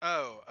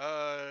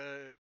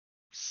 Oh,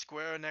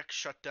 Square Enix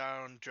shut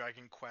down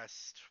Dragon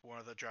Quest, one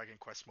of the Dragon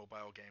Quest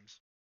mobile games.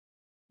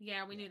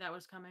 Yeah, we Yeah. knew that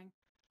was coming.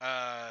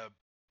 Uh,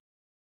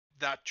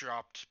 that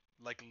dropped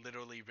like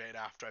literally right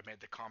after I made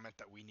the comment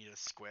that we need a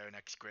Square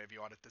Enix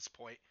graveyard at this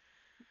point.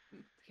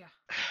 Yeah.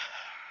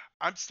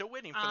 I'm still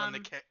waiting for them to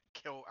Um.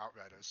 kill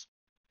Outriders.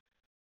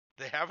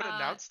 They haven't Uh.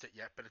 announced it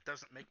yet, but it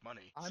doesn't make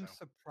money. So. I'm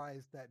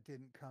surprised that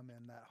didn't come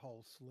in that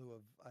whole slew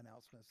of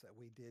announcements that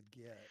we did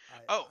get.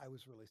 Oh, I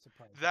was really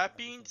surprised that Outriders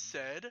being wasn't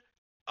there. said,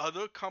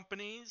 other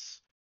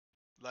companies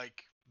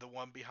like the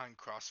one behind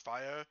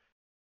Crossfire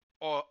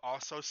are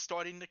also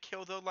starting to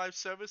kill their live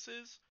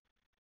services.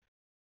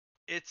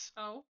 It's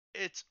Oh.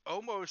 it's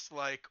almost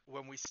like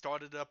when we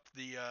started up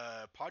the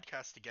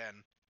podcast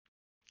again,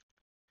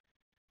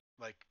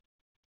 like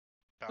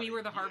about We a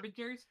were the year.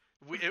 harbingers.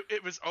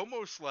 It was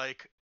almost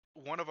like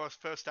one of our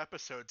first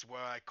episodes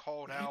where I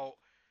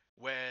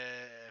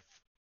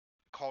with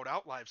called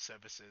out live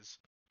services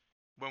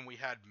when we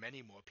had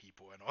many more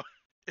people in our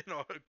in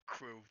our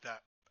crew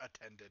that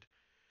attended.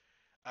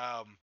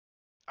 Um,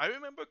 I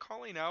remember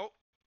calling out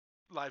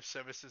live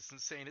services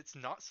and saying it's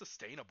not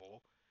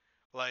sustainable.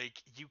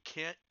 Like you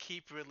can't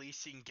keep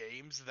releasing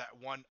games that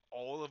want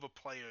all of a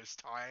player's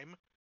time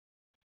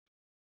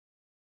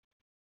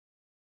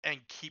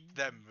and keep Mm,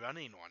 them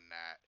running on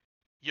that.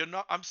 You're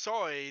not. I'm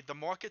sorry, the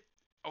market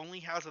only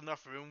has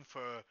enough room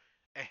for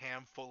a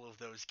handful of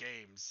those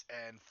games,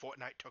 and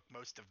Fortnite took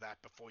most of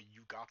that before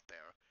you got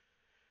there.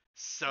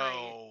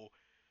 Right. So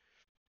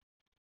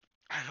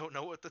I don't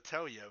know what to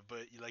tell you,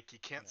 but like you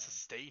can't yeah.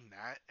 sustain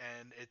that,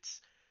 and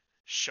it's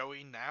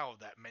showing now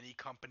that many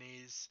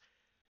companies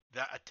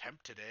that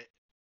attempted it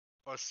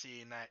are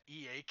seeing that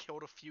EA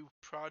killed a few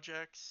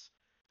projects.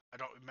 I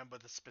don't remember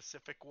the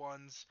specific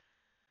ones.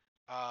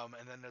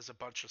 And then there's a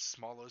bunch of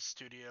smaller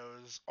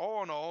studios.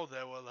 All in all,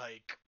 there were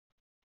like,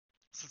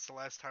 since the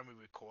last time we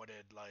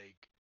recorded,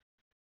 like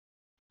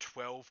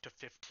 12 to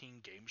 15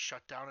 game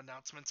shutdown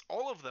announcements.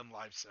 All of them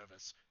live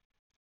service.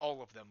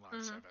 All of them live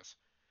Mm-hmm. service.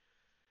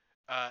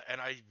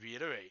 And I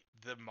reiterate,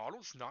 the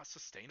model's not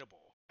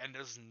sustainable, and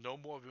there's no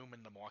more room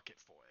in the market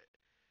for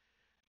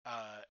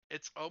it.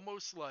 It's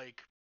almost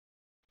like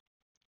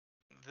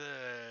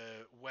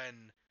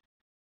when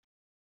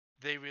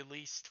they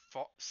released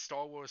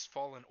Star Wars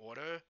Fallen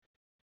Order,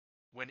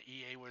 when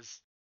EA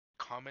was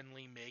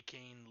commonly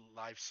making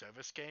live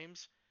service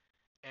games,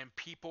 and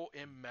people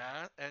in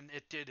mass, and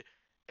it did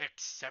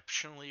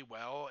exceptionally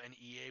well, and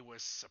EA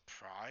was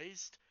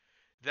surprised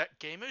that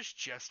gamers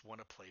just want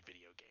to play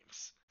video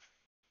games.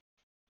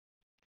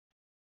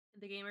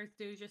 The gamers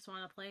do just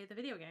want to play the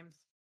video games.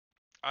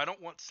 I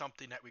don't want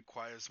something that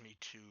requires me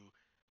to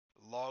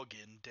log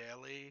in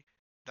daily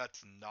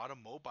that's not a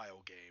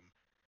mobile game.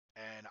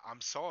 And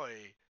I'm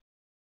sorry,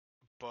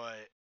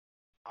 but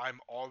I'm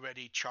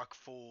already chock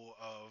full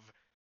of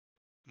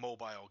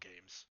mobile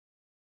games.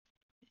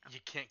 You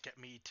can't get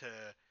me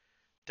to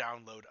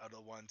download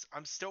other ones.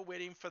 I'm still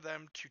waiting for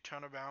them to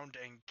turn around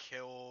and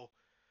kill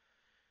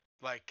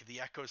like the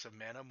Echoes of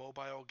Mana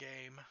mobile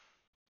game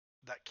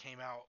that came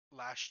out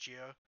last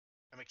year.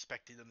 I'm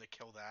expecting them to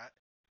kill that.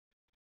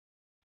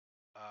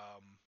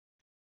 Um,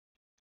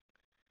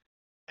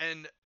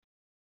 and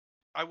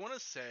I want to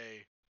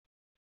say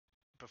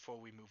before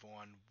we move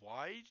on,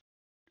 why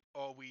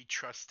are we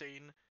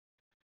trusting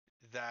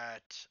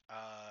that?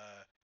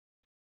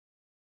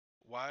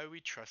 Why are we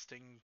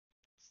trusting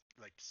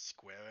like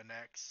Square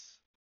Enix?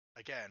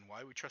 Again,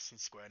 why are we trusting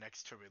Square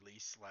Enix to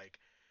release like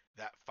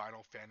that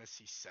Final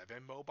Fantasy VII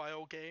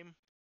mobile game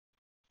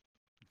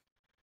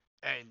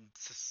and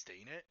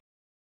sustain it?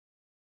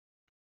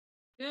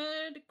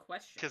 Good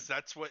question.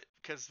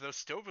 Because they're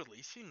still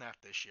releasing that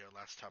this year.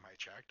 Last time I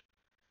checked.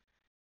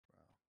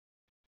 Wow.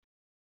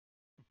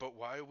 But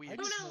I Who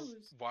just hope.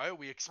 knows? why are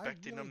we I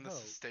expecting really them to hope.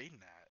 sustain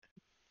that?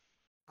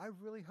 I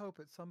really hope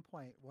at some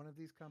point one of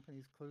these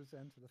companies clues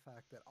into the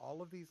fact that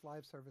all of these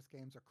live service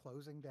games are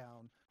closing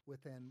down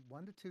within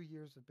 1 to 2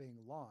 years of being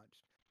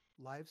launched,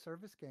 live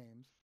service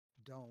games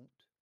don't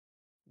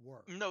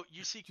work. No,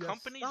 you see,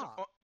 Just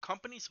stop.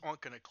 companies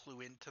aren't going to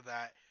clue into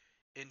that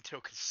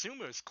until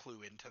consumers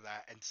clue into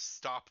that and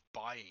stop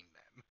buying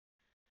them.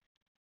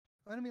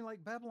 I mean,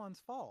 like Babylon's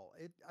Fall.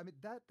 I mean,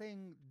 that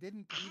thing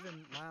didn't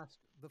even last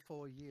the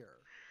full year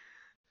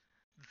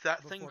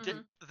That thing before did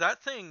Mhm.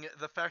 that thing.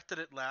 The fact that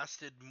it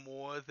lasted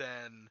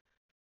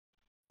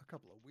a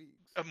couple of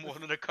weeks. more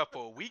than a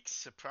couple of weeks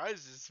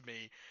surprises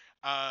me,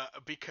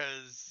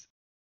 because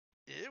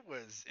it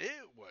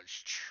was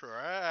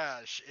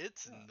trash.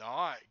 It's Yeah.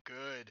 not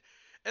good.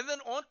 And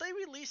then aren't they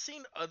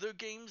releasing other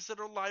games that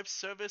are live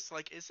service?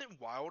 Like, isn't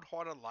Wild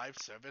Heart a live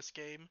service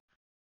game?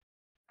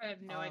 I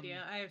have no Um,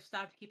 idea. I have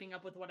stopped keeping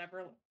up with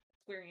whatever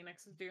Square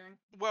Enix is doing.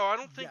 Well,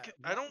 yeah,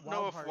 I don't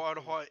know Wild if Heart Wild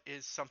is Heart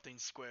is something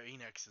Square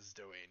Enix is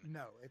doing.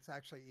 no, it's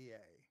actually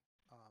EA,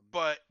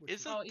 But which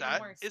is Oh, even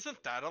worse.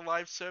 isn't that a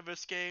live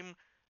service game?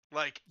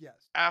 Like,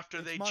 yes,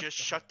 after it's they just Monster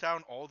shut Hunter.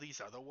 down all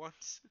these other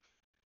ones?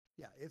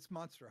 Yeah, it's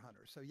Monster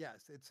Hunter. So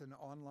yes, it's an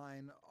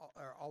online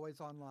or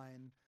always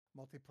online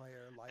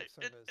multiplayer live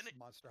And, service and,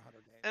 Monster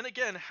Hunter game. and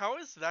again, how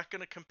is that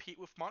going to compete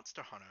with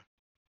Monster Hunter?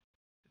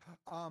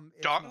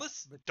 It's not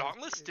because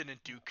Dauntless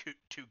didn't do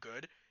too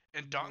good,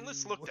 and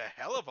Dauntless no. looked a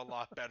hell of a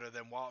lot better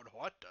than Wild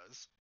Heart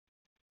does.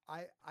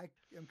 I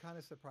am kind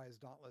of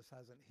surprised Dauntless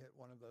hasn't hit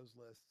one of those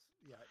lists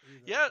yet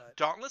either. Yeah, But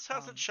Dauntless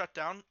hasn't um, shut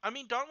down. I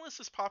mean, Dauntless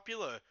is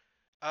popular,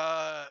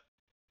 uh,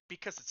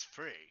 because it's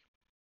free.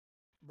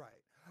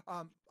 right.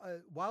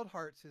 Wild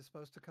Hearts is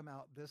supposed to come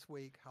out this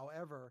week.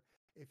 However,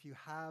 if you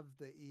have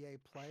the EA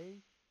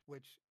Play,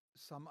 which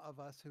some of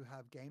us who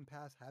have Game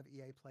Pass have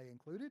EA Play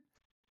included,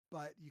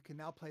 but you can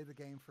now play the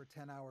game for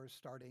 10 hours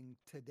starting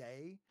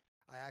today.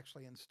 I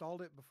actually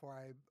installed it before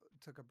I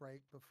took a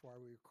break before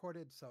we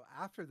recorded. So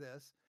after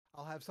this,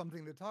 I'll have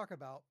something to talk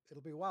about.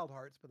 It'll be Wild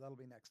Hearts, but that'll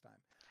be next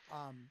time.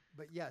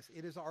 But yes,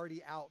 it is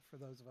already out for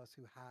those of us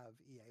who have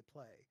EA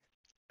Play.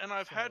 And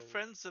I've had So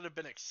friends that have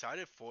been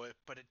excited for it,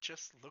 but it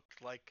just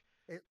looked like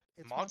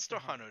it's Monster Monster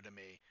Hunter. Hunter to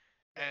me.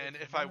 Yeah, And it's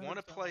if I want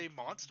to 100% play Monster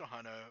Hunter. Monster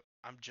Hunter,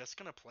 I'm just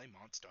gonna play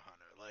Monster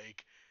Hunter.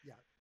 Like, Yeah.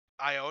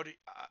 I already,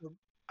 So-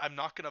 I'm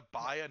not gonna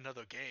yeah. buy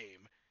another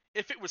game.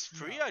 If it was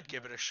free, No, I'd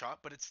give no, it a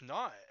shot, but it's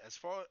not. As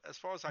far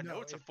as I know,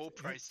 no. it's a full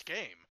priced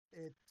game.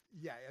 It.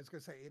 Yeah, I was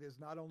gonna say it is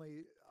not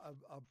only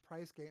a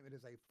price game; it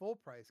is a full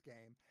price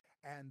game.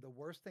 And the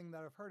worst thing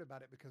that I've heard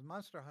about it, because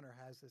Monster Hunter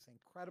has this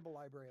incredible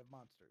library of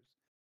monsters,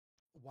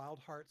 Wild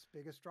Heart's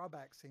biggest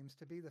drawback seems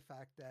to be the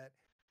fact that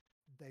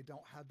they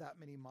don't have that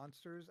many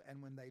monsters,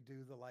 and when they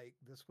do the like,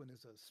 this one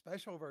is a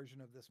special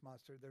version of this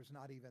monster, there's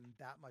not even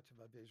that much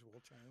of a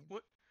visual change.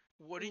 What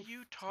what are Oof.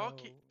 you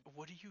talking So,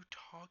 what are you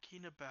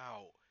talking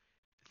about?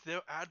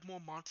 They'll add more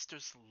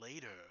monsters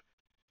later.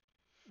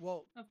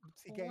 well, Of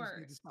see, games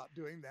need to course. stop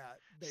doing that.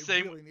 They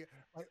Same really need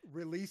like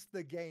release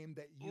the game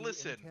that you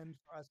Listen, intend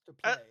for us to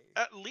at play.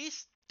 at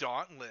least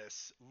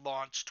Dauntless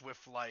launched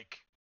with like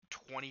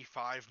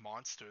 25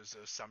 monsters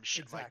or some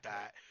shit like Exactly.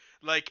 that.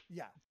 Like,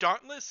 Yeah,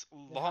 Dauntless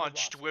they had a launched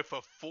roster. with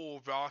a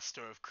full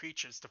roster of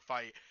creatures to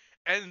fight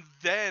and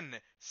then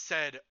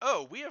said,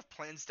 "Oh, we have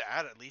plans to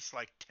add at least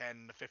like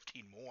 10 to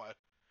 15 more."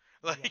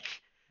 Right.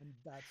 Like, And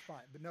that's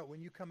fine. But no,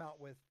 when you come out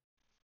with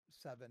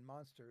seven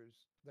monsters,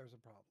 there's a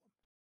problem.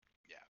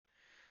 yeah.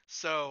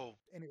 So So,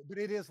 anyway, but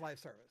it is live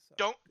service. So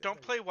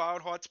don't there you play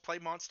Wild Hearts, play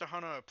Monster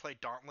Hunter or play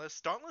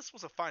Dauntless. Dauntless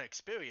was a fine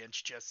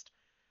experience, just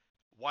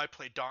why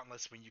play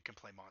Dauntless when you can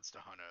play Monster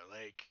Hunter?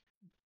 Like,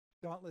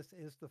 go. Dauntless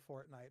is the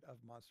Fortnite of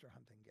monster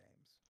hunting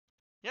games.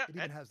 yeah, It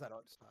even has that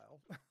art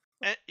style.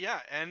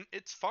 and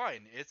it's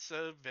fine. It's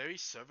a very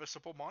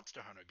serviceable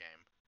Monster Hunter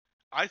game.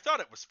 I thought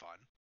it was fun,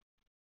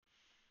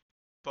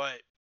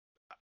 but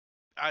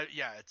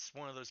yeah, it's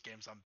one of those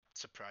games I'm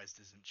surprised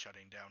isn't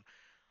shutting down.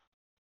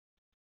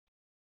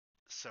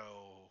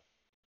 So,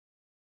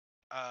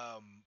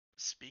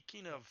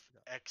 speaking Oh, of yeah.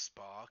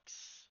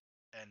 Xbox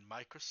and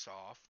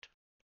Microsoft,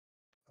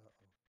 Uh-oh.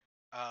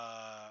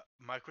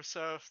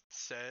 Microsoft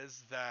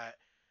says that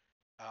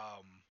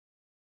um,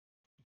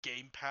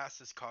 Game Pass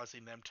is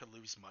causing them to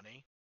lose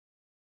money.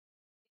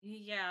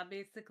 Yeah,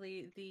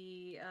 basically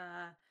the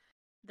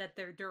that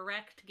their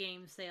direct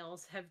game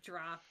sales have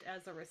dropped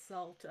as a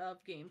result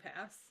of Game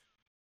Pass,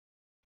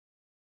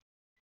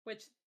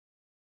 which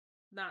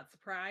not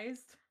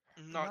surprised.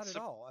 Not Not at su-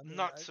 all. I mean,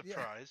 not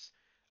yeah. surprised.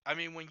 I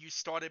mean, when you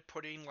started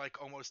putting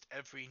like almost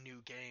every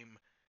new game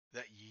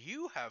that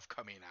you have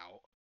coming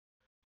out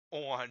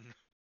on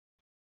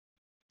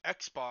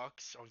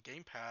Xbox on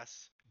Game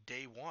Pass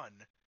day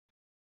one,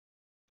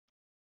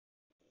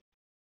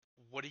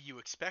 what are you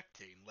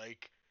expecting?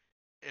 Like,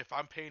 if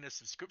I'm paying a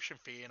subscription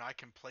fee and I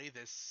can play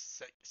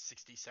this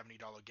 $60,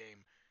 $70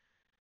 game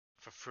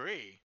for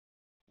free,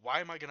 why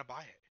am I gonna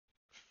buy it?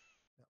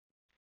 Yeah.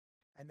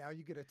 And now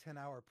you get a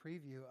 10-hour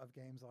preview of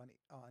games on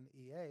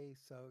EA,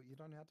 so you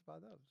don't have to buy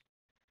those.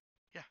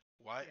 Yeah,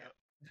 why? Yeah.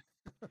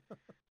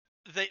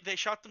 They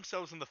shot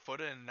themselves in the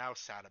foot and are now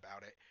sad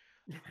about it.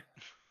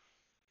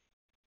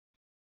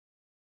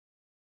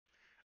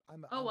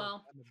 I'm a, Oh I'm a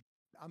well. I'm a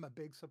I'm a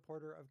big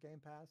supporter of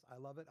Game Pass. I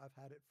love it. I've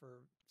had it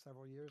for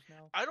several years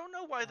now. I don't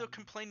know why they're Um,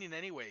 complaining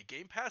anyway.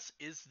 Game Pass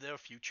is their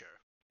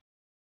future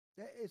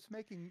it's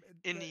making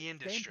in the the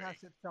Game industry.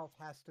 Pass itself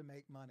has to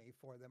make money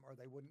for them, or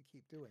they wouldn't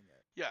keep doing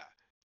it. Yeah,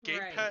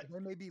 Game Pass. Right. They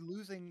may be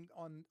losing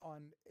on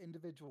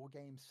individual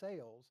game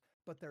sales,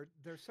 but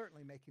they're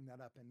certainly making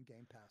that up in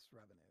Game Pass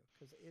revenue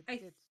because I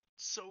th- it's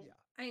So yeah.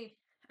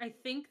 I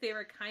think they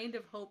were kind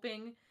of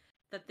hoping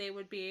that they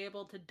would be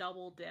able to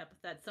double dip,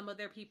 that some of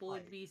their people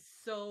would Right. be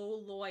so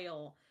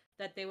loyal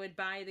that they would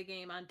buy the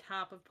game on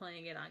top of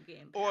playing it on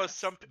Game or Pass.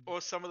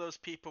 some of those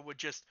people would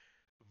just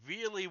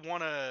really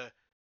want to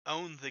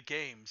own the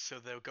game, so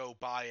they'll go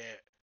buy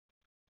it.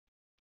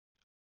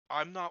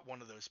 I'm not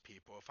one of those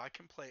people. If I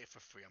can play it for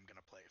free, I'm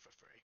gonna play it for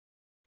free.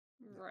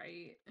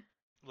 Right.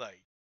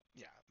 Like,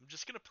 yeah, I'm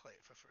just gonna play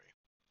it for free.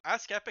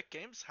 Ask Epic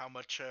Games how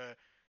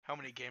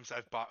many games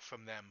I've bought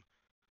from them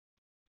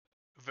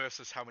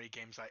versus how many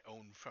games I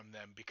own from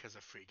them because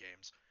of free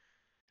games.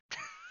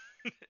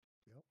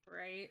 Yep.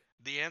 Right.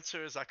 The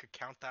answer is I could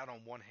count that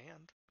on one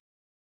hand.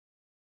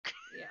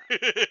 Yeah.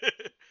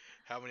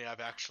 How many I've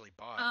actually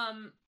bought.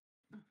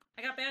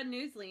 I got bad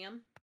news, Liam.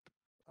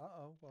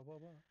 Uh-oh.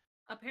 Well.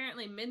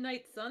 Apparently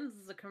Midnight Suns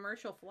is a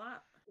commercial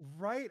flop.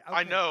 Right.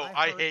 I Okay. know,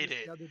 I heard hate this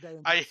it. the other day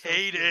and I got so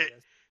hate it.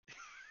 furious.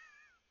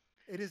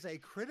 It is a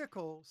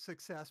critical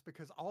success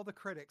because all the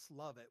critics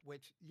love it,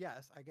 which,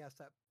 yes, I guess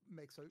that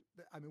makes a,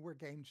 I mean, we're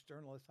games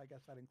journalists. I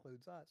guess that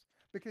includes us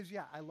because,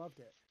 yeah, I loved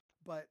it.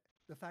 But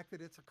the fact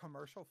that it's a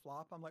commercial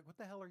flop, I'm like, what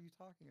the hell are you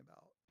talking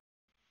about?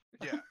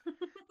 Yeah.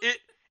 It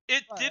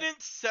it But,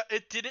 didn't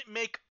it didn't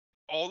make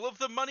all of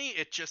the money,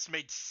 it just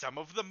made some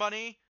of the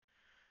money,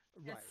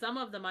 And right, some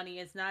of the money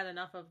is not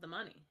enough of the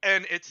money.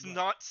 and it's right.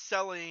 not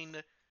selling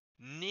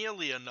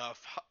nearly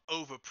enough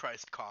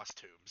overpriced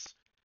costumes.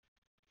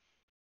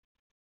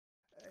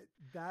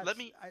 Let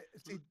me I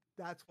see.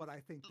 That's what I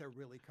think they're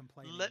really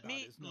complaining let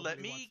about me is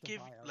nobody wants to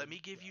buy our. let me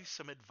give Yeah, you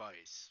some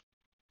advice.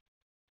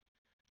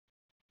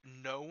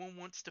 No one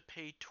wants to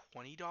pay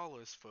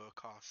 $20 for a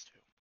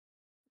costume.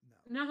 no,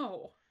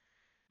 No.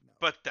 no,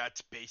 But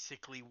that's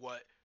basically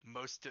what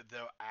most of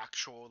the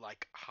actual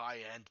like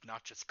high end,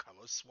 not just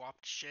color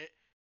swapped shit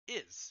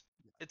is.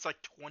 yeah, It's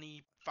like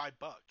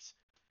 $25.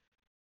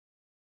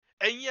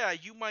 And yeah,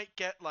 you might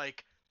get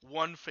like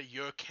one for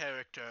your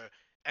character,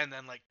 and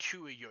then like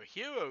two of your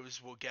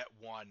heroes will get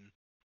one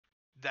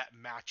that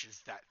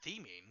matches that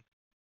theming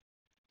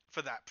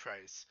for that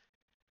price.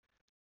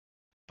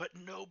 But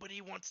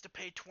nobody wants to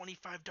pay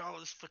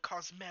 $25 for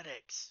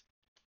cosmetics.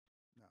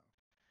 no.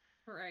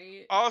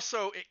 Right.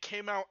 Also, it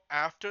came out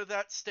after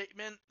that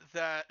statement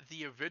that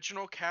the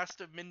original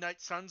cast of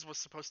Midnight Suns was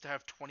supposed to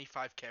have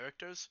 25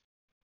 characters.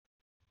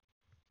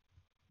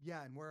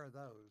 Yeah, and where are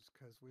those?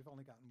 Because we've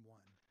only gotten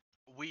one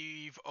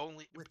We've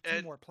only with two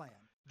and more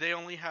planned. they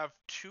only have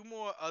two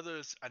more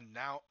others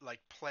now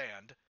like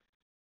planned.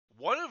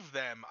 One of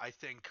them I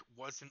think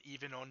wasn't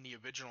even on the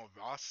original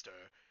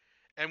roster,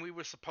 and we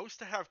were supposed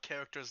to have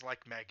characters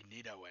like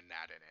Magneto and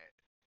that in it,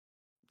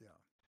 Yeah,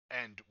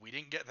 and we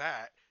didn't get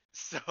that.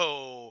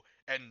 So,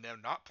 and they're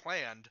not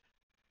planned.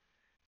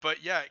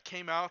 But yeah, it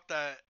came out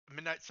that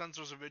Midnight Suns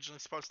was originally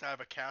supposed to have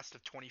a cast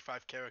of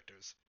 25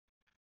 characters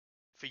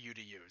for you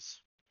to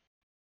use.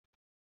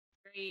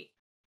 Right.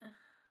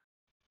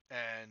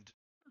 And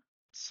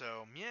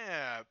so,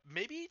 yeah,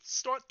 maybe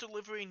start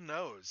delivering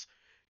those.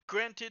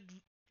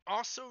 Granted,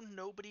 also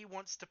nobody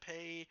wants to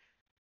pay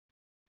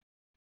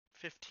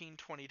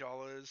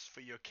 $15-$20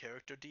 for your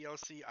character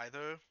DLC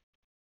either.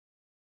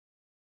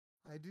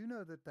 I do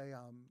know that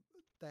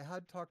they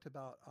had talked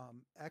about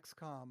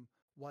XCOM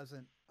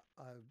wasn't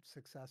a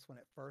success when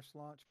it first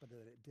launched, but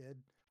that it did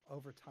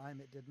over time.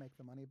 It did make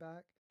the money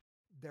back.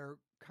 They're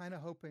kind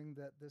of hoping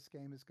that this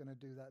game is going to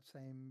do that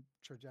same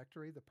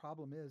trajectory. The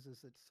problem is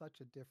it's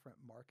such a different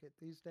market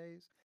these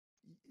days.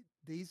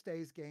 These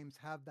days, games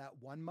have that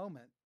one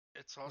moment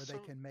It's where they also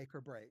can make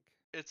or break.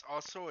 it's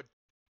also a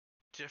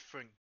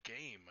different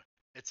game.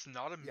 It's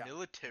not a Yeah,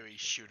 military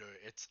that's true. shooter.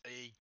 It's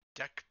a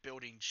deck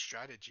building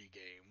strategy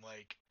game.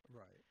 Like,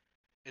 Right.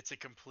 it's a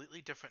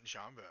completely different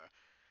genre.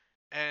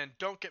 And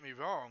don't get me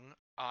wrong,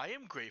 I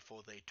am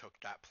grateful they took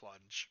that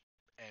plunge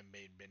and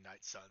made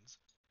Midnight Suns.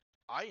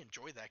 I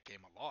enjoy that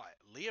game a lot.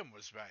 Liam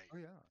was right. Oh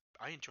yeah,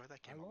 I enjoy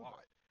that I game a love lot.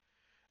 it.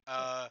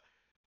 Yeah. Uh,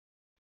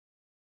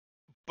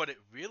 but it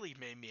really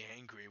made me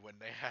angry when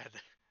they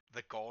had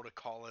the goal to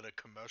call it a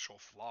commercial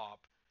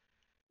flop.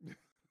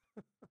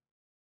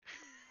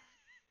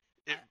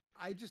 I It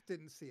I just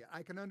didn't see it.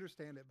 I can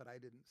understand it, but I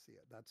didn't see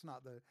it. That's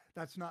not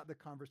the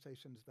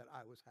conversations that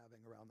I was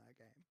having around that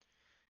game.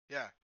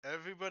 Yeah,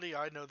 everybody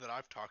I know that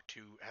I've talked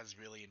to has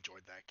really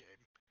enjoyed that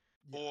game.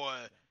 Yeah, Or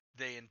yeah.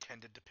 they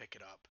intended to pick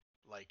it up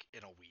like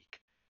in a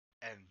week,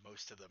 and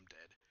most of them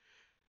did.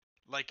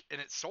 Like,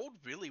 and it sold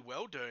really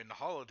well during the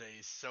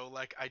holidays, so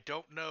like I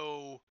don't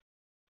know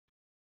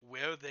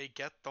where they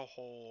get the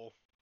whole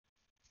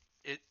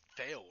it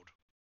failed.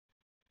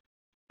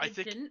 I It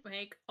think didn't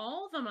make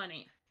all the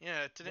money.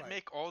 yeah, it didn't Right.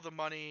 make all the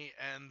money,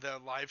 and the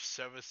live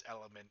service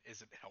element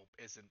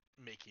isn't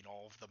making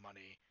all of the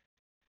money.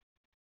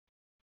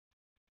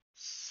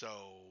 So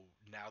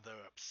now they're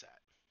upset.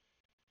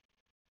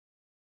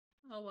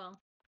 Oh well.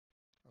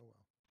 Oh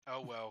well.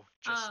 Oh well,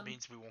 just Um.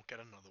 means we won't get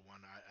another one.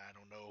 I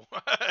don't know.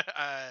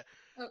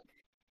 Oh,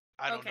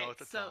 I don't know okay. what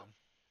to So tell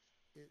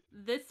 'em.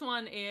 this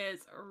one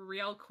is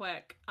real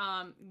quick.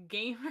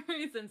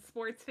 Gamers and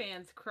sports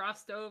fans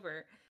crossed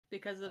over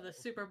because of the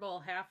Super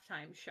Bowl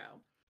halftime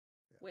show,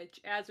 which,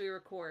 as we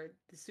record,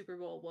 the Super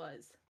Bowl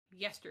was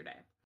yesterday.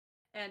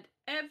 And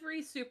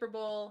every Super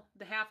Bowl,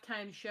 the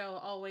halftime show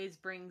always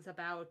brings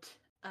about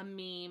a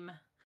meme.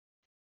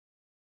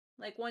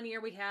 Like one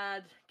year we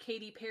had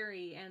Katy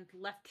Perry and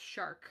Left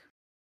Shark.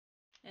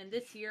 And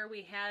this year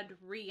we had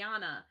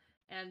Rihanna.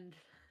 And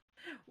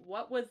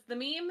what was the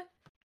meme?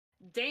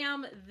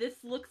 Damn,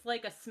 this looks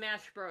like a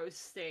Smash Bros.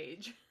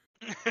 Stage.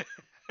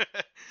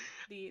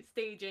 The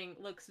staging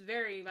looks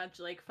very much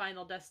like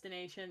Final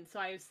Destination, so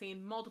I've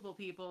seen multiple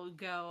people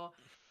go,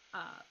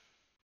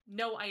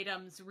 no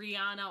items,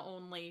 Rihanna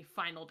only,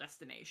 Final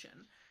Destination.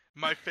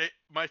 My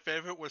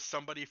favorite was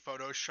somebody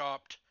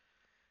photoshopped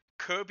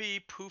Kirby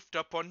poofed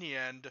up on the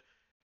end,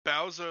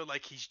 Bowser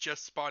like he's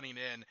just spawning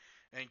in,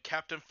 and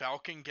Captain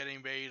Falcon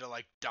getting ready to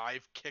like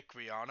dive kick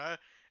Rihanna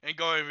and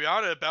going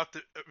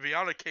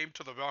Rihanna came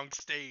to the wrong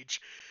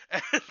stage,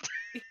 and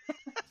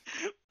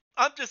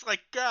I'm just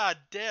like, God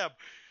damn.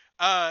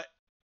 Uh,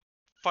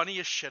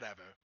 funniest shit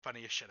ever.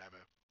 Funniest shit ever.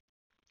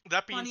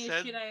 That being Funniest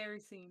said, shit I ever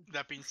seen.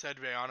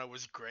 Rihanna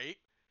was great.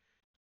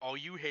 All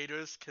you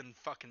haters can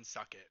fucking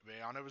suck it.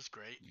 Rihanna was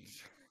great.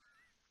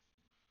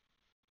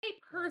 I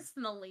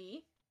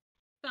personally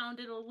found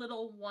it a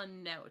little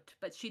one note,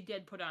 but she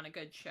did put on a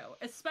good show,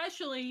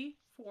 especially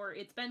for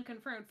it's been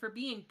confirmed for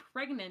being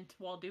pregnant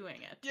while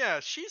doing it. Yeah,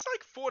 she's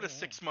like 4 to Yeah.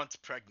 6 months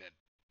pregnant.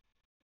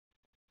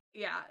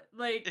 Yeah,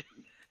 like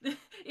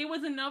it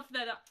was enough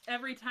that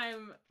every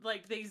time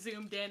like they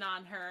zoomed in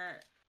on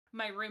her,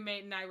 my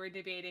roommate and I were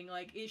debating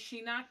like, is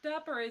she knocked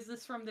up or is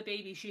this from the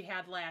baby she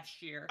had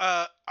last year?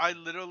 I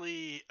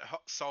literally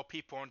saw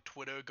people on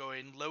Twitter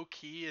going, low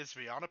key, is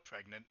Rihanna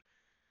pregnant?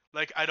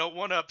 Like, I don't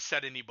want to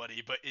upset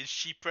anybody, but is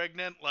she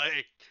pregnant?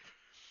 Like,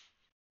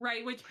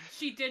 Right, which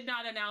she did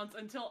not announce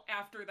until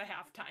after the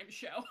halftime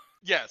show.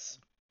 yes,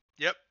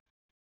 yep.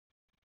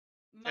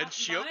 My,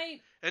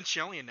 And she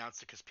only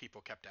announced it because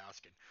people kept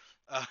asking.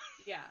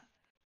 yeah,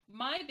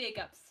 my big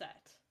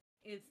upset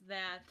is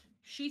that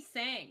she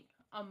sang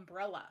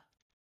Umbrella,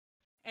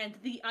 and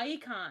the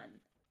icon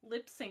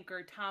lip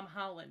syncer Tom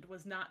Holland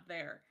was not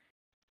there.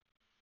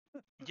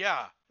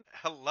 Yeah,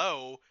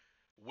 hello.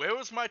 Where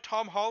was my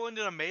Tom Holland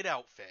in a maid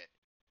outfit?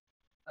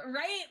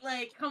 Right?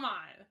 Like, come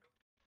on.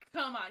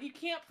 Come on. You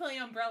can't play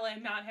Umbrella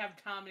and not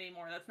have Tom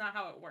anymore. That's not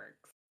how it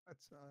works.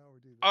 That's not how we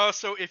do that.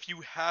 So if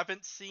you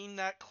haven't seen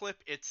that clip,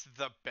 it's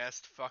the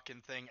best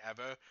fucking thing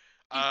ever.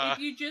 If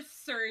you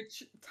just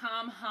search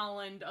Tom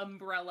Holland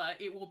Umbrella,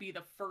 it will be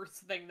the first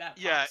thing that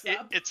yeah, pops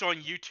up. it's on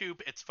YouTube.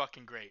 It's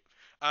fucking great.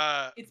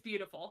 It's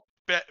beautiful.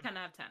 Be- 10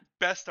 out of 10.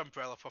 Best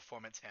Umbrella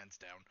performance, hands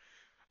down.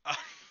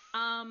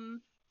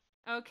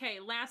 Okay,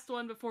 last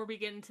one before we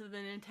get into the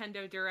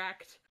Nintendo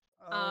Direct.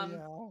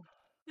 Oh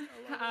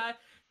yeah.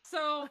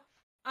 So,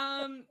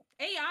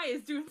 AI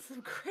is doing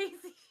some crazy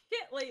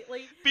shit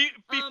lately.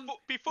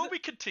 Before we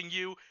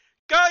continue,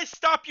 guys,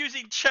 stop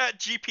using Chat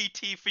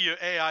GPT for your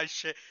AI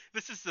shit.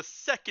 This is the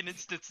second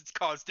instance it's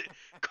caused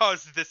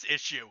this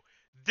issue.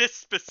 This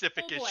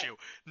specific issue.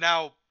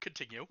 Now,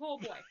 continue. Oh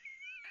boy.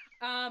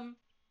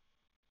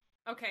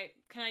 Okay,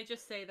 can I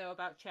just say though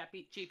about Chat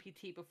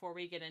GPT before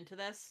we get into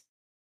this?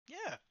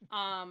 Yeah.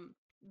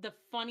 The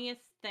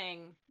funniest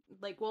thing,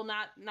 like, well,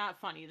 not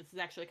funny. This is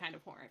actually kind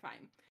of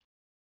horrifying.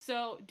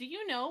 So, do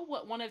you know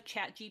what one of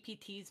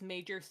ChatGPT's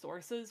major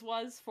sources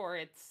was for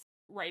its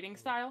writing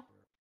style?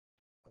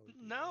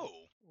 No.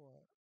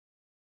 What?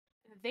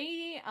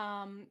 They,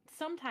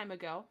 some time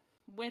ago,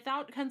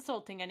 without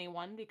consulting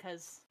anyone,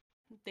 because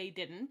they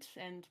didn't,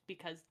 and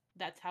because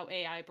that's how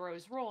AI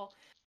bros roll,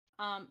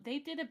 they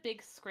did a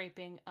big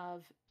scraping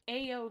of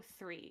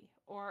AO3,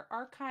 or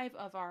Archive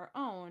of Our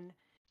Own,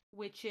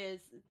 which is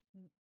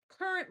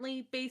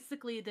currently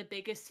basically the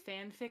biggest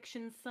fan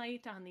fiction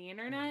site on the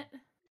internet.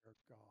 Dear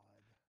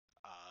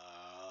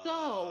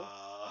God.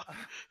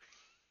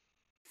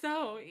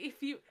 So if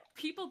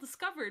people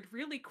discovered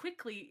really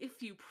quickly,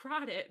 if you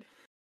prod it,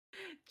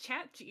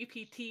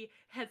 ChatGPT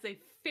has a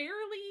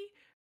fairly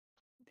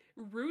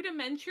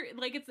rudimentary,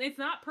 like it's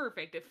not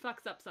perfect, it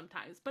fucks up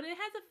sometimes, but it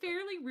has a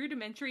fairly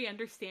rudimentary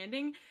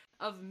understanding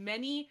of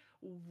many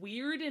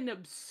weird and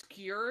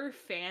obscure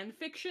fan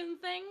fiction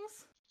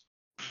things.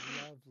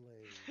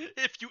 Lovely.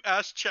 If you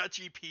ask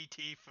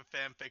ChatGPT for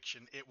fan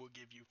fiction, it will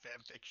give you fan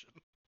fiction.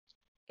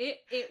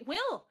 It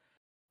will.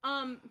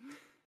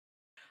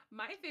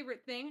 My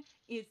favorite thing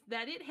is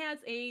that it has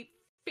a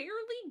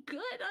fairly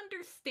good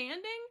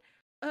understanding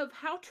of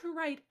how to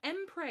write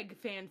MPreg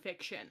fan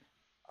fiction.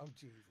 Oh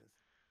Jesus.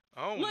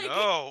 Oh Like-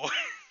 no.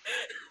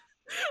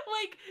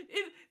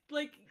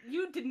 like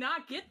you did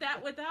not get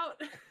that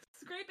without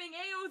scraping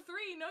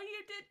AO3. No,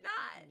 you did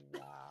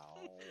not.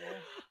 Wow.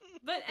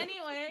 But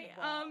anyway,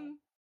 Wow.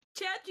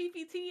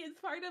 ChatGPT is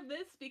part of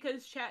this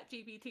because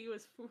ChatGPT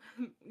was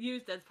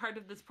used as part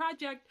of this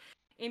project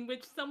in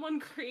which someone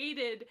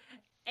created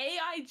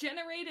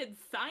AI-generated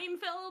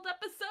Seinfeld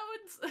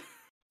episodes.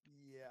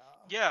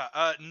 Yeah.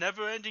 Yeah,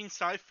 never-ending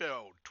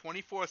Seinfeld,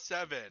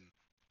 24/7.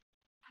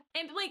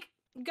 And like,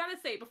 gotta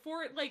say,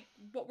 before like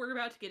what we're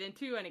about to get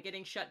into and it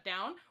getting shut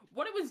down,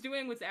 what it was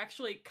doing was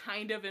actually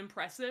kind of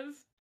impressive.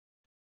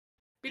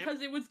 Yep.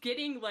 Because it was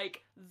getting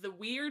like the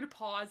weird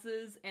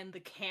pauses and the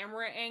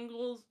camera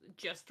angles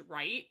just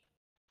right.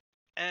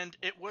 And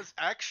it was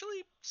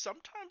actually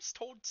sometimes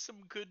told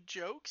some good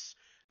jokes.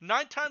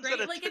 Nine times Right?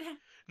 out of Like ten,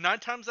 9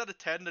 times out of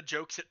 10, the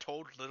jokes it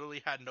told literally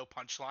had no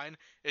punchline.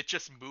 It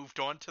just moved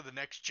on to the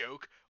next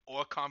joke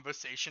or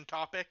conversation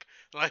topic,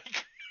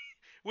 like,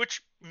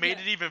 which made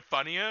Yeah. it even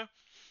funnier.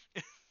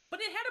 But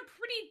it had a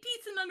pretty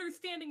decent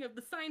understanding of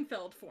the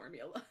Seinfeld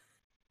formula.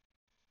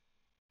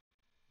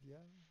 Yeah.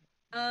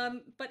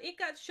 But it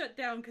got shut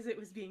down because it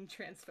was being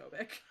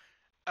transphobic.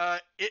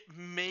 It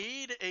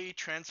made a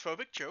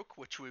transphobic joke,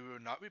 which we will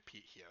not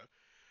repeat here.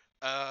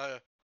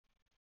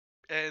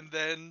 And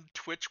then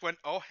Twitch went,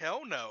 "Oh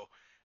hell no,"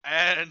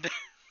 and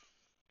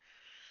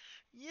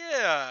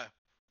yeah.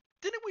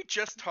 Didn't we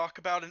just talk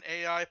about an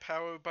AI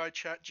powered by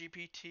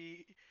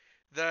ChatGPT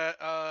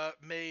that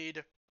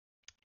made,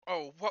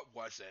 oh, what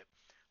was it?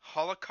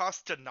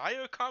 Holocaust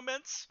denier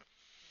comments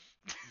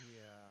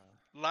Yeah.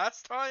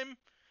 last time?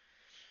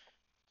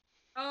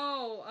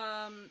 Oh,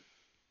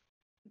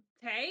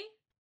 Tay?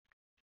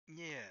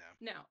 Yeah.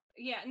 No.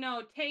 Yeah,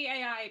 no, Tay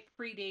AI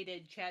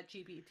predated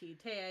ChatGPT.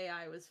 Tay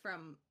AI was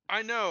from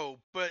I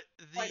know, but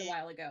quite a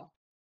while ago.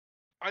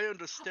 I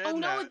Oh understand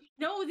no, that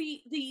no,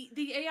 the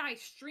AI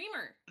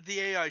streamer. the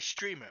AI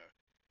streamer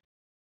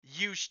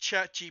used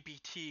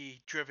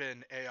ChatGPT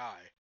driven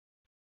AI.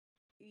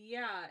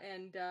 Yeah,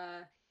 and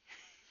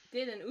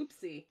did an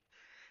oopsie.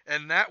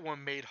 And that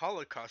one made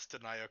Holocaust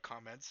denier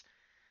comments.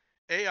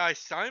 AI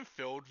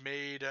Seinfeld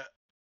made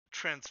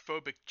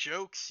transphobic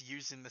jokes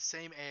using the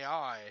same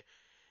AI,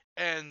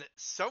 and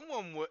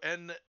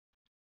and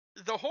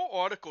the whole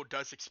article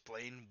does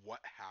explain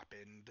what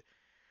happened.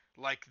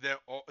 Like there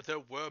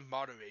were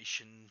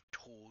moderation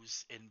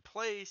tools in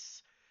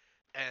place,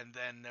 and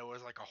then there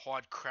was like a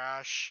hard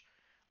crash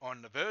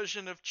on the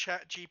version of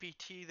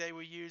ChatGPT they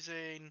were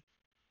using,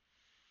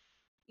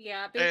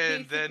 Yeah,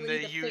 and then basically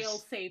the fail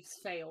safes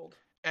failed.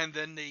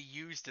 they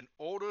used an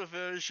older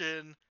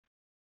version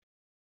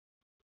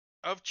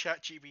of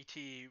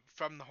ChatGPT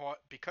from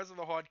because of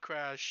the hard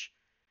crash,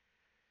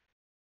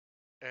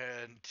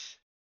 and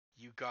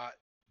you got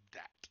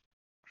that.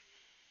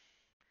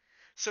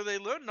 So they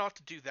learned not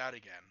to do that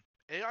again.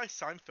 AI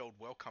Seinfeld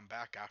will come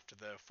back after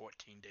the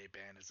 14-day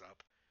ban is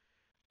up.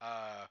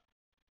 Uh,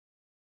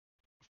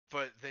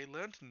 but they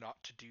learned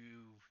not to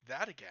do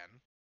that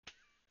again.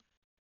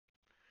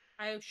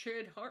 I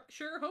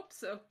sure hope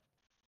so.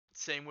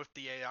 Same with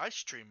the AI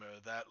streamer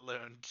that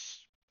learned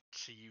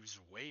to use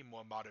way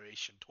more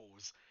moderation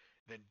tools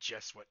than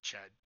just what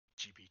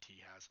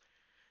ChatGPT has.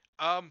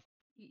 Um,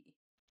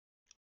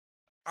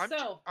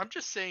 So, I'm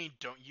just saying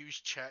don't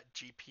use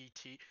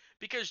ChatGPT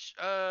because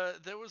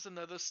there was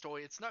another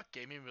story. It's not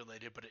gaming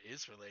related, but it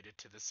is related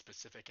to this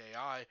specific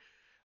AI.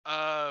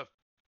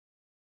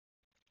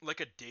 Like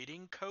a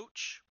dating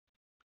coach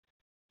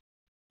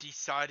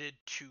decided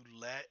to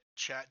let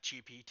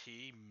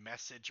ChatGPT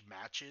message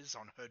matches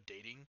on her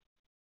dating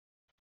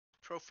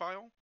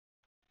profile,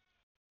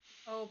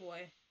 oh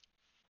boy.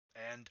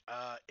 and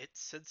it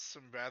said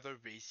some rather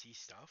racy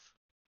stuff.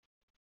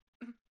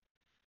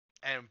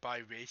 And by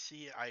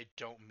racy, I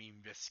don't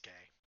mean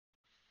risque.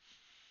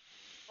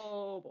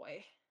 Oh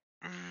boy.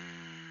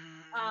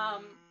 Mm,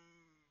 Um,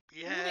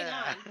 moving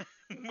yeah. on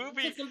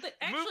moving to something.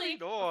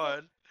 moving Actually,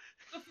 on.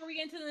 before we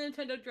get into the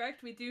Nintendo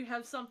Direct, we do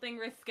have something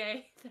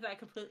risque that I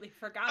completely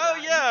forgot Oh about.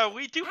 yeah,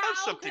 we do have How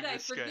something could I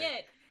risque.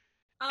 forget?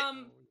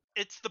 Um,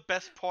 It's the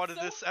best part of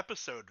so this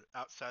episode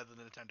outside of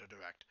the Nintendo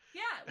Direct.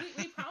 yeah,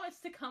 we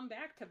promised to come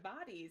back to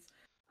bodies.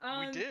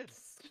 We did.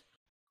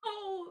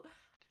 So,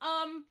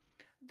 um,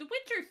 The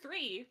Witcher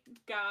 3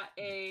 got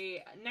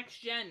a next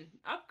gen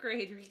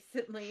upgrade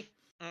recently,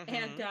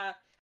 and Mm-hmm.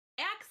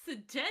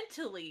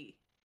 accidentally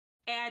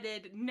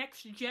added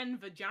next gen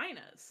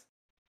vaginas.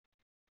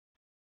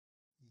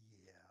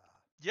 Yeah.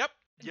 Yep,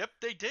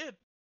 they did.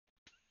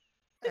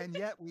 And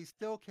yet we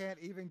still can't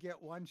even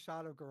get one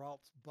shot of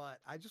Geralt's butt.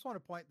 I just want to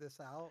point this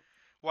out.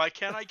 Why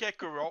can't I get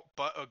Geralt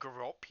butt or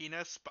Geralt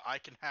penis, but I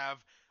can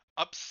have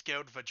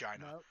upscaled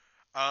vagina? No,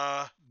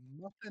 Uh,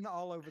 nothing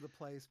all over the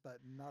place, but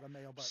not a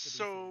male butt to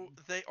be so seen.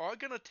 they are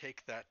gonna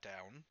take that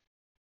down.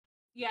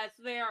 Yes,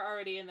 they are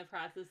already in the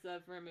process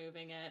of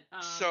removing it.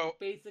 So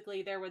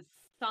Basically, there was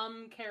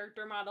some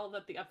character model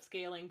that the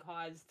upscaling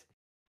caused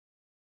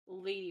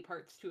lady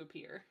parts to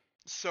appear.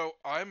 So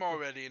I'm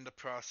already in the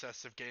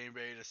process of getting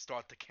ready to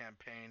start the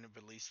campaign and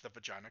release the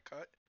vagina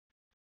cut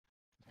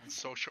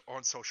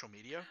on social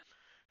media.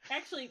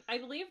 Actually, I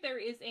believe there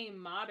is a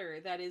modder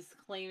that is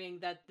claiming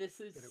that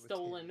this is That it was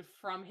stolen his.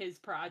 from his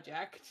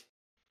project.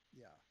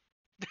 Yeah.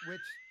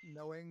 Which,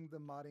 knowing the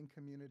modding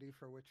community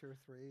for Witcher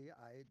 3,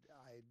 I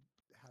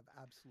have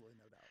absolutely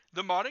no doubt.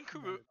 The None at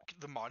all.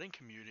 the modding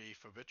community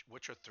for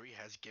Witcher 3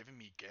 has given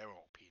me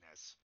Geralt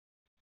penis.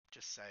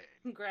 Just saying.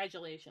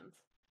 Congratulations.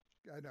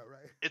 I know,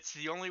 right? It's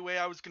the only way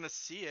I was gonna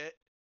see it.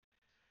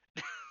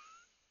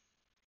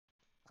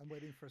 I'm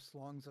waiting for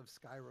Slongs of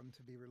Skyrim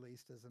to be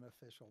released as an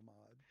official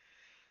mod.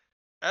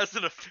 As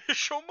an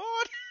official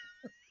mod?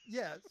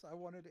 Yes, I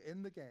wanted it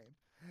in the game.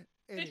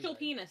 Official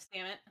Anyway, penis,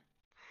 damn it.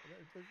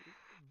 right, so it's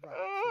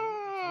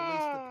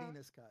release the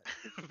penis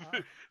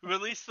cut.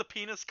 Release the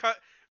penis cut.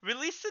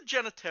 Release the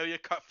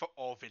genitalia cut for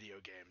all video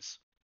games.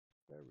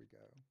 There we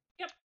go.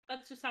 Yep,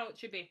 that's just how it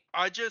should be.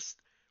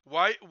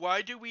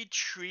 Why do we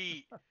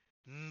treat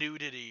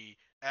nudity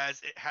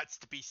as it has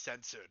to be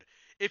censored?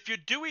 If you're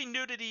doing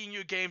nudity in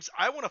your games,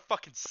 I want to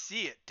fucking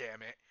see it,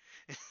 damn it.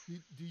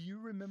 Do you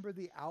remember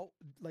the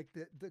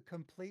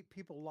complete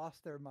people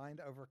lost their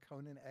mind over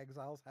Conan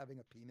Exiles having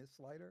a penis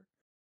slider?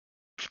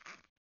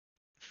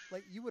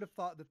 Like, you would have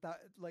thought that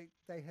like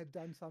they had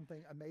done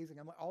something amazing.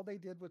 I'm like, all they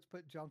did was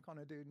put junk on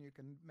a dude and you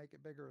can make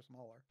it bigger or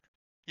smaller.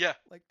 Yeah.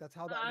 Like, that's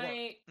how that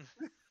works.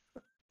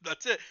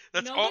 That's it.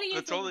 That's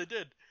all they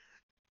did.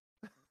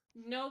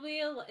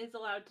 Nobody is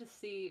allowed to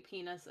see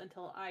penis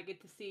until I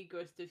get to see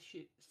Ghost of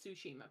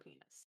Tsushima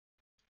penis.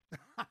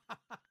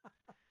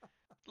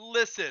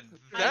 Listen,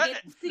 I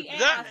get to see ass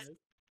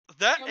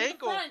that from the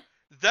angle,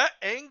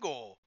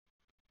 front.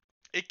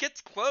 it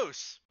gets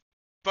close.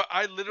 But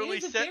I literally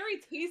It is said, very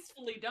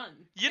tastefully done.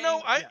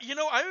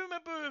 I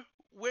remember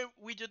when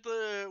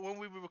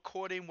we were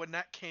recording when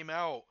that came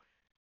out,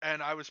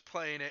 and I was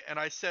playing it, and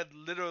I said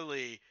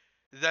literally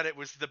that it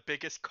was the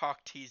biggest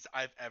cock tease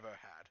I've ever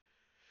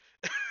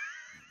had.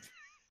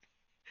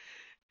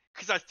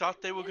 Because I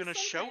thought they were gonna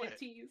show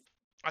it.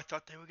 I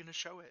thought they were gonna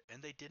show it,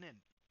 and they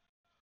didn't.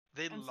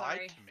 They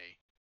lied to me.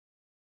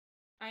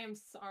 I am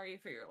sorry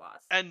for your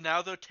loss. And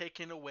now they're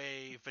taking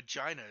away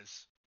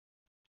vaginas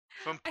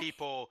from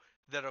people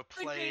that are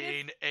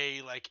playing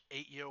a like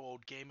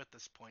 8-year-old game at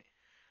this point.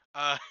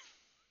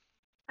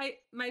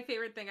 My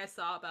favorite thing I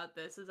saw about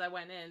this is I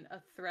went in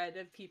a thread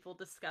of people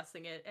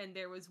discussing it, and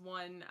there was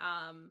one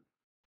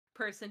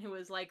person who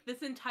was like,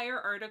 this entire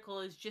article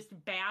is just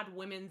bad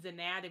women's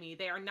anatomy.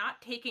 They are not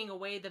taking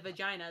away the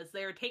vaginas.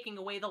 They are taking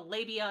away the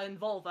labia and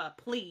vulva,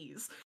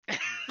 please. It's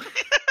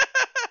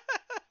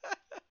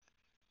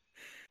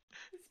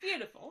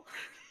beautiful.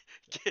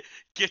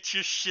 Get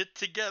your shit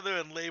together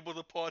and label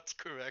the parts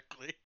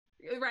correctly.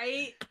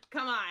 Right?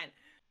 Come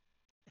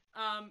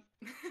on.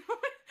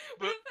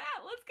 With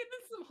that, let's get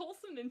into some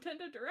wholesome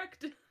Nintendo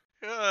Direct.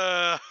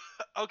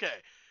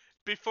 Okay.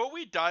 Before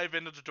we dive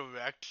into the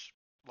Direct,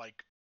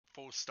 like,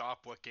 full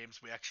stop, what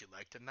games we actually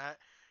liked in that,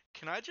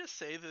 can I just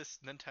say this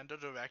Nintendo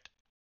Direct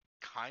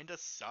kinda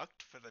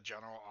sucked for the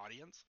general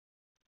audience?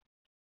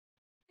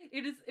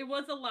 It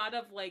was a lot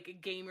of, like,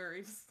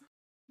 gamers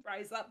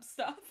rise up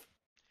stuff.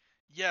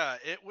 Yeah,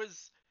 it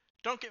was.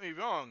 Don't get me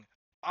wrong,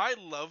 I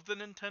love the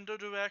Nintendo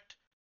Direct,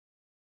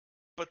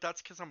 but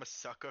that's because I'm a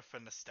sucker for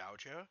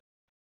nostalgia.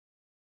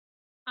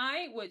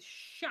 I was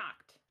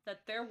shocked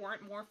that there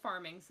weren't more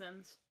farming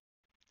sims.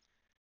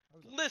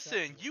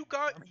 Listen, you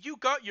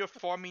got your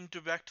Farming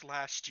Direct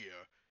last year.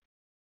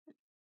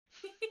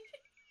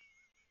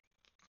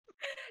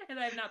 And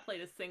I have not played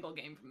a single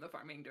game from the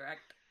Farming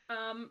Direct.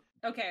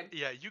 Okay.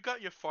 Yeah, you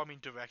got your Farming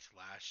Direct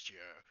last year.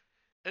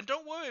 And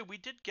don't worry, we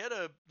did get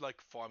a,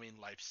 like, farming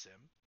life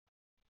sim.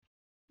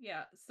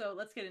 Yeah, so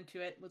let's get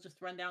into it. We'll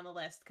just run down the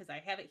list, because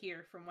I have it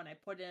here from when I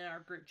put it in our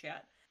group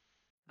chat.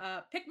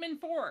 Pikmin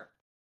 4.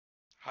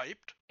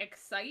 Hyped?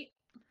 Excite.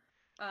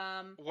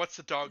 What's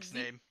the dog's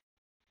name?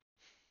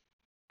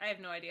 I have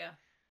no idea.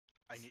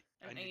 I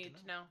need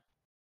to know.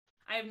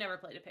 I have never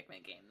played a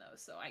Pikmin game, though,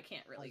 so I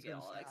can't really get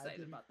all that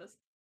excited about this.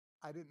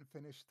 I didn't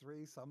finish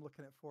 3, so I'm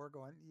looking at 4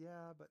 going,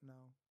 yeah, but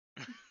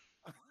no.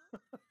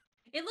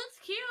 It looks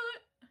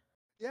cute!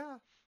 Yeah.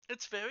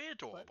 It's very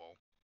adorable.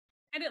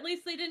 And at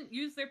least they didn't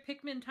use their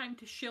Pikmin time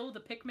to shill the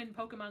Pikmin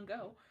Pokemon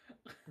Go,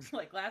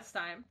 like last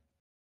time.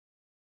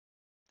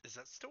 Is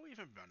that still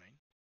even running?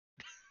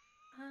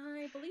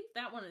 I believe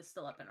that one is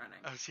still up and running.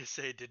 I was gonna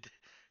say, did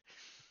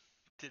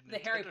the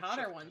Harry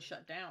Potter one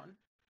shut down?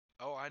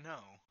 Oh, I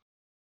know.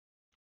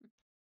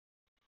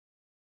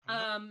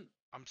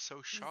 I'm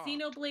so shocked.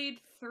 Xenoblade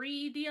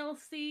 3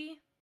 DLC?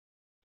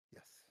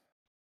 Yes.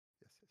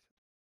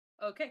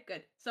 Okay,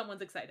 good.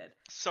 Someone's excited.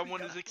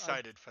 Someone is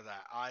excited for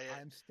that.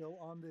 I'm still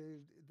on the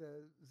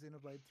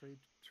Xenoblade 3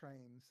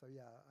 train, so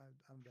yeah,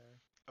 I'm there.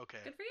 Okay.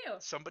 Good for you.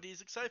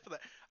 Somebody's excited for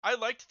that. I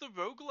liked the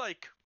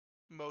roguelike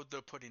mode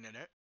they're putting in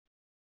it.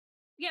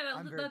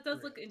 Yeah, that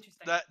does look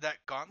interesting.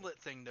 That gauntlet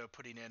thing they're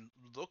putting in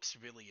looks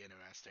really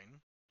interesting.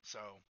 So.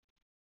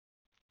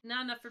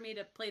 Not enough for me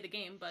to play the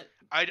game, but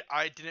I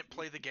didn't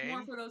play the game,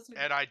 more for those who...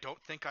 and I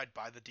don't think I'd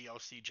buy the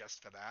DLC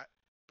just for that.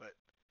 But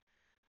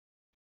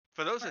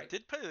for those that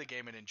did play the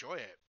game and enjoy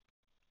it,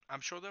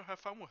 I'm sure they'll have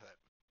fun with it.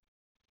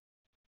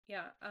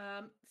 Yeah.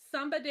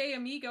 Samba de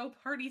Amigo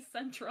Party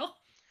Central.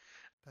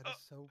 That is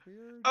so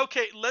weird.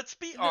 Okay, let's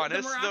be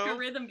honest, the Morocco though.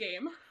 rhythm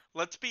game.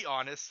 Let's be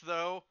honest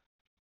though,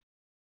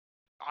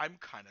 I'm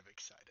kind of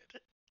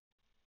excited.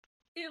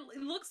 It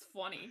looks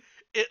funny.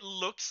 It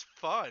looks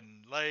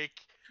fun, like,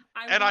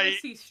 I and want to I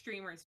see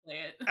streamers play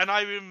it. and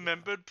I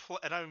remember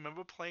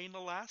playing the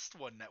last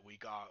one that we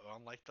got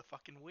on like the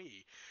fucking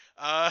Wii.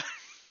 Uh,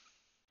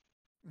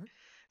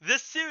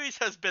 this series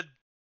has been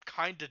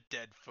kind of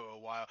dead for a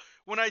while.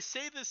 When I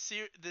say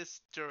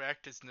this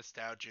direct is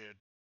nostalgia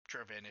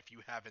driven, if you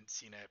haven't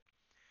seen it,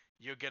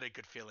 you'll get a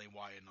good feeling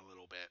why in a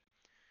little bit.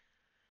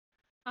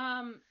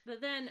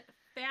 But then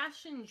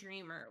Fashion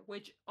Dreamer,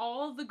 which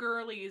all the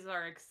girlies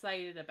are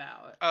excited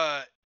about.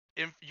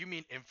 You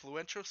mean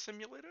Influential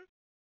Simulator?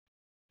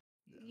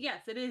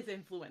 Yes, it is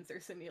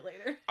Influencer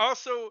Simulator.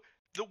 Also,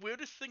 the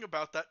weirdest thing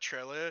about that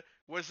trailer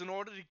was in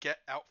order to get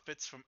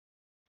outfits from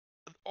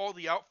all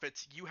the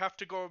outfits, you have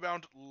to go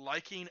around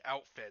liking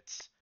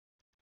outfits.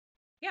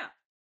 Yeah.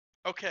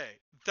 Okay,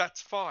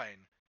 that's fine.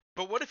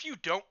 But what if you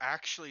don't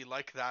actually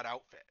like that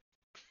outfit?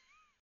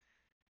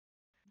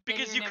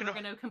 Because then you you're can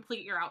never going to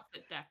complete your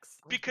outfit decks.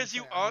 I was gonna because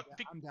you say, are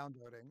I'm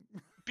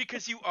downvoting.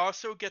 because you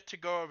also get to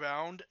go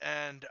around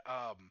and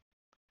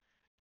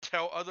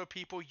tell other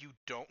people you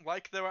don't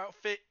like their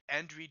outfit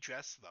and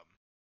redress them.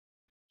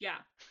 Yeah.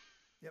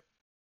 Yep.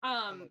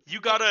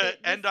 You gotta, this,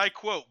 and I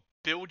quote,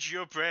 build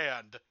your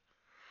brand.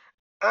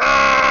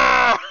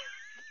 Ah!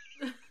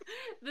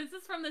 This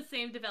is from the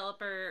same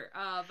developer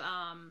of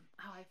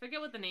I forget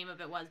what the name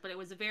of it was, but it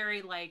was a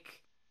very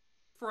like,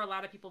 for a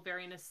lot of people,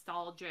 very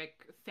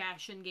nostalgic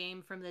fashion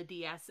game from the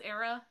DS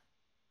era.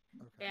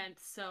 Okay. And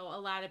so a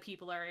lot of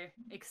people are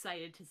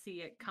excited to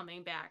see it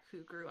coming back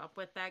who grew up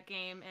with that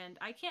game, and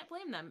I can't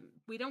blame them.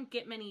 We don't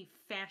get many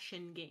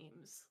fashion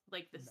games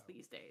like this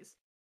these days.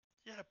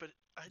 Yeah, but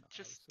I No,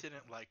 just I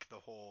didn't like the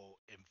whole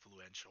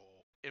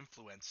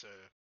influencer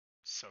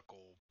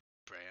circle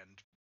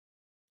brand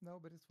No,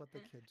 but it's what the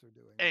kids are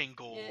doing.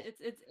 angle.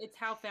 It's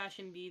how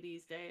fashion be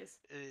these days.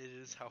 It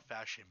is how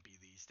fashion be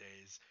these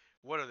days.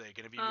 What are they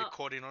going to be Uh,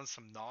 recording on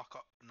some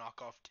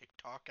knockoff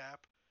TikTok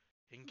app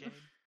in game?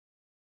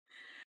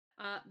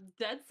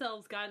 Dead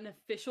Cells got an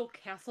official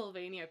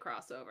Castlevania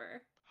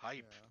crossover.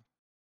 Hype. Yeah.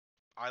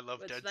 I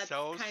love Which Dead that's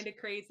Cells. kind of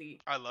crazy.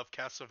 I love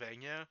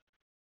Castlevania.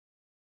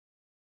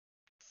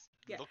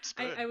 Yeah, Looks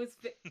good.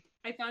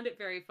 I found it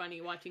very funny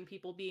watching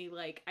people being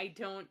like, I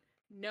don't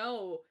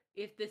know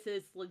if this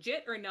is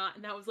legit or not,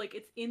 and I was like,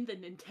 it's in the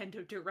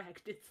Nintendo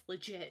Direct, it's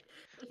legit.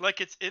 Like,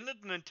 it's in the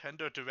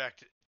Nintendo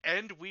Direct,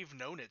 and we've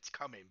known it's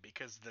coming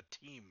because the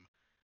team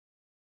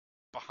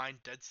behind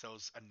Dead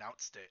Cells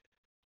announced it.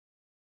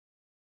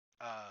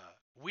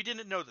 We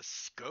didn't know the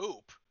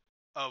scope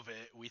of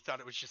it. We thought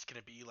it was just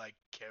gonna be like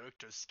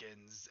character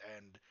skins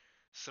and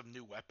some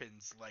new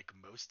weapons, like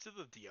most of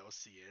the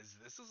DLC is.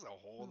 This is a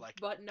whole like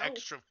But no.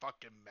 extra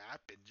fucking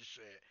map and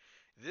shit.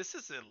 This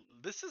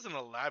is an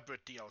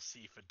elaborate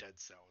DLC for Dead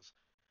Cells.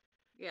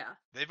 Yeah.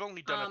 They've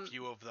only done a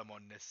few of them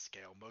on this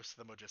scale. Most of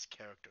them are just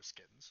character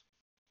skins.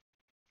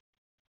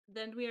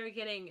 Then we are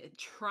getting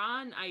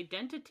Tron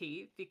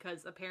Identity,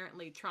 because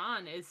apparently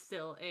Tron is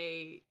still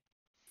a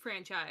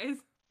franchise.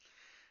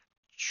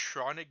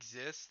 Tron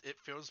exists. It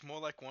feels more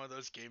like one of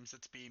those games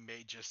that's being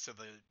made just so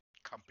the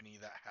company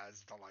that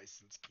has the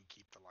license can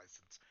keep the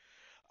license.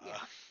 Yeah.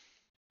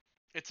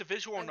 It's a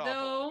visual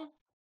novel.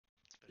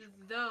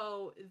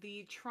 Though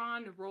the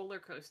Tron roller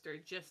coaster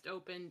just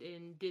opened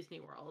in Disney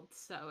World,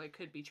 so it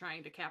could be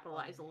trying to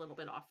capitalize a little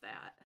bit off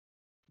that.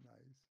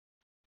 Nice.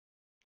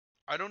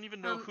 I don't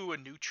even know who a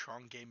new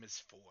Tron game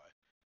is for.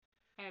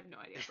 I have no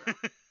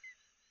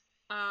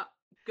idea.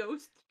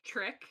 Ghost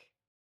Trick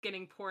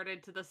getting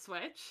ported to the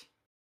Switch.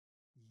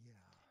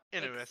 Yeah.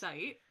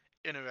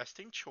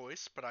 Interesting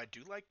choice, but I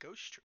do like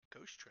Ghost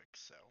Trick,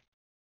 so.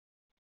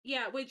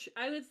 Yeah, which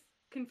I was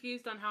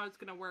confused on how it's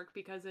going to work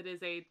because it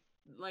is a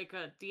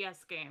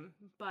DS game,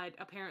 but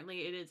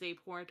apparently it is a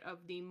port of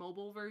the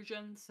mobile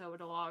version, so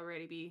it'll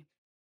already be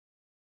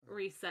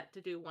reset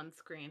to do one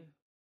screen.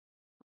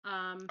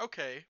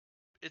 Okay,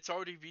 it's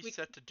already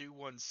reset to do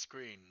one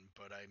screen,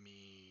 but I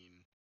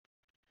mean,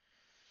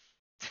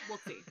 we'll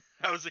see.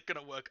 How is it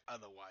gonna work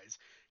otherwise?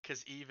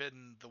 Because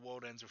even The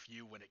World Ends With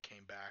You, when it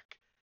came back,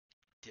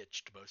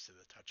 ditched most of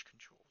the touch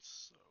controls.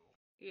 So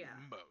yeah,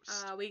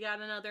 most. We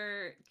got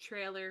another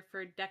trailer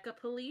for Deca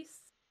Police.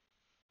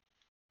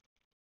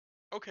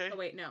 Okay. Oh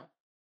wait, no.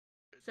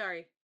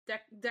 Sorry,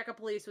 Deca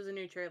Police was a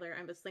new trailer.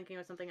 I was thinking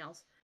of something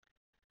else.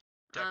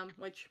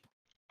 Which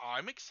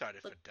I'm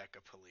excited for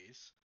Deca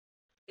Police.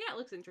 Yeah, it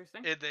looks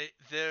interesting.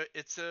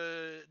 It's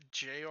a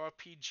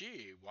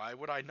JRPG. Why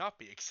would I not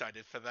be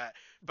excited for that?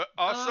 But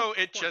also,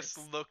 it just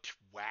looked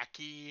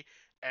wacky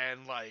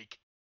and like.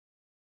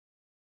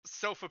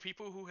 So for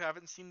people who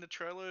haven't seen the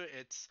trailer,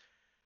 it's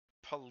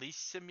police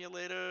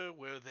simulator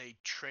where they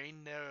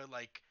train their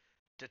like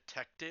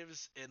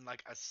detectives in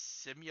like a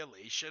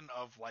simulation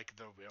of like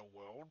the real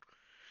world.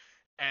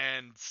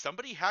 And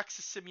somebody hacks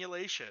a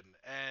simulation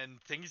and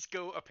things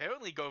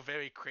apparently go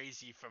very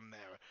crazy from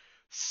there.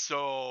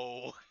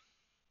 So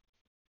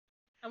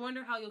I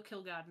wonder how you'll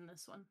kill God in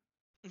this one.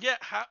 Yeah,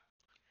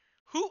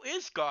 who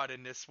is God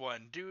in this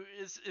one?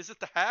 Is it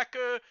the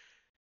hacker?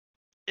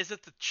 Is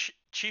it the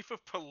chief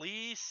of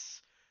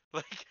police?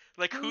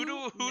 Like who do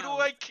who do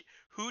knows?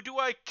 who do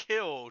I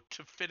kill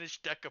to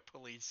finish Deca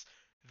Police,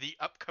 the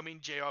upcoming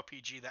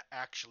JRPG that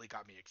actually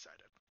got me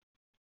excited?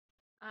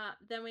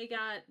 Then we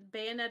got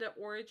Bayonetta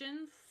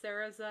Origins,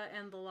 Cereza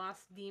and the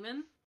Lost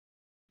Demon.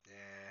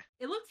 Yeah,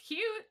 It looks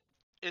cute.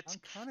 it's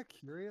I'm kind of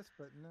curious,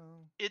 but no.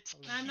 it's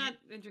I'm cute. not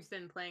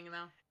interested in playing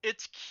though.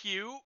 It's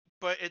cute,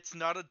 but it's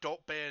not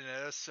adult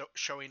Bayonetta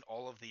showing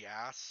all of the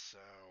ass. So,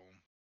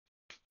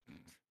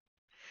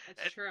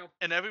 That's true.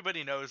 and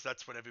everybody knows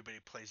that's what everybody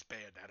plays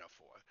Bayonetta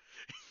for.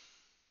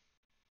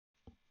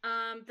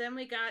 Then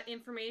we got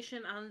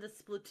information on the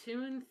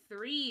Splatoon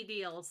 3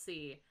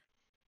 DLC.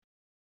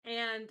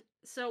 And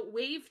so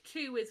Wave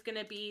 2 is going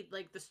to be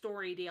like the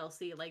story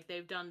DLC like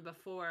they've done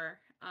before,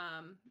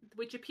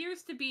 which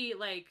appears to be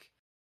like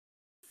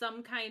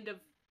some kind of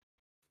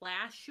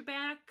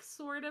flashback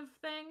sort of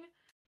thing.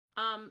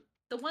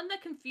 The one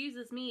that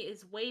confuses me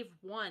is Wave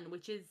 1,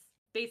 which is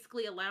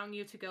basically allowing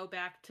you to go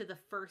back to the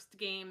first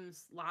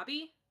game's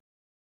lobby.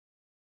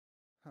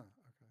 Huh,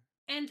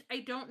 okay. And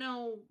I don't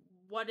know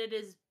what it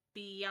is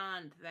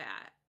beyond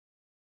that.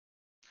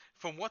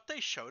 From what they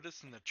showed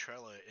us in the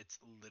trailer, it's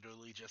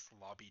literally just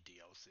lobby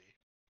DLC.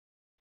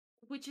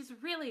 Which is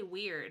really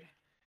weird.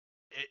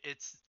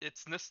 It's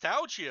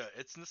nostalgia.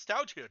 It's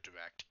nostalgia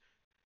direct.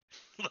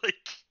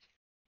 Like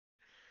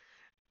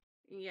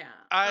Yeah.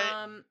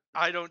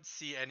 I don't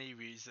see any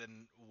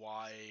reason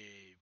why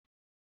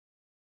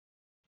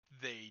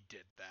they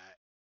did that.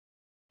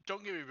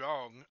 Don't get me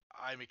wrong,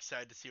 I'm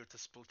excited to see what the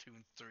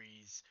Splatoon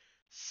 3's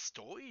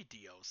story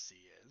DLC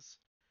is,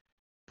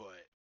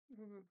 but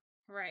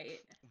Right.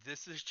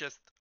 this is just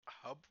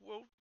Hub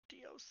World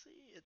DLC?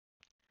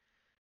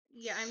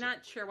 Yeah, I'm so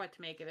not sure weird. what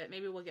to make of it.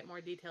 Maybe we'll get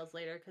more details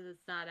later because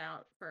it's not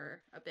out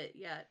for a bit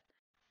yet.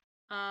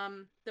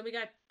 Then we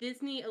got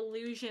Disney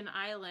Illusion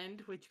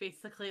Island, which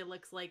basically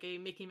looks like a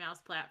Mickey Mouse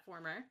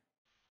platformer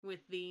with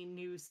the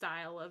new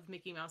style of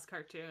Mickey Mouse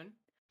cartoon.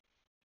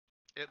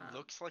 It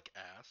looks like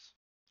ass.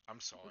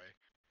 I'm sorry.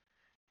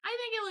 I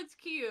think it looks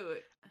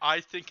cute. I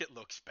think it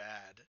looks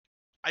bad.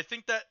 I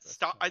think that That's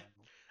style. terrible.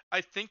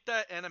 I think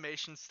that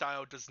animation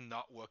style does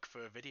not work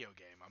for a video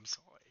game. I'm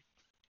sorry.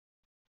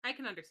 I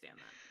can understand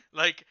that.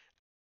 Like,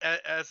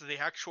 as the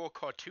actual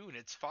cartoon,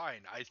 it's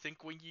fine. I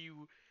think when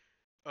you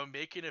are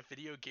making a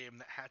video game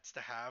that has to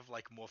have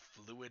like more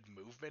fluid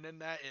movement in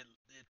that,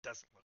 it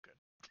doesn't look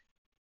good.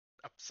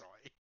 I'm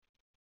sorry.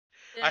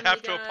 I Then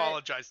have to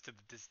apologize to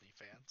the Disney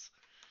fans.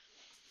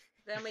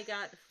 Then we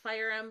got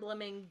Fire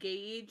Emblem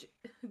Engage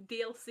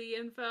DLC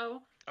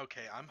info.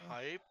 Okay, I'm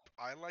hype.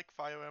 I like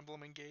Fire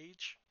Emblem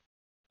Engage.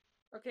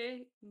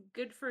 Okay,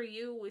 good for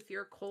you with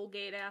your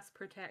Colgate ass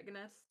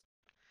protagonist.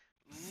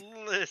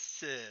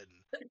 Listen.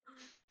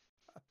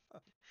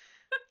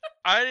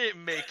 I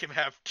didn't make him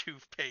have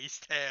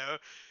toothpaste hair.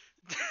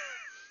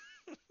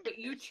 But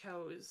you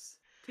chose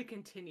to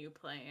continue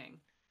playing.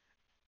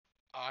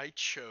 I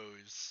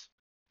chose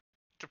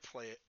to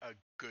play a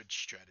good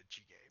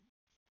strategy game.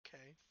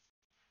 Okay?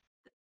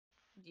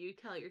 You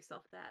tell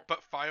yourself that.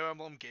 But Fire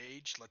Emblem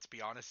Gage, let's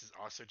be honest, is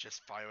also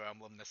just Fire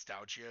Emblem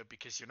nostalgia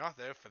because you're not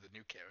there for the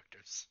new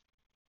characters.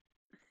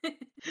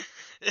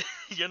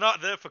 You're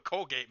not there for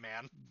Colgate,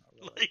 man. Not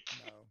really, Like,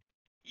 no.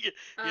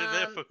 you're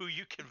there for who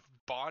you can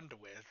bond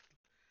with.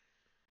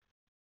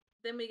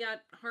 Then we got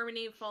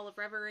Harmony Fall of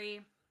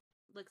Reverie.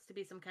 Looks to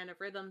be some kind of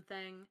rhythm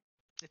thing.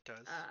 It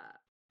does.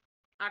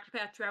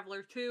 Octopath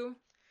Traveler 2.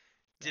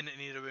 Didn't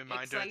need a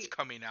reminder it's Excite.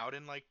 coming out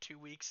in like 2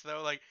 weeks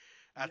though. Like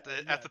at Yeah,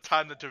 the it's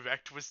time the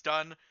direct was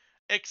done.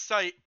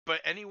 Excite, but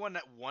anyone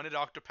that wanted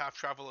Octopath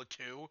Traveler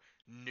 2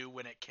 knew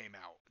when it came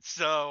out.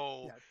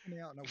 So Yeah, it's coming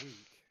out in a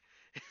week.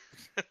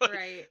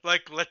 Right.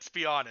 Like let's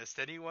be honest,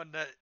 anyone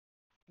that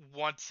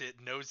wants it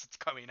knows it's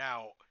coming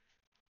out.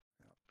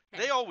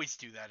 Okay. They always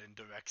do that in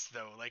directs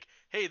though. Like,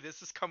 hey,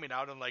 this is coming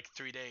out in like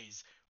 3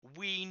 days.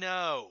 We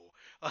know.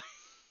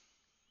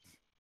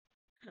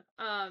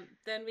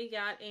 Then we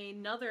got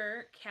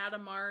another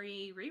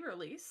Katamari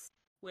re-release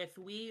with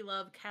We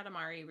Love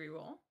Katamari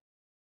reroll.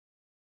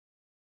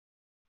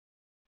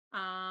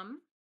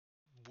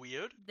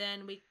 Weird.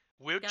 Then we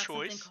Weird got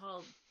choice. something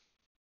called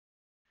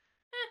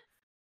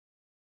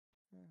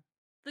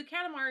the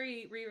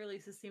Katamari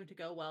re-releases seem to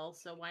go well,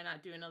 so why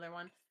not do another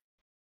one?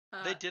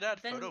 They did add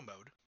then- photo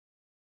mode.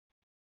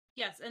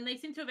 Yes, and they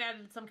seem to have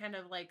added some kind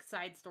of like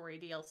side story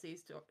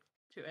DLCs to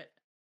it.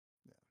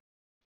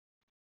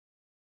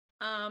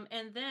 Yeah.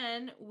 And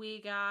then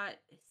we got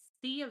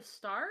Sea of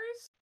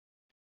Stars.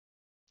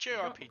 I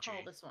don't recall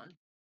JRPG. this one.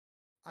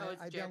 Oh,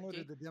 it's I JRPG.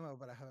 downloaded the demo,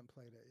 but I haven't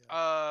played it yet.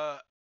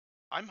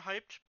 I'm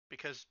hyped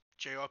because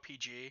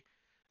JRPG.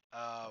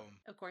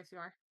 Of course you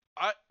are.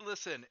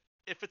 Listen.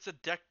 If it's a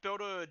deck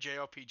builder or a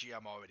JRPG,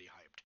 I'm already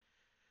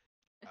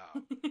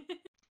hyped.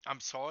 I'm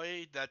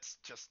sorry, that's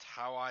just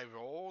how I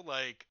roll.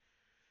 Like,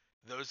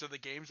 those are the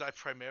games I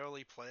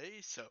primarily play.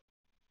 So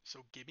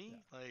gimme.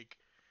 Yeah. Like,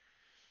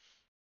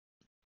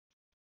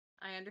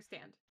 I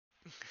understand.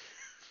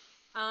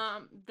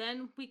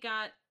 Then we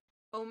got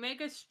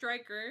Omega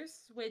Strikers,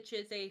 which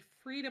is a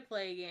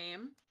free-to-play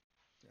game.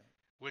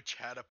 Which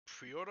had a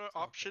pre-order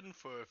option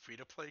for a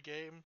free-to-play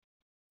game.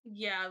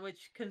 Yeah,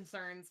 which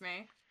concerns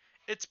me.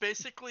 It's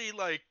basically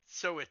like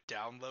so it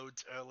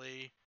downloads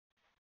early,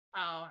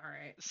 Oh,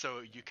 alright.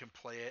 so you can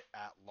play it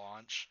at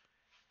launch.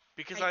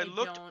 Because I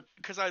don't.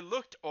 I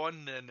looked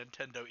on the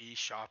Nintendo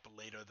eShop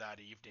later that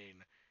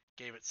evening,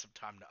 gave it some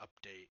time to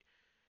update,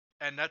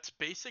 and that's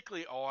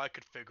basically all I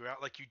could figure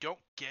out. Like, you don't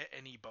get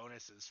any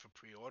bonuses for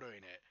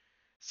pre-ordering it,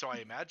 so I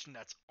imagine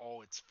that's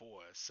all it's for,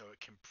 so it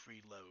can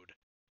preload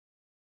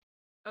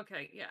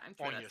Okay, yeah, I'm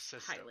sure on your that's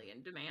system. highly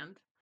in demand.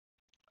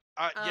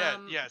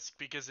 Yes,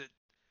 because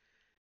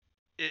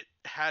it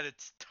had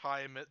its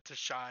time to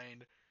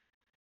shine.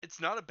 It's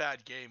not a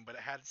bad game, but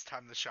it had its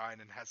time to shine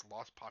and has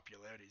lost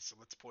popularity. So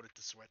let's port it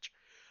to Switch.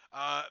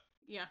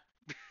 Yeah,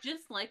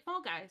 just like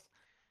Fall Guys.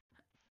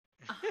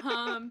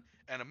 Um,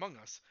 And Among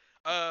Us.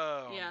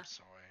 yeah. I'm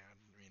sorry, I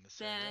didn't mean to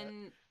say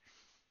Then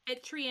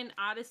Etrian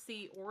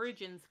Odyssey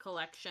Origins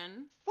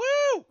Collection, that.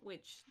 Woo!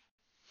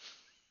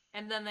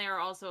 and then they are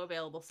also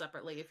available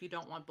separately if you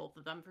don't want both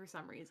of them for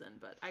some reason.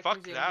 But I Fuck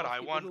presume that, most I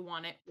people want. who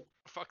want it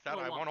Fuck that,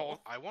 will want both.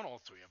 I want all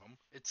three of them.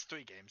 It's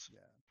 3 games. Yeah.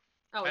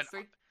 Oh, And it's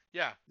 3.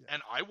 yeah,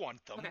 and I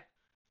want them. Okay.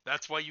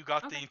 That's why you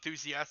got the Okay.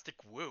 enthusiastic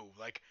woo.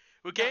 Like,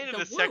 we're getting to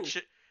the the woo.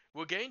 section.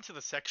 We're getting to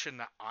the section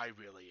that I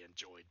really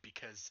enjoyed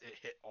because it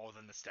hit all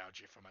the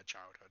nostalgia from my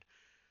childhood.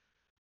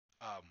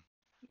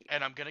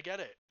 And I'm gonna get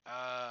it.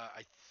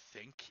 I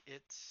think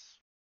it's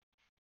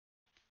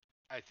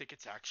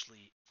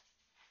actually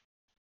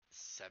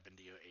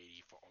 70 or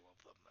 80 for all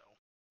of them though.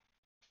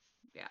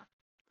 Yeah.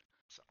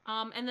 So.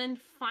 And then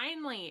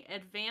finally,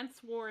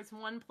 Advance Wars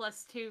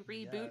 1+2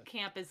 Reboot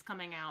Camp is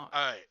coming out.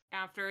 All right.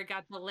 After it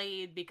got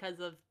delayed because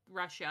of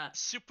Russia.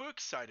 Super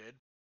excited,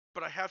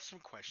 but I have some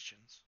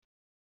questions.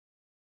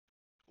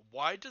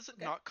 Why does it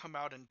not come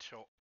out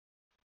until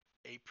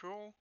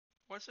April?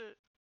 Was it?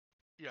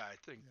 Yeah, I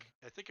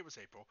think it was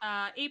April.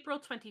 April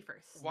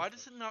 21st. Why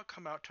does it not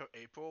come out till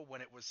April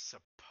when it was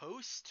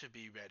supposed to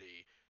be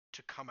ready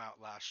to come out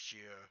last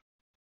year?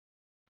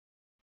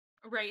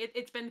 Right,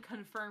 it's been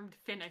confirmed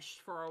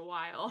finished for a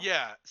while.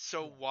 Yeah,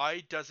 so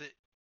why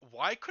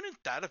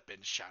couldn't that have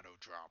been shadow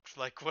dropped?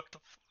 Like, what the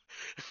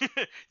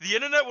the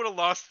internet would have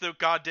lost their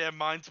goddamn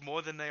minds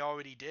more than they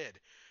already did.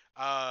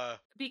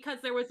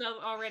 Because there was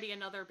already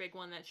another big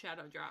one that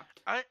shadow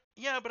dropped.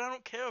 Yeah, but I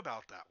don't care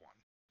about that one.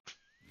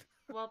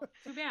 Well,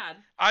 too bad.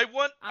 I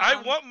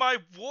want my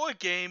war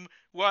game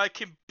where I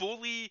can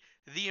bully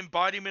the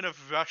embodiment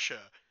of Russia.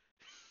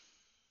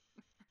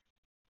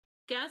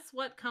 Guess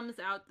what comes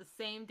out the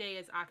same day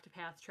as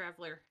Octopath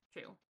Traveler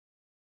 2?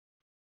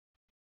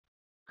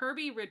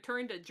 Kirby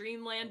Return to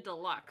Dreamland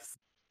Deluxe.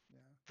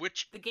 Yeah.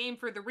 The game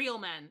for the real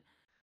men.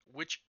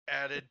 Which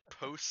added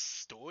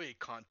post-story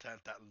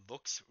content that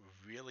looks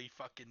really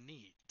fucking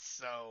neat.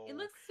 So it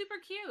looks super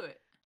cute.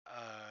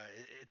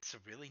 It's a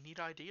really neat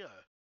idea.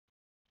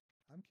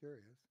 I'm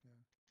curious.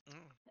 Yeah.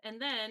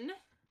 And then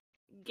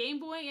Game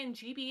Boy and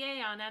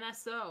GBA on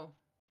NSO.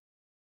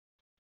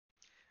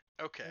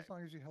 Okay. As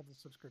long as you have the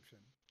subscription.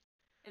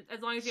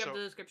 As long as you have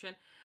the subscription.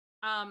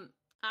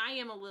 I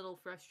am a little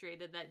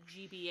frustrated that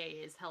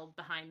GBA is held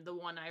behind the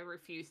one I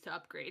refuse to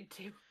upgrade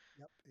to.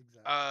 Yep,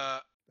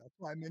 exactly. That's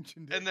why I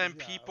mentioned it. And then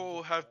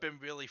people have been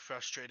really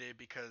frustrated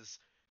because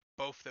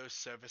both those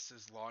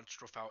services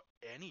launched without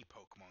any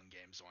Pokemon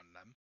games on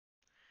them.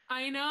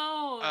 I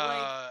know.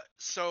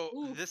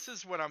 So this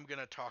is what I'm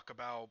gonna talk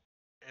about,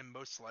 and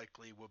most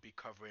likely we'll be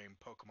covering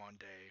Pokemon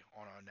Day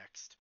on our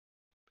next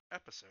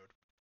episode,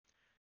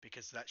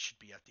 because that should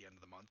be at the end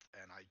of the month,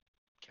 and I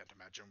can't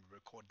imagine we're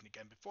recording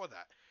again before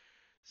that.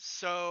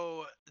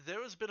 So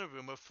there has been a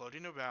rumor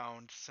floating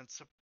around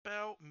since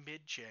about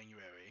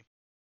mid-January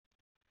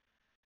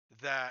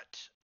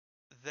that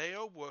they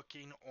are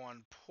working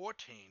on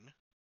porting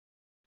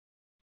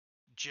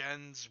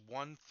Gens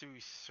 1 through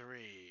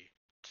 3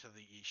 to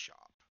the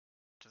eShop,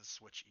 to the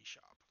Switch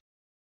eShop.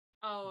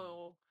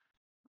 Oh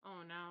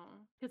no,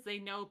 because they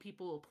know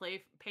people will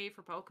pay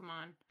for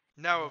Pokemon.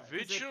 Now,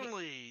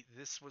 originally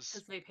this was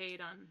because they paid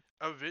on.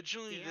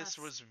 Originally, DS. This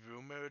was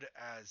rumored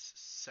as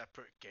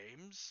separate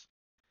games,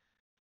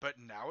 but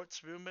now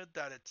it's rumored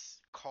that it's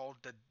called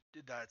that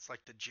it's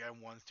like the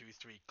Gen 1 through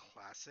 3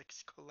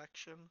 Classics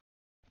collection.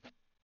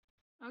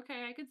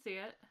 Okay, I could see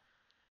it.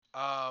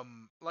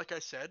 Like I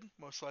said,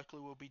 most likely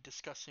we'll be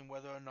discussing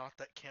whether or not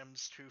that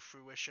comes to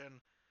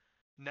fruition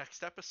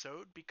next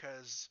episode,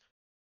 because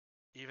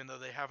even though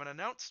they haven't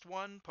announced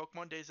one,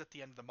 Pokemon Day's at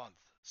the end of the month,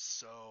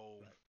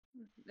 so.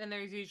 And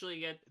there's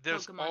usually a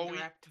there's Pokemon always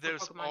Direct.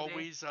 There's Pokemon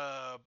always Day.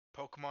 a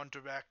Pokemon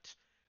Direct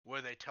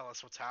where they tell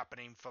us what's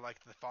happening for like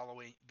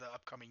the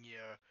upcoming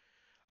year.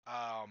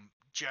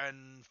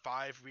 Gen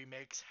 5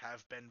 remakes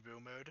have been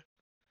rumored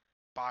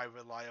by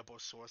reliable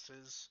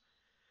sources.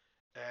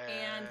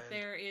 And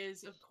there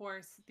is, of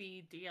course,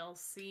 the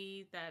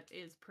DLC that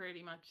is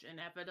pretty much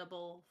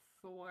inevitable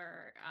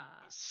for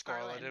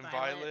Scarlet and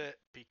Violet,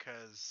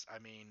 because I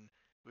mean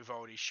we've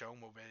already shown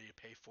we're ready to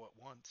pay for it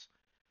once.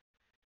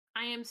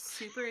 I am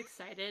super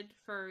excited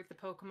for the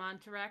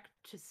Pokemon Direct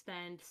to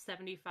spend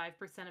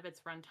 75% of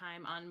its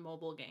runtime on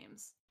mobile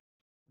games.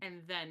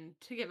 And then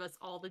to give us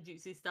all the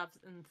juicy stuff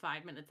in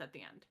 5 minutes at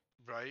the end.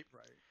 Right.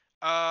 Right.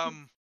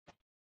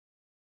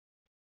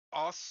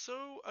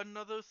 Also,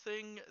 another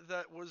thing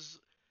that was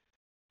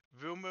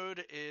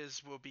rumored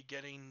is we'll be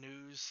getting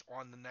news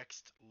on the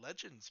next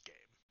Legends game.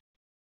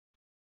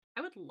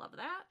 I would love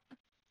that.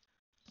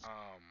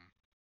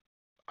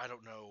 I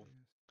don't know.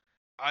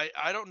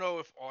 I don't know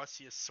if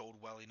Arceus sold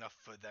well enough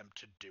for them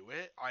to do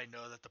it. I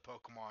know that the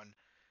Pokemon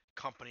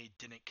company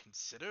didn't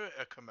consider it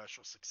a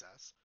commercial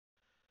success.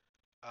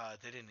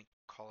 They didn't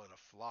call it a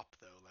flop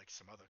though, like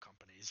some other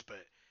companies,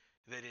 but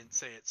they didn't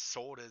say it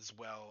sold as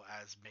well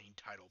as main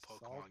title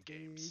Pokemon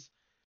games.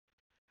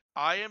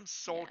 I am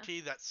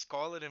salty that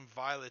Scarlet and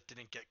Violet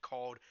didn't get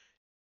called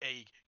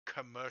a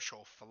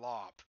commercial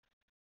flop.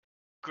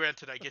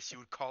 Granted, I guess you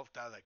would call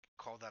that a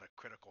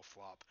critical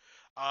flop.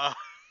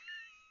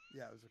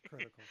 Yeah, it was a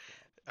critical flop.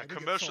 A I think it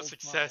commercial sold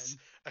success, fine.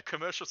 a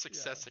commercial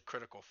success, a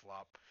critical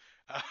flop.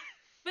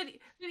 But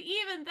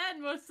even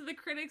then, most of the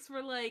critics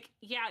were like,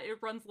 "Yeah,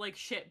 it runs like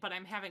shit, but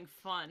I'm having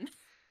fun."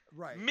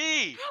 Right.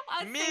 Me,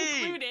 Us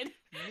included.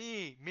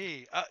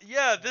 me.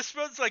 Yeah, this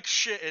runs like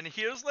shit, and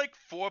here's like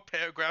 4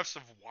 paragraphs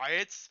of why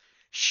it's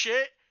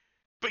shit.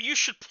 But you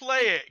should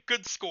play it.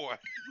 Good score.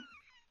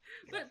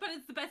 But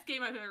it's the best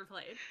game I've ever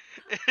played.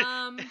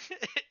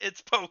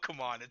 It's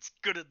Pokemon. It's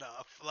good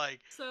enough.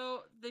 Like,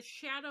 so the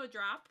Shadow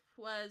Drop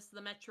was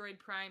the Metroid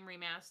Prime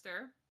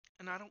remaster.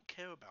 And I don't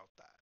care about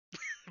that.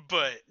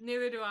 But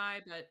neither do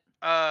I, but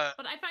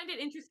I find it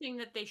interesting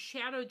that they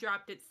Shadow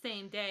dropped it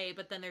same day,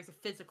 but then there's a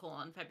physical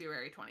on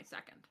February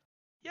 22nd.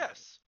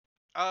 Yes.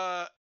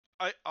 I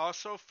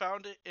also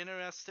found it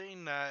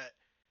interesting that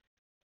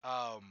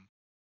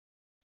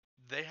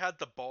they had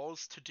the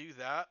balls to do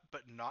that,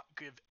 but not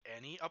give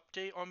any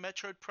update on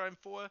Metroid Prime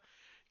 4.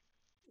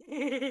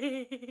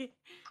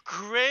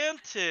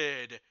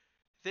 Granted,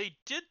 they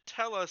did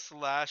tell us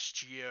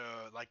last year,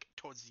 like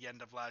towards the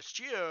end of last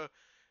year,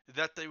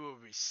 that they were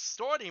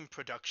restarting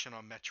production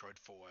on Metroid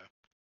 4.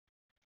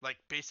 Like,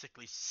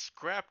 basically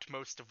scrapped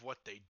most of what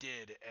they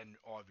did and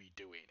are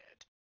redoing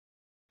it.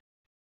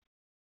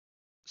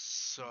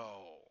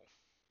 So.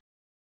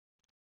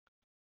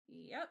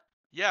 Yep.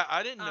 Yeah,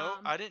 I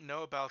didn't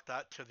know about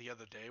that till the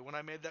other day when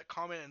I made that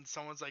comment, and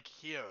someone's like,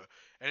 "Here,"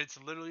 and it's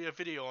literally a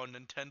video on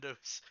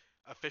Nintendo's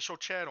official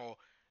channel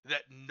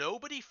that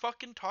nobody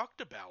fucking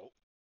talked about.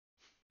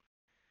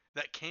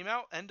 That came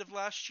out end of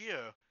last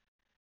year,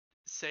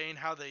 saying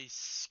how they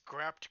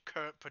scrapped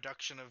current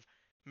production of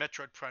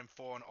Metroid Prime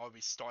 4 and are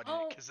restarting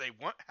it because they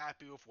weren't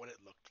happy with what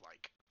it looked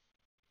like.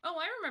 Oh,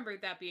 I remember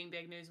that being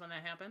big news when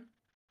that happened.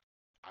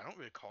 I don't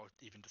recall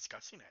even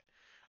discussing it.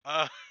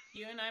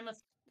 You and I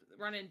must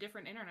run in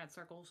different internet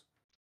circles.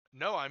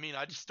 No, I mean,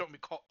 I just don't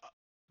recall,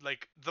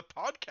 like, the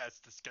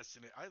podcast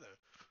discussing it either.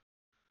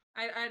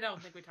 I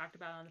don't think we talked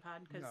about it on the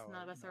pod because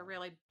none of us are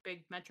really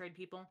big Metroid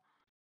people.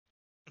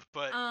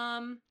 But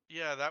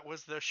yeah, that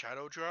was their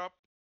Shadow Drop.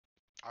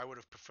 I would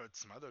have preferred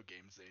some other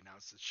games they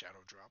announced as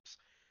Shadow Drops.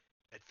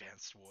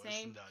 Advanced Wars,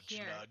 Same nudge,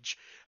 here. nudge.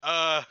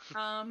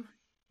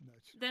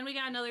 Then we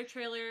got another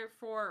trailer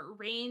for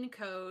Rain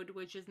Code,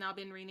 which has now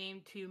been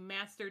renamed to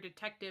Master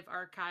Detective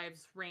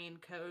Archives Rain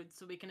Code,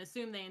 so we can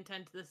assume they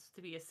intend this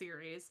to be a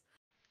series.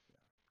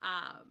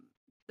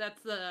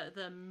 That's the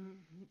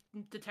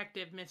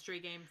detective mystery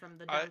game from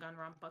the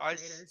Danganronpa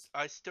creators.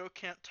 I still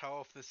can't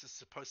tell if this is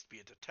supposed to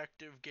be a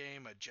detective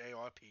game, a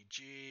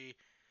JRPG.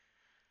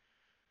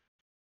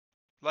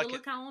 Like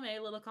little column A,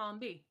 little column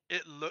B.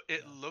 It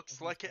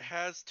looks like it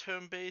has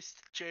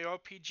turn-based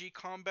JRPG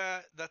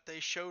combat that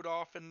they showed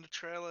off in the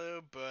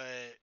trailer,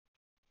 but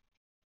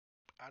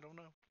I don't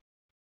know.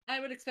 I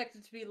would expect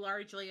it to be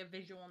largely a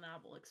visual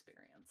novel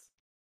experience.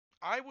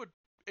 I would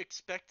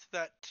expect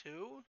that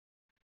too,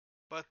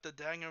 but the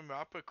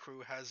Danganronpa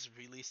crew has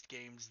released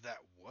games that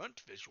weren't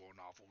visual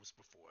novels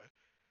before.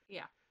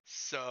 Yeah.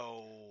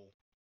 So,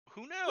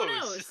 who knows? Who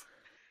knows?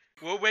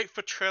 We'll wait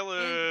for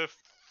trailer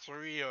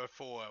 3 or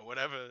 4,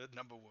 whatever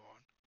number we're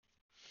on.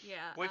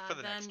 Yeah. Wait for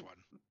the next one.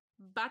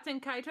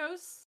 Baten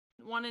Kaitos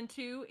 1 and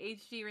 2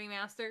 HD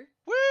remaster.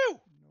 Woo!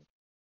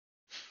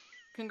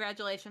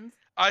 Congratulations.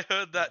 I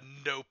heard that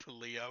nope,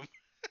 Liam.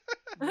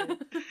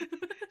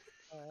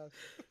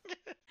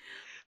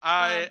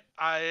 I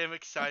am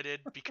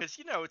excited because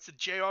it's a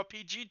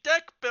JRPG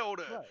deck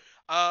builder.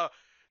 Right.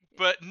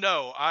 But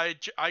no, I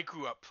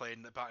grew up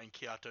playing the Baten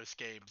Kaitos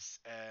games,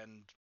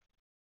 and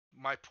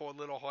my poor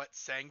little heart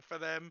sang for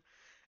them,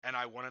 and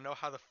I want to know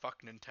how the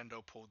fuck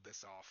Nintendo pulled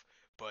this off.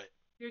 But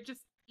you're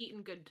just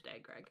eating good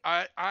today, Greg.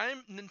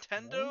 I'm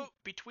Nintendo.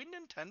 Between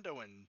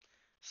Nintendo and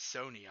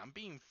Sony, I'm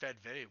being fed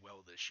very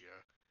well this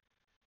year.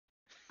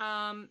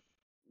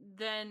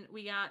 Then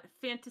we got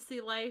Fantasy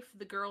Life: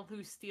 The Girl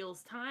Who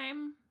Steals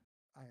Time.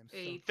 I am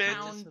a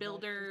town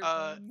builder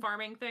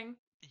farming thing.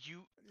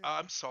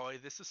 I'm sorry.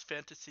 This is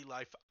Fantasy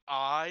Life.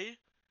 I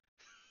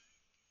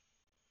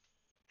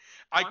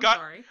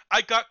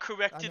got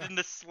corrected in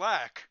the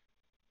Slack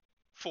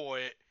for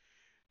it.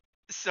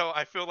 So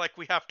I feel like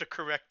we have to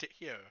correct it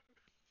here.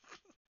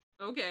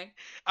 Okay.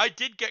 I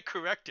did get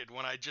corrected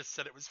when I just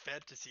said it was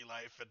Fantasy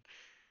Life, and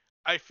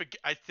I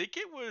think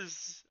it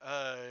was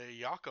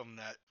Yakum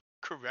that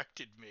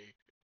corrected me.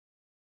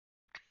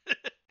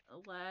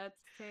 Let's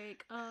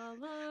take a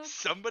look.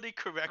 Somebody I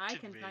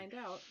corrected can me find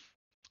out.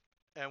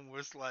 and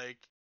was like,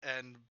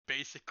 and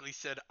basically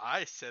said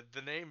I said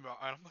the name wrong.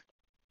 And I'm like,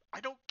 I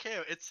don't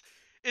care. It's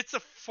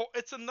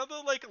another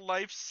like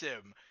life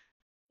sim,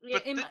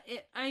 but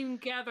I'm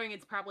gathering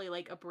it's probably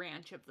like a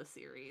branch of the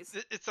series.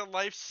 it's a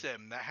life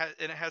sim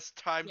and it has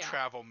time Yeah.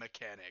 travel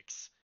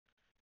mechanics.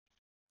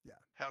 Yeah.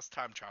 Has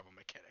time travel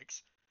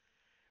mechanics,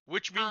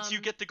 which means you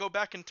get to go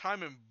back in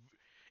time and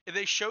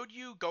they showed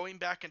you going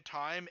back in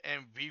time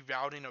and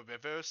rerouting a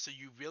river, so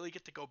you really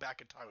get to go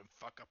back in time and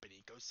fuck up an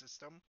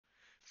ecosystem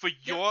for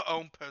your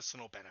own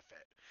personal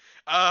benefit.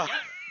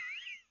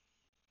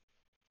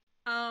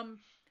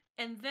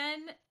 And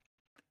then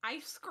I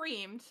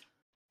screamed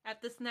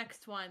at this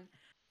next one,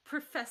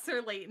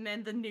 Professor Layton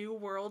and the New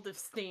World of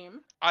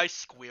Steam. I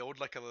squealed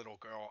like a little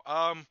girl.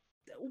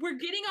 We're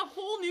getting a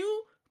whole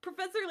new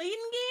Professor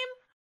Layton game?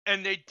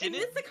 And they didn't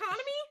in this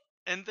economy?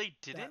 And they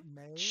didn't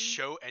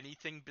show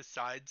anything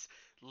besides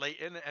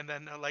Layton, and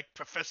then like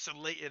Professor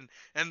Layton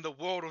and the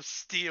World of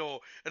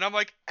Steel, and I'm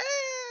like,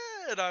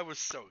 and I was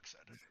so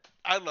excited.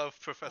 I love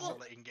Professor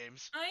Layton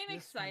games. I'm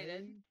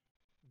excited.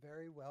 May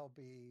very well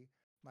be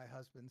my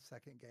husband's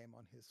second game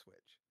on his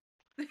Switch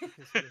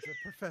because he is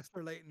a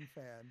Professor Layton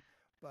fan,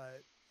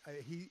 but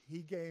he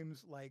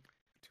games like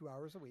 2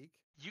 hours a week.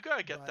 You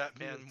gotta get that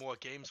man more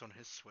games on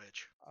his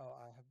Switch. Oh,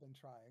 I have been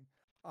trying.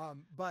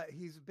 But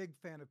he's a big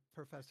fan of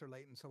Professor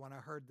Layton, so when I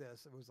heard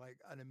this, it was like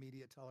an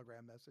immediate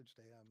Telegram message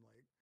to him,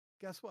 like,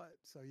 guess what?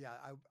 So yeah,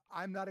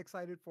 I'm not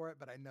excited for it,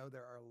 but I know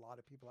there are a lot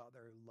of people out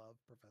there who love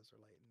Professor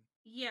Layton.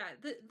 Yeah,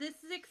 this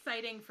is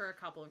exciting for a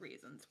couple of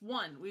reasons.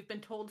 One, we've been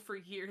told for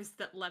years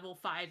that level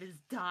 5 is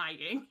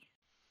dying.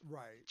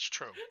 Right. It's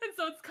true. And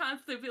so it's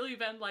constantly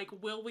been like,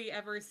 will we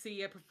ever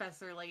see a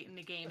Professor Layton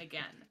game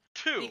again?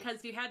 2.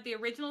 Because you had the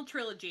original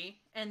trilogy,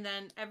 and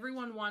then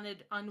everyone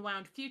wanted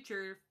Unwound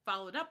Future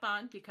followed up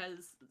on,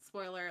 because,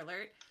 spoiler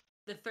alert,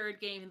 the third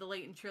game in the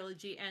Layton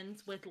trilogy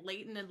ends with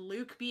Layton and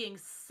Luke being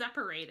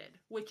separated,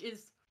 which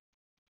is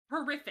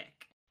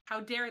horrific.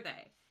 How dare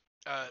they?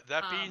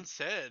 That being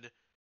said,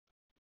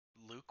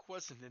 Luke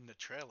wasn't in the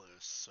trailer,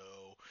 so...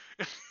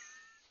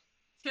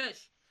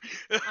 Shush.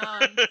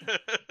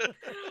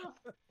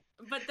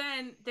 But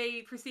then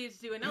they proceeded to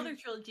do another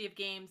trilogy of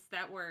games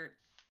that were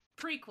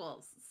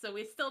prequels, so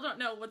we still don't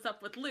know what's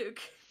up with Luke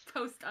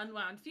post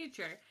Unwound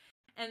Future.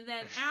 And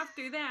then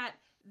after that,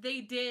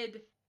 they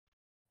did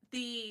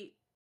the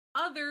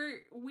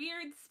other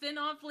weird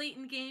spin-off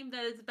Layton game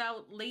that is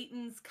about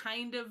Layton's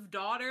kind of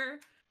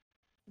daughter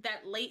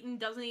that Layton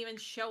doesn't even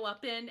show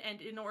up in,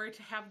 and in order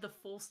to have the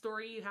full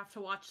story, you have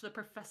to watch the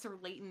Professor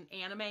Layton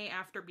anime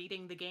after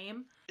beating the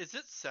game. Is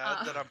it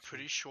sad that I'm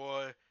pretty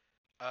sure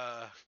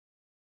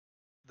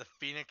the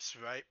Phoenix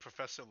Wright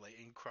Professor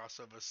Layton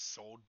crossover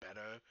sold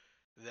better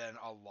than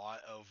a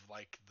lot of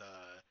like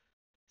the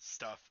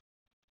stuff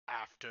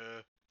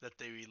after that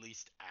they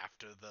released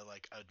after the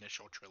like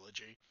initial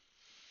trilogy?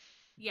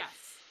 Yes.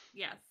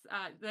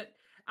 That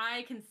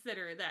I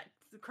consider that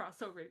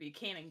crossover to be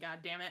canon,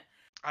 goddammit.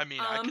 I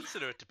mean, I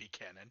consider it to be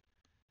canon.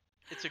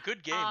 It's a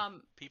good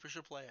game. People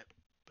should play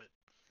it.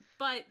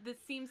 But this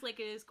seems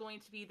like it is going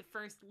to be the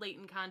first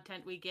Layton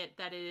content we get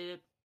that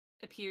it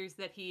appears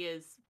that he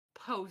is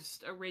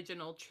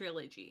post-original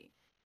trilogy.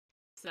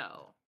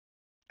 So,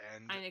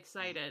 I'm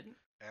excited.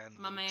 And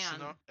my man.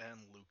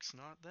 And Luke's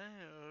not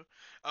there.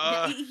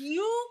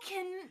 You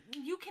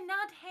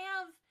cannot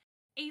have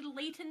a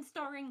Layton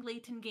starring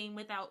Layton game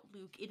without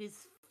Luke. It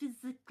is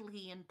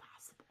physically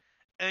impossible.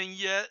 And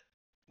yet,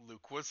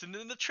 Luke wasn't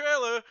in the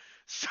trailer,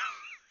 so...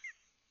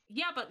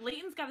 Yeah, but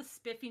Layton's got a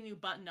spiffy new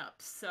button-up,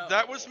 so...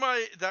 That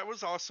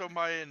was also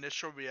my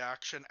initial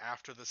reaction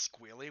after the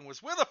squealing,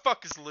 was, where the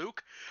fuck is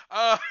Luke?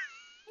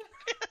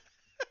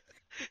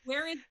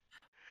 Where is...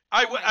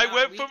 I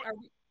went from...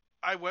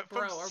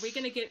 Bro, are we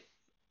gonna get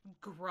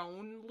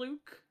grown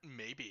Luke?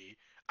 Maybe.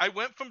 I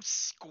went from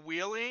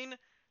squealing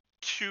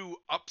to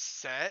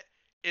upset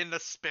in the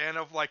span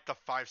of, like, the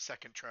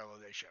 5-second trailer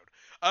they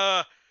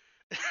showed.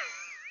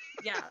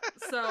 Yeah,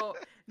 so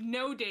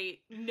no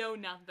date, no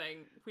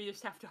nothing. We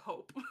just have to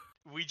hope.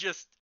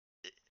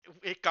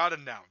 It got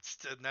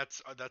announced, and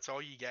that's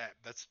all you get.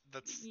 That's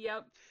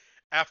Yep.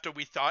 After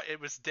we thought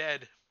it was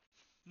dead,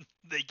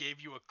 they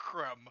gave you a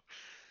crumb.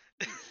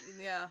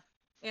 Yeah.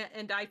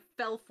 And I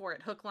fell for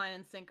it, hook, line,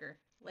 and sinker,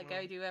 like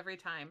I do every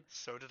time.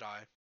 So did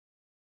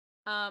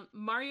I.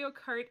 Mario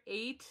Kart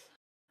 8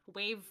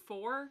 Wave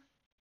 4.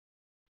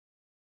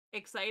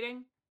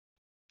 Exciting.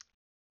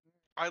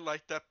 I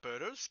like that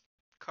Birdo's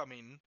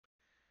coming.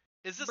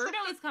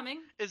 Birdo is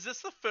coming. Is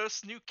this the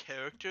first new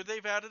character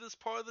they've added as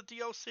part of the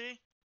DLC?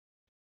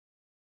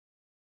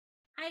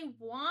 I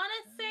want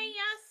to say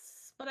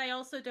yes, but I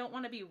also don't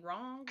want to be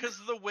wrong. Because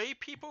the way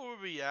people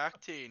were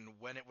reacting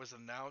when it was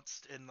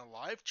announced in the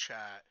live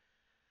chat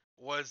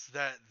was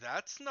that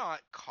that's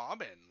not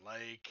common.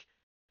 Like,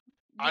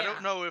 I don't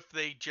Yeah. know if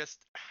they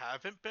just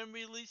haven't been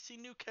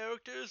releasing new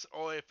characters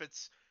or if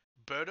it's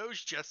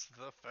Birdo's just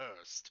the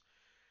first.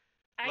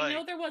 I know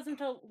Like, there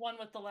wasn't a one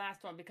with the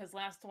last one because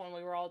last one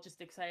we were all just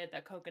excited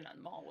that Coconut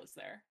Mall was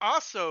there.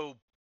 also,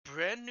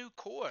 brand new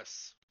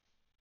course.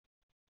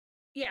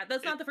 Yeah,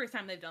 that's not the first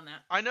time they've done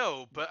that. I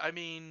know, but I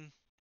mean,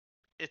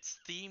 it's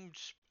themed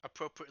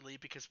appropriately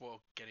because we're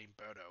getting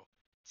Birdo.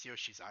 It's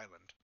Yoshi's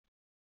Island.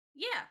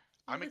 Yeah.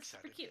 I'm it's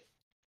super excited. cute.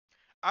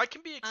 I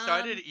can be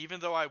excited even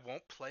though I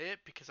won't play it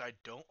because I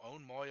don't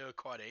own Mario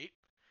Kart 8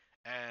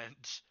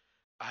 and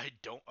I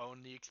don't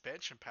own the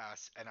expansion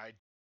pass and I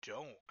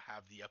don't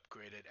have the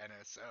upgraded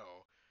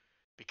NSO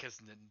because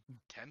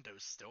Nintendo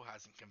still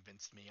hasn't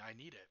convinced me I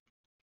need it.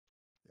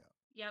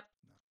 Yep.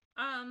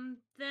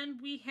 Then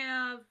we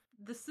have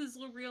the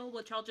Sizzler Reel,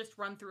 which I'll just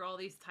run through all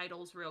these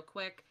titles real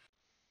quick.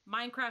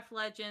 Minecraft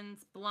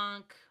Legends,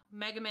 Blanc,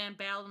 Mega Man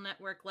Battle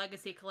Network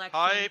Legacy Collection,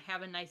 Hype.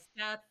 Have a Nice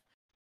Death,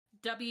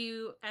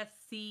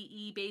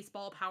 WSCE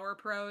Baseball Power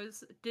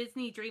Pros,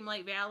 Disney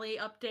Dreamlight Valley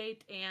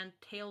Update, and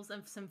Tales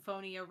of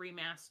Symphonia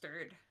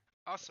Remastered.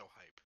 Also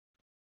hype.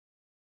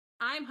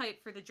 I'm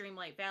hyped for the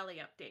Dreamlight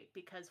Valley update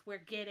because we're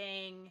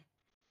getting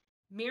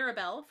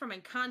Mirabelle from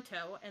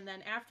Encanto, and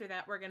then after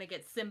that we're going to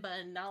get Simba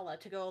and Nala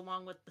to go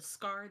along with the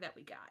Scar that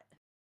we got.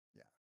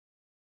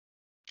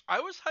 I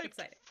was hyped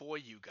Excited. for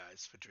you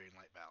guys for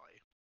Dreamlight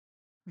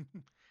Valley.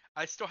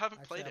 I still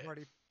haven't played it. I've They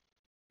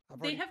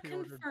already have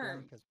pre-ordered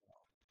confirmed. Blank as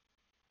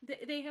well.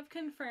 They have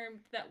confirmed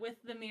that with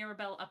the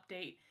Mirabelle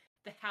update,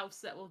 the house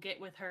that we'll get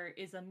with her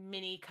is a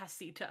mini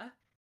casita.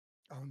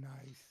 Oh,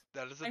 nice.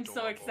 That is I'm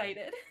adorable. so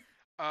excited.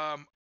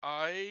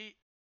 I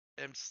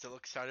am still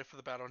excited for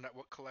the Battle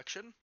Network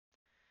collection.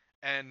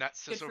 And that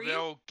Good for you.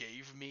 Sizzleville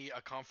gave me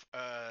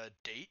a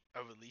date,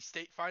 a release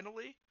date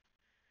finally.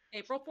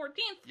 April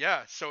 14th.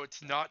 Yeah, so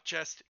it's not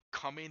just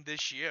coming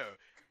this year.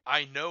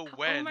 I know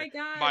when Oh my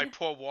god. my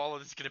poor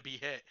wallet is gonna be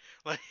hit.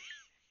 Like,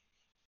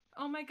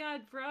 Oh my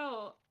god,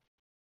 bro.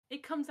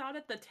 It comes out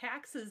at the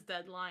taxes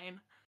deadline.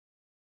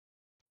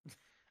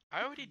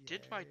 I already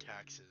did my Yay.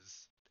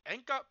 taxes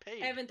and got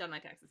paid. I haven't done my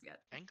taxes yet.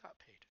 And got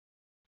paid.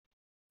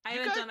 I You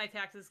haven't guys- done my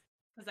taxes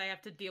because I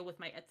have to deal with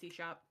my Etsy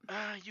shop.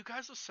 You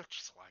guys are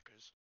such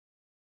slackers.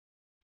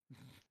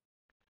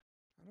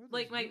 I know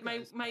Like, there's my- you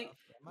guys my- stuff,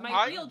 but My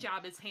I- real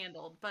job is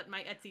handled, but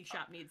my Etsy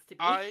shop needs to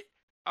be.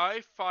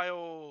 I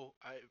file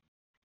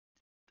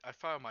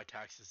my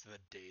taxes the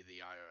day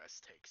the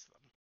IRS takes them.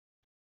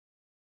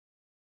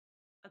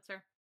 That's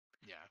fair.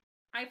 Yeah.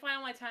 I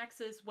file my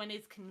taxes when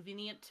it's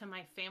convenient to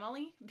my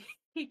family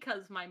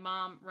because my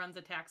mom runs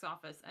a tax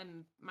office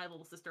and my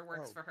little sister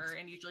works Oh. for her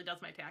and usually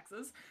does my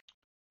taxes.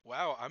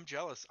 Wow, I'm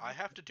jealous. I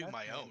have to do That's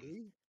my own.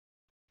 handy.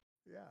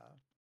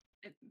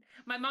 Yeah.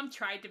 My mom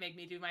tried to make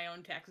me do my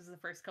own taxes the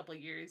first couple of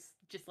years,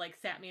 just like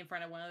sat me in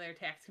front of one of their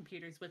tax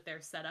computers with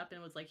their setup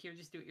and was like, here,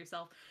 just do it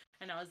yourself.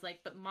 And I was like,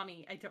 but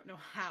mommy, I don't know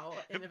how.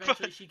 And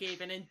eventually she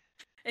gave in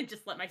and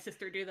just let my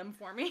sister do them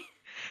for me.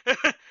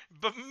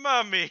 But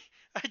mommy,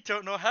 I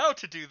don't know how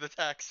to do the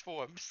tax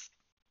forms.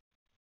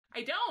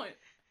 I don't.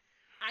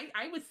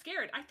 I was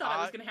scared. I thought I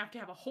was I- going to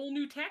have a whole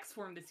new tax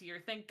form this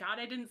year. Thank God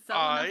I didn't sell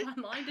enough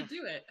online to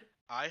do it.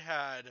 I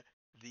had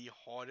the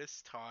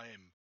hardest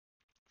time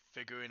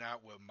figuring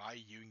out where my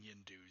union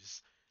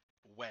dues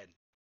went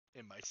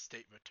in my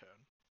state return.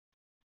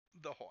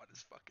 The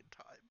hardest fucking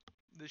time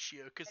this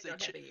year because I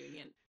don't have a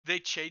union. they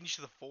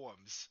changed the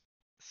forms.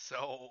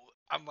 So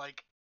I'm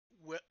like,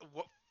 what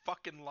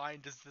fucking line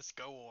does this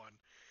go on?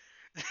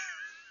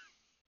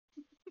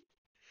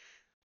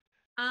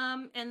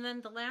 And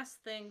then the last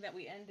thing that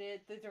we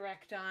ended the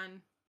direct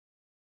on,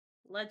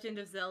 Legend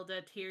of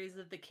Zelda: Tears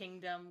of the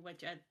Kingdom,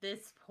 which at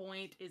this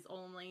point is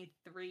only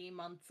 3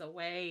 months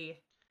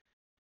away.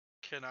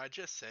 Can I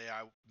just say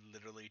I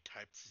literally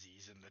typed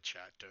Z's in the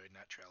chat during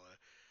that trailer.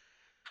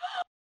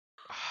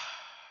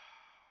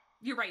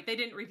 You're right, they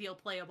didn't reveal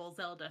playable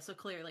Zelda, so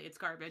clearly it's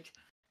garbage.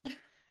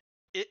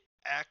 It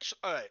actually,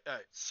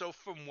 alright. So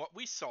from what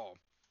we saw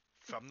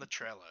from the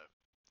trailer,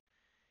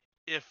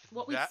 if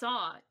What we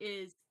saw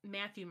is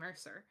Matthew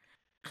Mercer.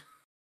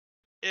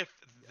 if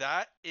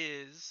that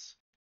is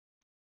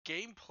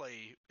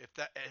gameplay, if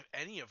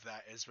any of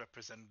that is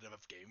representative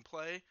of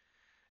gameplay,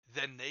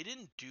 then they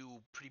didn't do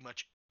pretty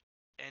much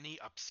any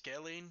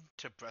upscaling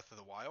to Breath of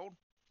the Wild.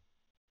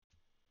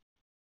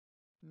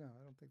 No,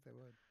 I don't think they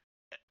would.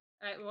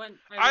 I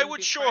wouldn't would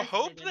be sure surprised if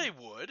hope didn't. they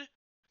would.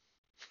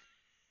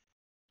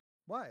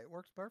 Why? It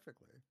works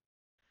perfectly.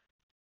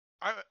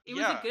 It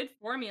was a good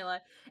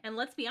formula, and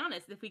let's be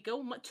honest, if we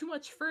go too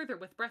much further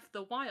with Breath of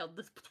the Wild,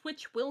 the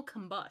Switch will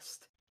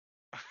combust.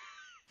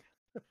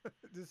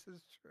 This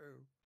is true.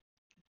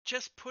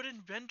 Just put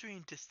in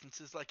rendering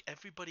distances like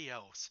everybody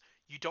else.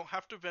 You don't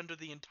have to render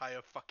the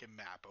entire fucking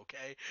map,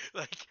 okay?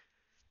 Like,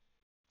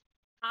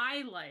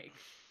 I like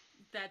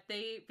that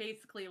they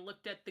basically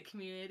looked at the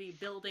community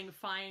building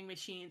flying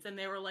machines, and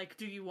they were like,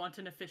 "Do you want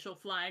an official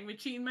flying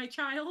machine, my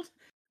child?"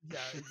 Yeah,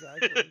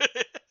 exactly.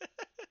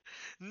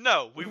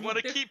 No, we want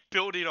to This- keep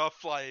building our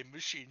flying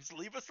machines.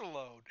 Leave us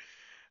alone.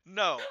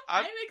 No,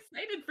 I'm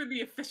excited for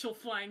the official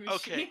flying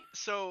machine. okay.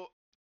 So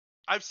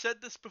I've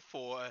said this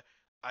before.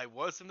 I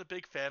wasn't a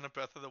big fan of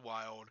Breath of the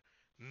Wild.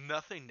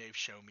 Nothing they've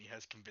shown me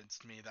has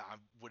convinced me that I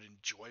would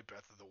enjoy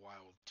Breath of the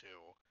Wild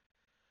 2.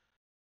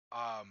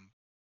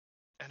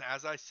 And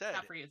as I said,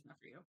 Not for you. It's not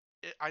for you.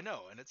 I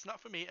know, and it's not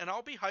for me, and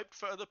I'll be hyped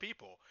for other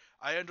people.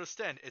 I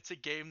understand it's a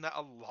game that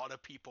a lot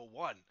of people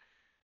want,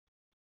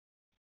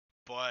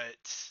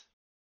 but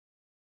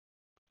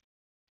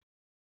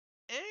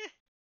eh,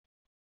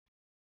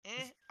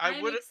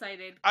 I'm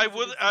excited. I 'cause it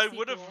would, is the I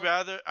would have sequel.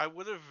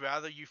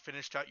 rather you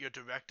finished out your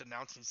direct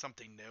announcing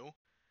something new.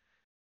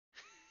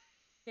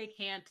 They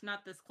can't.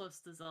 Not this close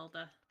to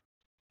Zelda.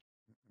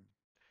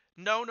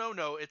 No,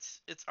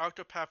 it's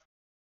Octopath,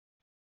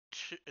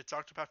 it's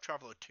Octopath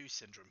Traveler 2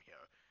 syndrome here.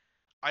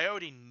 I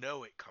already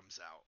know it comes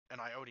out, and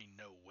I already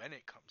know when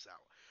it comes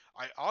out.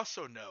 I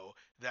also know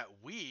that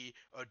we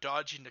are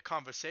dodging the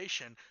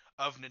conversation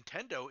of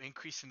Nintendo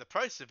increasing the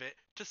price of it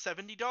to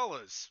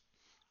 $70.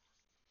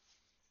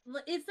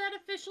 Is that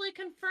officially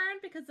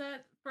confirmed? Because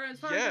that, for as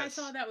far as I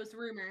saw, Yes. that was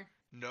rumor.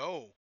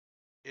 No,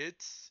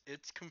 it's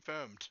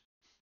confirmed.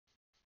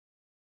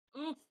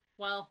 Oof.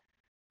 Well,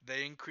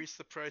 They increased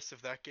the price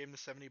of that game to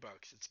 $70.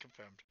 It's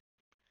confirmed.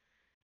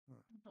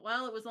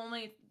 it was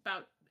only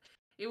about.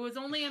 It was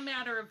only a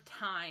matter of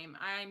time.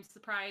 I'm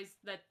surprised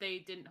that they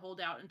didn't hold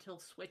out until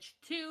Switch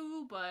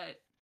 2, but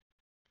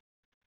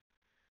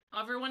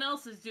everyone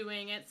else is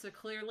doing it, so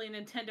clearly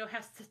Nintendo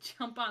has to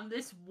jump on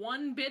this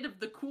one bit of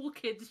the cool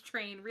kids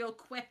train real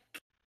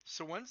quick.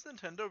 So when's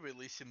Nintendo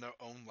releasing their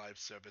own live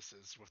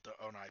services with their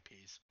own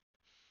IPs?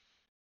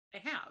 They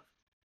have.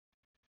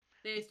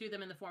 They just do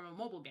them in the form of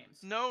mobile games.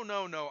 No.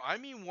 I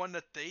mean one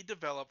that they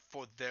develop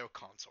for their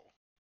console.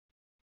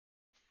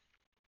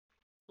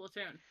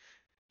 Splatoon.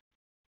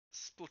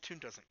 Splatoon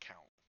doesn't count.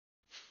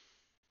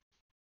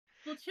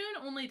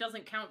 Splatoon only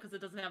doesn't count because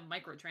it doesn't have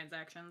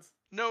microtransactions.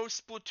 No,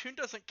 Splatoon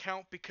doesn't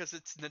count because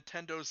it's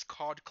Nintendo's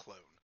COD clone.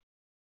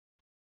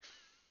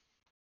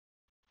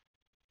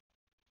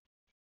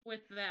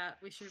 With that,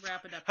 we should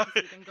wrap it up because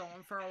we've been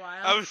going for a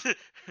while.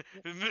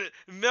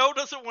 Mel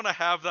doesn't want to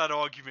have that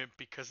argument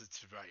because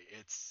it's right.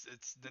 It's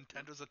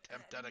Nintendo's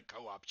attempt at a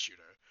co-op shooter.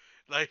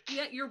 Like,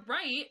 Yeah, you're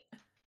right.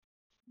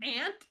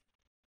 And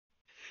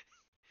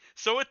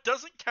so it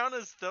doesn't count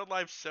as their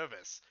live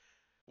service.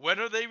 When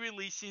are they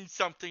releasing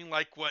something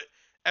like what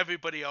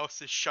everybody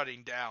else is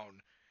shutting down?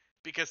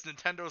 Because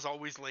Nintendo's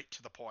always late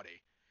to the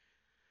party.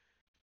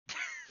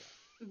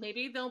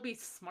 maybe they'll be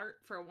smart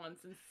for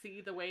once and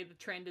see the way the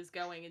trend is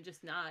going and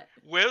just not.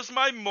 Where's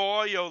my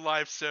Mario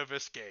live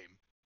service game?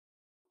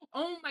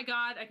 Oh my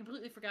god, I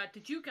completely forgot.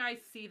 Did you guys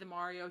see the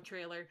Mario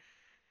trailer?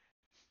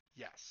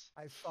 Yes.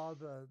 I saw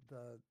the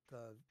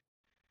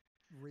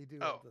redo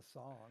Oh, of the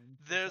song.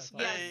 which I there's thought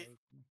was Yes. amazing.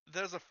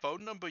 There's a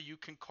phone number you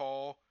can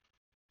call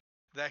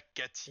that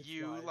gets It's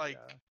you live, like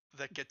yeah.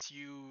 that gets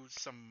you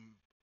some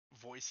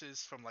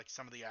voices from like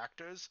some of the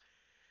actors.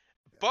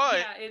 Yeah. But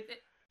Yeah,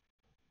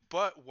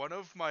 but one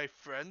of my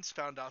friends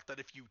found out that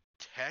if you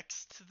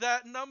text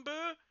that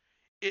number,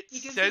 it it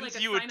gives you sends like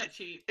a you a sign-up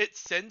sheet. it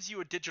sends you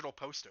a digital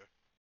poster.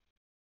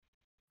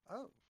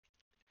 Oh,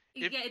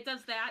 if- Yeah, it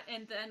does that,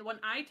 and then when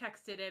I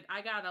texted it,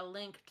 I got a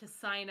link to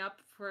sign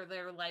up for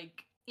their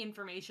like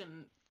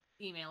information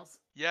emails.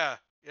 Yeah,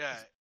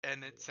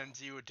 and it Wow.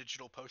 sends you a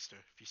digital poster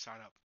if you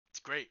sign up. It's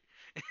great.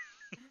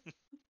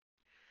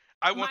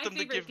 I want My them to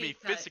favorite give me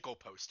deep cut- physical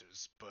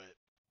posters, but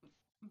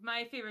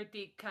My favorite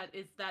deep cut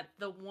is that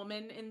the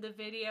woman in the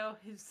video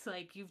who's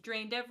like, "You've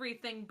drained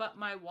everything but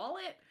my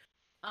wallet,"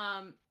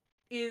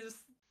 is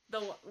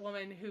the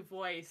woman who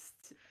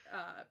voiced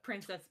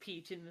Princess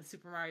Peach in the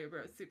Super Mario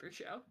Bros. Super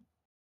Show.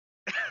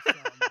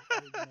 awesome. I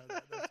didn't know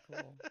that. That's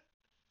cool.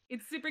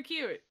 It's super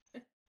cute.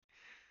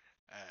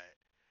 Alright.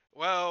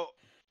 Well,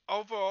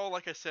 overall,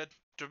 like I said,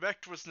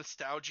 Direct was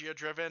nostalgia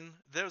driven.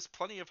 There's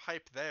plenty of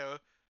hype there.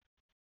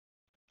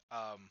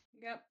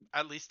 Yep.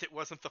 At least it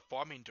wasn't the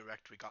farming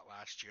Direct we got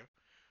last year.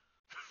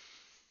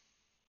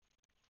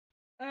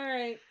 All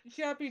right,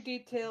 drop your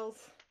details.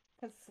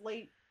 Cause it's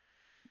late.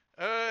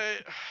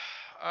 Alright.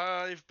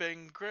 I've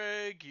been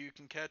Greg. You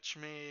can catch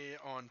me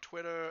on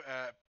Twitter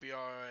at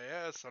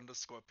BRAS_PIT,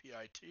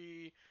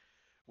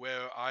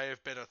 where I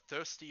have been a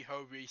thirsty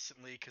hoe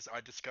recently because I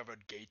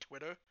discovered gay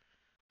Twitter.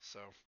 So.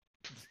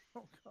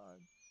 Oh God.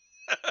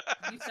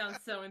 You sound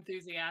so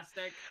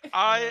enthusiastic.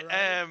 I know,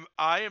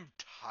 right? am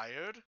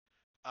tired.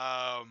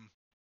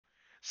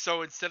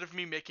 So instead of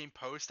me making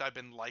posts, I've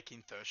been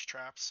liking thirst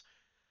traps.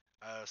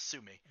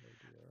 Sue me. Oh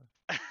dear.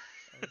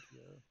 Oh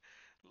dear.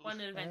 What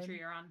adventure And-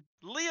 you're on.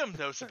 Liam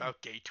knows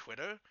about gay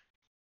Twitter.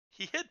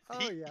 He hid Oh,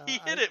 yeah, he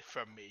hid I- it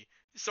from me,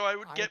 so I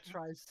would I get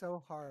try so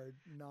hard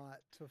not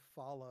to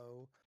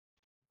follow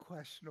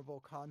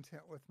questionable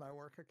content with my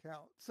work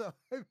account, so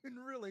I've been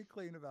really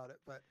clean about it.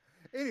 But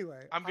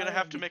anyway, I'm gonna I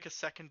have to am- make a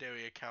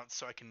secondary account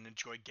so I can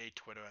enjoy gay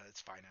Twitter at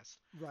its finest.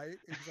 right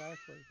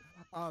exactly.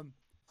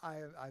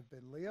 I've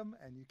been Liam,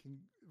 and you can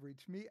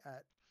reach me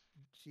at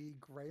G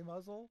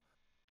Graymuzzle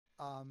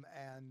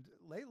And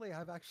lately,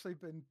 I've actually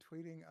been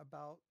tweeting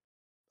about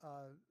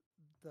uh,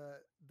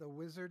 the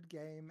Wizard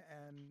game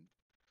and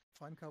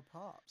Funko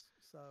Pops.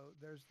 So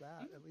there's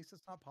that. At least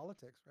it's not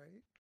politics,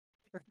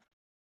 right?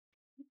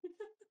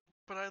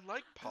 But I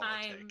like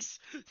politics.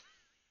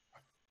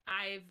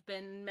 I've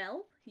been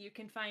Mel. You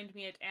can find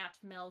me at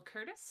Mel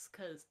Curtis,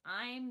 because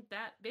I'm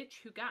that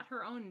bitch who got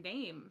her own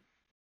name.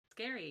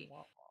 Scary.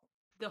 Wow.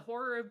 The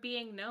horror of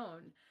being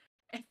known.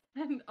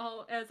 And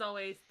as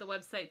always, the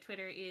website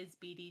Twitter is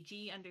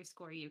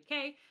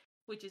BDG_UK,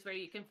 which is where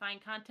you can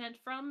find content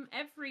from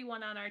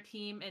everyone on our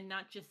team and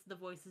not just the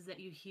voices that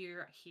you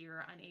hear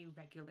here on a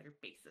regular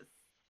basis.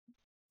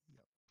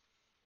 Yep.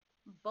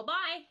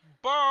 Bye-bye.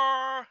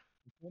 Bar.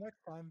 Until next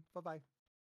time. Bye bye.